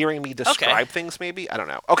hearing me describe things, maybe? I don't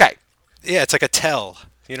know. Okay. Yeah, it's like a tell.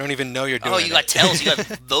 You don't even know you're doing it. Oh, you got tells. You got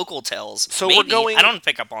vocal tells. So Maybe. we're going- I don't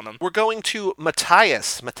pick up on them. We're going to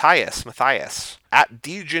Matthias, at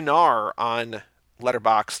DJNR on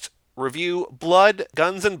Letterboxd. Review, Blood,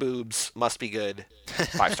 Guns, and Boobs Must Be Good.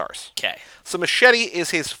 5 stars. Okay. So Machete is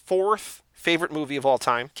his 4th favorite movie of all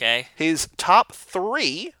time. Okay. His top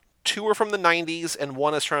 3, 2 are from the 90s, and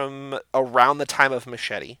 1 is from around the time of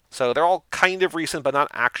Machete. So they're all kind of recent, but not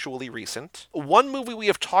actually recent. One movie we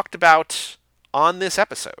have talked about on this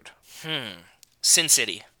episode. Sin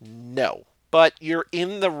City. No. But you're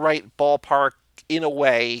in the right ballpark in a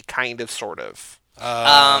way, kind of, sort of.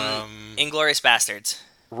 Inglourious Bastards.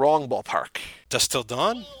 Wrong ballpark. Dust Till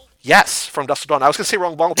Dawn? Yes, from Dust Till Dawn. I was going to say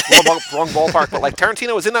wrong ballpark, but, like,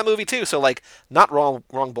 Tarantino was in that movie, too, so, like, not wrong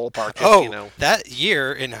ballpark. Just, you know. That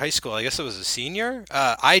year in high school, I guess it was a senior,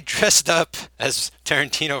 I dressed up as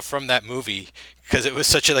Tarantino from that movie because it was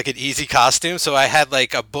such an easy costume. So I had,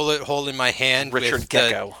 like, a bullet hole in my hand Richard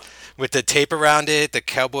Gecko. with the tape around it, the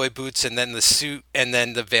cowboy boots, and then the suit, and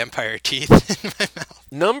then the vampire teeth in my mouth.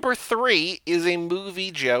 Number 3 is a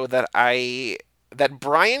movie, Joe, that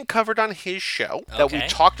Brian covered on his show, that we Okay.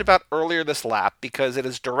 talked about earlier this lap, because it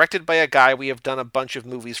is directed by a guy we have done a bunch of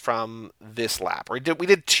movies from this lap. We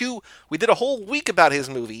did a whole week about his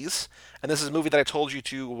movies, and this is a movie that I told you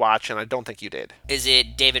to watch, and I don't think you did. Is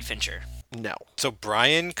it David Fincher? No. So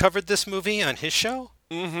Brian covered this movie on his show?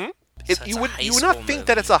 So it's You a would high not school think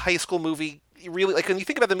that movie. it's a high school movie. You really, like, when you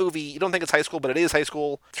think about the movie, you don't think it's high school, but it is high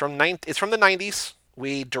school. It's from the 90s.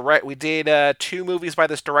 We did 2 movies by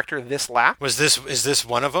this director this lap. Is this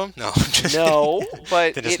one of them? No. No,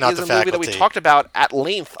 but Then it it's is not a The movie that we Faculty. talked about at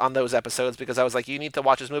length on those episodes because I was like, you need to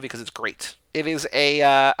watch this movie because it's great. It is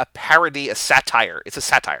a parody, a satire. It's a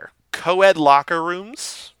satire. Co-ed locker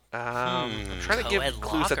rooms. I'm trying to give Co-ed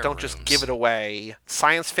clues that locker don't just rooms. give it away.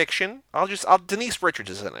 Science fiction. Denise Richards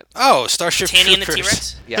is in it. Oh, Starship Tanny and the Troopers.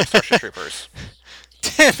 T-Rex? Yeah, Starship Troopers.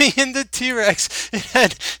 Tammy and the T-Rex.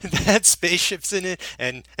 It had spaceships in it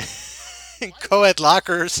and co-ed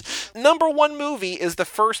lockers. Number 1 movie is the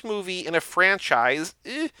first movie in a franchise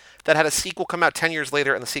that had a sequel come out 10 years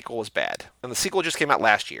later, and the sequel was bad. And the sequel just came out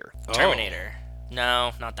last year. Terminator.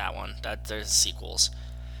 No, not that one. There's sequels.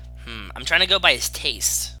 I'm trying to go by his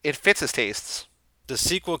taste. It fits his tastes. The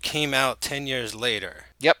sequel came out 10 years later.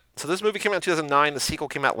 Yep. So this movie came out in 2009. The sequel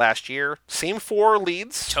came out last year. Same 4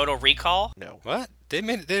 leads. Total Recall? No. What? They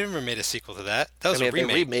never made a sequel to that. That was They a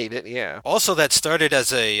remake. remade it, yeah. Also, that started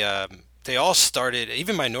as a. They all started.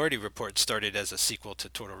 Even Minority Report started as a sequel to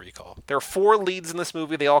Total Recall. There are 4 leads in this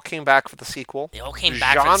movie. They all came back for the sequel. They all came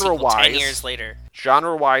back for the sequel 10 years later.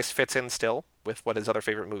 Genre-wise fits in still with what his other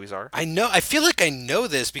favorite movies are. I know. I feel like I know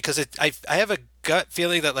this because I have a gut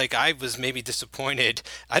feeling that like I was maybe disappointed.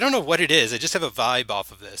 I don't know what it is. I just have a vibe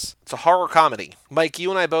off of this. It's a horror comedy. Mike,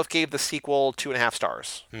 you and I both gave the sequel 2.5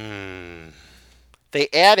 stars. They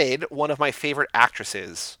added one of my favorite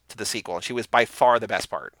actresses to the sequel, and she was by far the best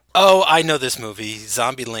part. Oh, I know this movie,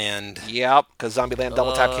 Zombieland. Yep, because Zombieland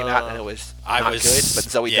Double Tap came out, and it was not good, but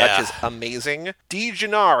Zoe Dutch is amazing.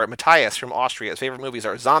 DJNR, Matthias from Austria. His favorite movies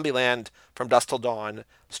are Zombieland, From Dusk Till Dawn,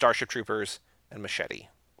 Starship Troopers, and Machete.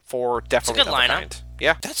 4 definitely good of the lineup. kind.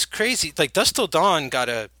 Yeah. That's crazy. Like Dusk Till Dawn got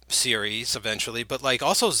a series eventually, but like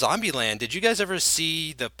also Zombieland. Did you guys ever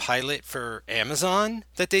see the pilot for Amazon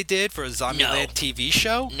that they did for a Zombieland TV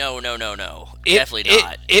show? No. Definitely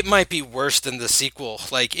not. It might be worse than the sequel.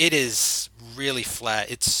 Like it is really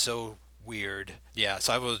flat. It's so weird. Yeah,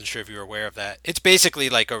 so I wasn't sure if you were aware of that. It's basically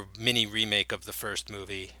like a mini remake of the first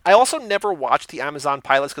movie. I also never watched the Amazon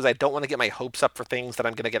pilots because I don't want to get my hopes up for things that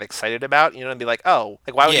I'm going to get excited about. You know, and be like, oh,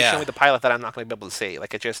 like why would you show me the pilot that I'm not going to be able to see?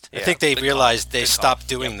 Like it just. I think they realized they stopped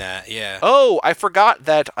doing that. Yeah. Oh, I forgot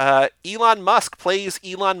that Elon Musk plays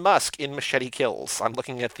Elon Musk in Machete Kills. I'm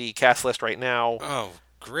looking at the cast list right now. Oh,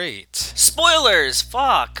 great. Spoilers!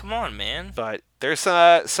 Fuck! Come on, man. But there's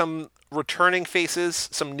some returning faces,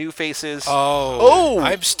 some new faces. Oh,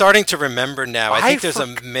 I'm starting to remember now. I think there's a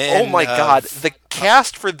man. Oh my God, the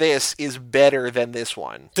cast for this is better than this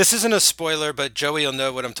one. This isn't a spoiler, but Joey will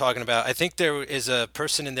know what I'm talking about. I think there is a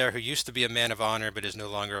person in there who used to be a man of honor, but is no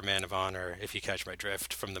longer a man of honor, if you catch my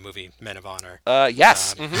drift, from the movie Men of Honor.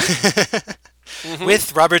 Yes.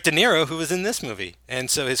 With Robert De Niro, who was in this movie. And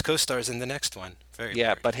so his co-star's in the next one. Very.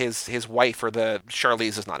 But his wife, or the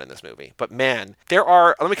Charlize, is not in this movie. But man, there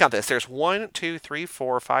are, let me count this. There's 1, 2, 3,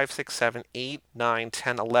 4, 5, 6, 7, 8, 9,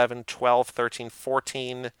 10, 11, 12, 13,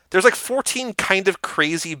 14. There's like 14 kind of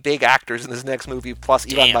crazy big actors in this next movie,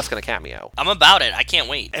 plus Elon Musk in a cameo. I'm about it. I can't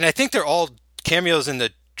wait. And I think they're all cameos in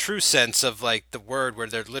the true sense of like the word, where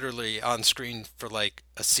they're literally on screen for like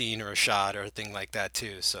a scene or a shot or a thing like that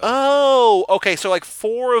too. So oh, okay, so like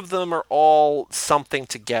 4 of them are all something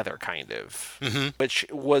together, kind of. Which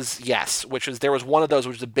was there was one of those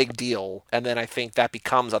which was a big deal, and then I think that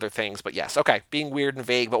becomes other things. But yes, okay, being weird and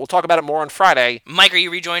vague, but we'll talk about it more on Friday. Mike, are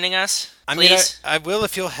you rejoining us? I mean, Please? I will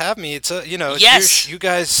if you'll have me. It's a, it's yes. you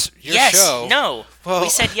guys, your yes. show. No. Well, we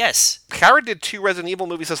said yes. Kara did 2 Resident Evil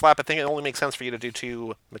movies this lap. I think it only makes sense for you to do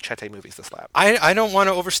 2 Machete movies this lap. I don't want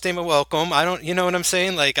to overstay my welcome. I don't, you know what I'm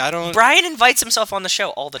saying? Like, I don't. Brian invites himself on the show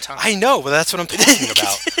all the time. I know, but that's what I'm talking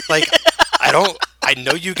about. Like, I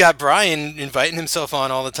know you got Brian inviting himself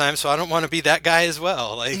on all the time, so I don't want to be that guy as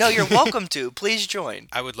well. Like, no, you're welcome to. Please join.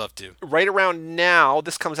 I would love to. Right around now,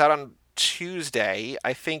 this comes out on Tuesday.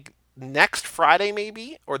 I think next Friday,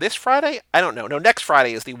 maybe? Or this Friday? I don't know. No, next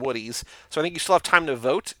Friday is the Woodies. So I think you still have time to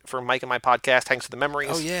vote for Mike and my podcast, Thanks to the Memories.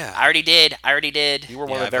 Oh, yeah. I already did. You were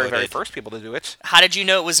one of the very first people to do it. How did you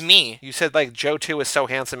know it was me? You said, like, Joe 2 is so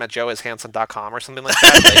handsome at joeishandsome.com or something like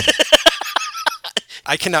that.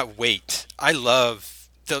 I cannot wait. I love...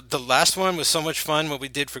 The last one was so much fun, what we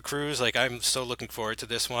did for Cruise. Like, I'm so looking forward to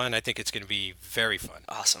this one. I think it's going to be very fun.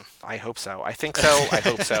 Awesome. I hope so. I think so. I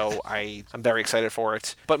hope so. I'm very excited for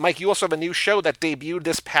it. But, Mike, you also have a new show that debuted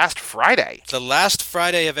this past Friday. The last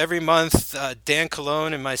Friday of every month, Dan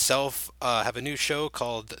Colon and myself have a new show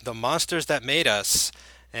called The Monsters That Made Us.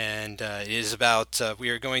 And it is about, we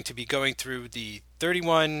are going to be going through the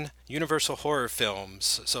 31 Universal horror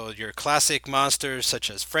films. So your classic monsters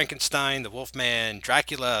such as Frankenstein, the Wolfman,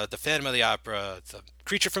 Dracula, the Phantom of the Opera, the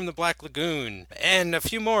Creature from the Black Lagoon, and a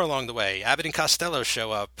few more along the way. Abbott and Costello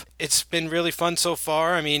show up. It's been really fun so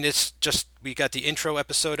far. I mean, it's just, we got the intro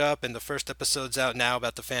episode up, and the first episode's out now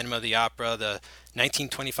about the Phantom of the Opera, the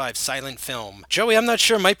 1925 silent film. Joey, I'm not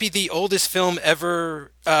sure, might be the oldest film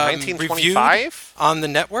ever 1925? on the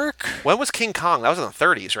network. When was King Kong? That was in the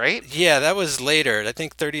 30s, right? Yeah, that was later. I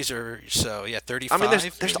think 30s or so. Yeah, 35. I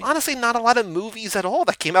mean, there's honestly not a lot of movies at all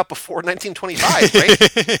that came out before 1925,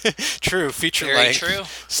 right? True, feature Very length. true.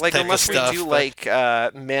 Like, unless we do, like,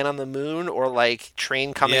 Man on the Moon or, like,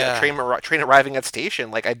 train arriving at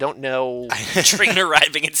station. Like, I don't know. Train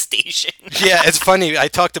arriving at station. Yeah, it's funny. I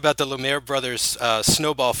talked about the Lumiere brothers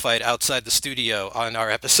snowball fight outside the studio on our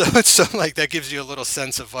episode, so, like, that gives you a little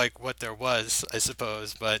sense of, like, what there was, I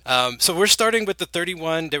suppose. But so we're starting with the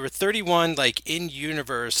 31. There were 31, like,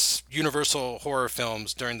 in-universe Universal horror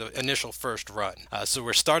films during the initial first run. So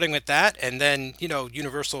we're starting with that, and then,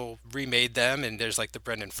 Universal remade them, and there's, like, the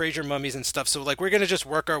Brendan Fraser mummies and stuff. So, like, we're going to just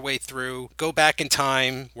work our way through, go back in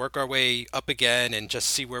time, work our way up again, and just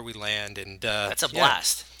see where we land. And That's a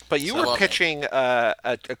blast. But you were pitching a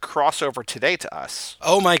crossover today to us.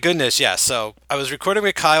 Oh my goodness, yeah. So I was recording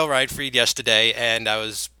with Kyle Rydfried yesterday, and I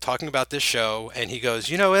was talking about this show, and he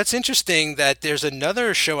goes, it's interesting that there's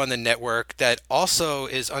another show on the network that also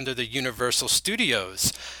is under the Universal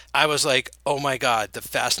Studios. I was like, oh my God, the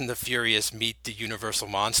Fast and the Furious meet the Universal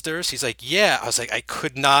Monsters? He's like, yeah. I was like, I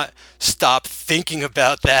could not stop thinking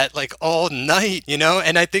about that, like, all night,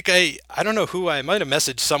 And I think I don't know who, I might have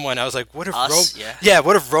messaged someone. I was like, what if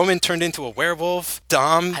what if Roman turned into a werewolf?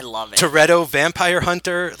 Dom, I love it. Toretto, vampire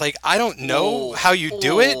hunter? Like, I don't know how you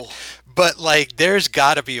do it. But, like, there's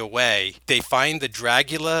got to be a way. They find the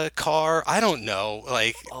Dragula car. I don't know.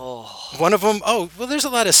 Like, one of them, there's a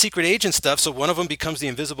lot of secret agent stuff, so one of them becomes the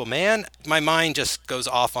Invisible Man. My mind just goes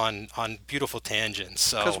off on beautiful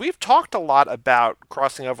tangents. Because we've talked a lot about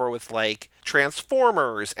crossing over with, like,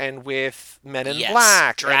 Transformers and with Men in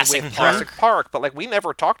Black Jurassic and with Park. Jurassic Park, but like we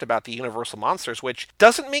never talked about the Universal Monsters, which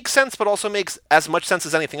doesn't make sense, but also makes as much sense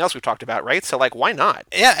as anything else we've talked about, right? So like, why not?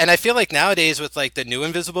 Yeah, and I feel like nowadays with like the new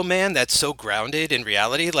Invisible Man, that's so grounded in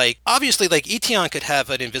reality. Like obviously, like Etion could have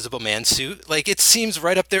an Invisible Man suit. Like it seems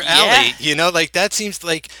right up their alley, Like that seems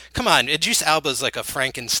like, come on, Idris Elba's like a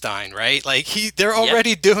Frankenstein, right? Like they're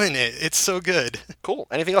already doing it. It's so good. Cool.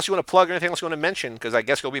 Anything else you want to plug? Or anything else you want to mention? Because I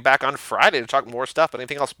guess you'll be back on Friday to talk more stuff, but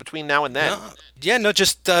anything else between now and then?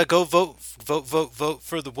 Just go vote for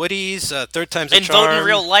the Woodies. Third time's a And charm. vote in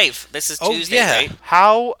real life. This is Tuesday, right?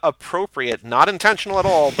 How appropriate, not intentional at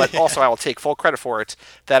all, but also I will take full credit for it,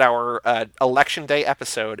 that our Election Day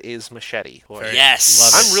episode is Machete. Boy, Yes.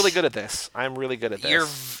 Love it. I'm really good at this. I'm really good at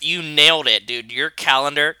this. You nailed it, dude. Your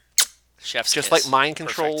calendar, chef's Just kiss. like Mind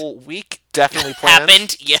Control Perfect. Week, definitely planned.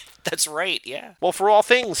 Happened. Yeah, that's right. Yeah. Well, for all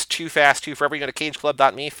things Too Fast, Too Forever, you go to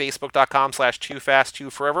cageclub.me,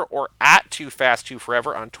 facebook.com/TooFast2Forever, or at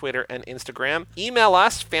TooFast2Forever on Twitter and Instagram. Email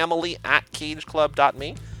us,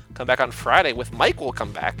 family@cageclub.me. Come back on Friday with Mike will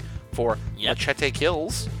come back for Machete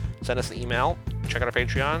Kills. Send us an email, check out our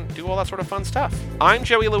Patreon, do all that sort of fun stuff. I'm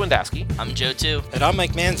Joey Lewandowski, I'm Joe, too. And I'm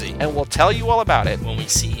Mike Manzi. and we'll tell you all about it When we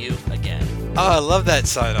see you again. Oh, I love that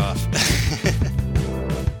sign off.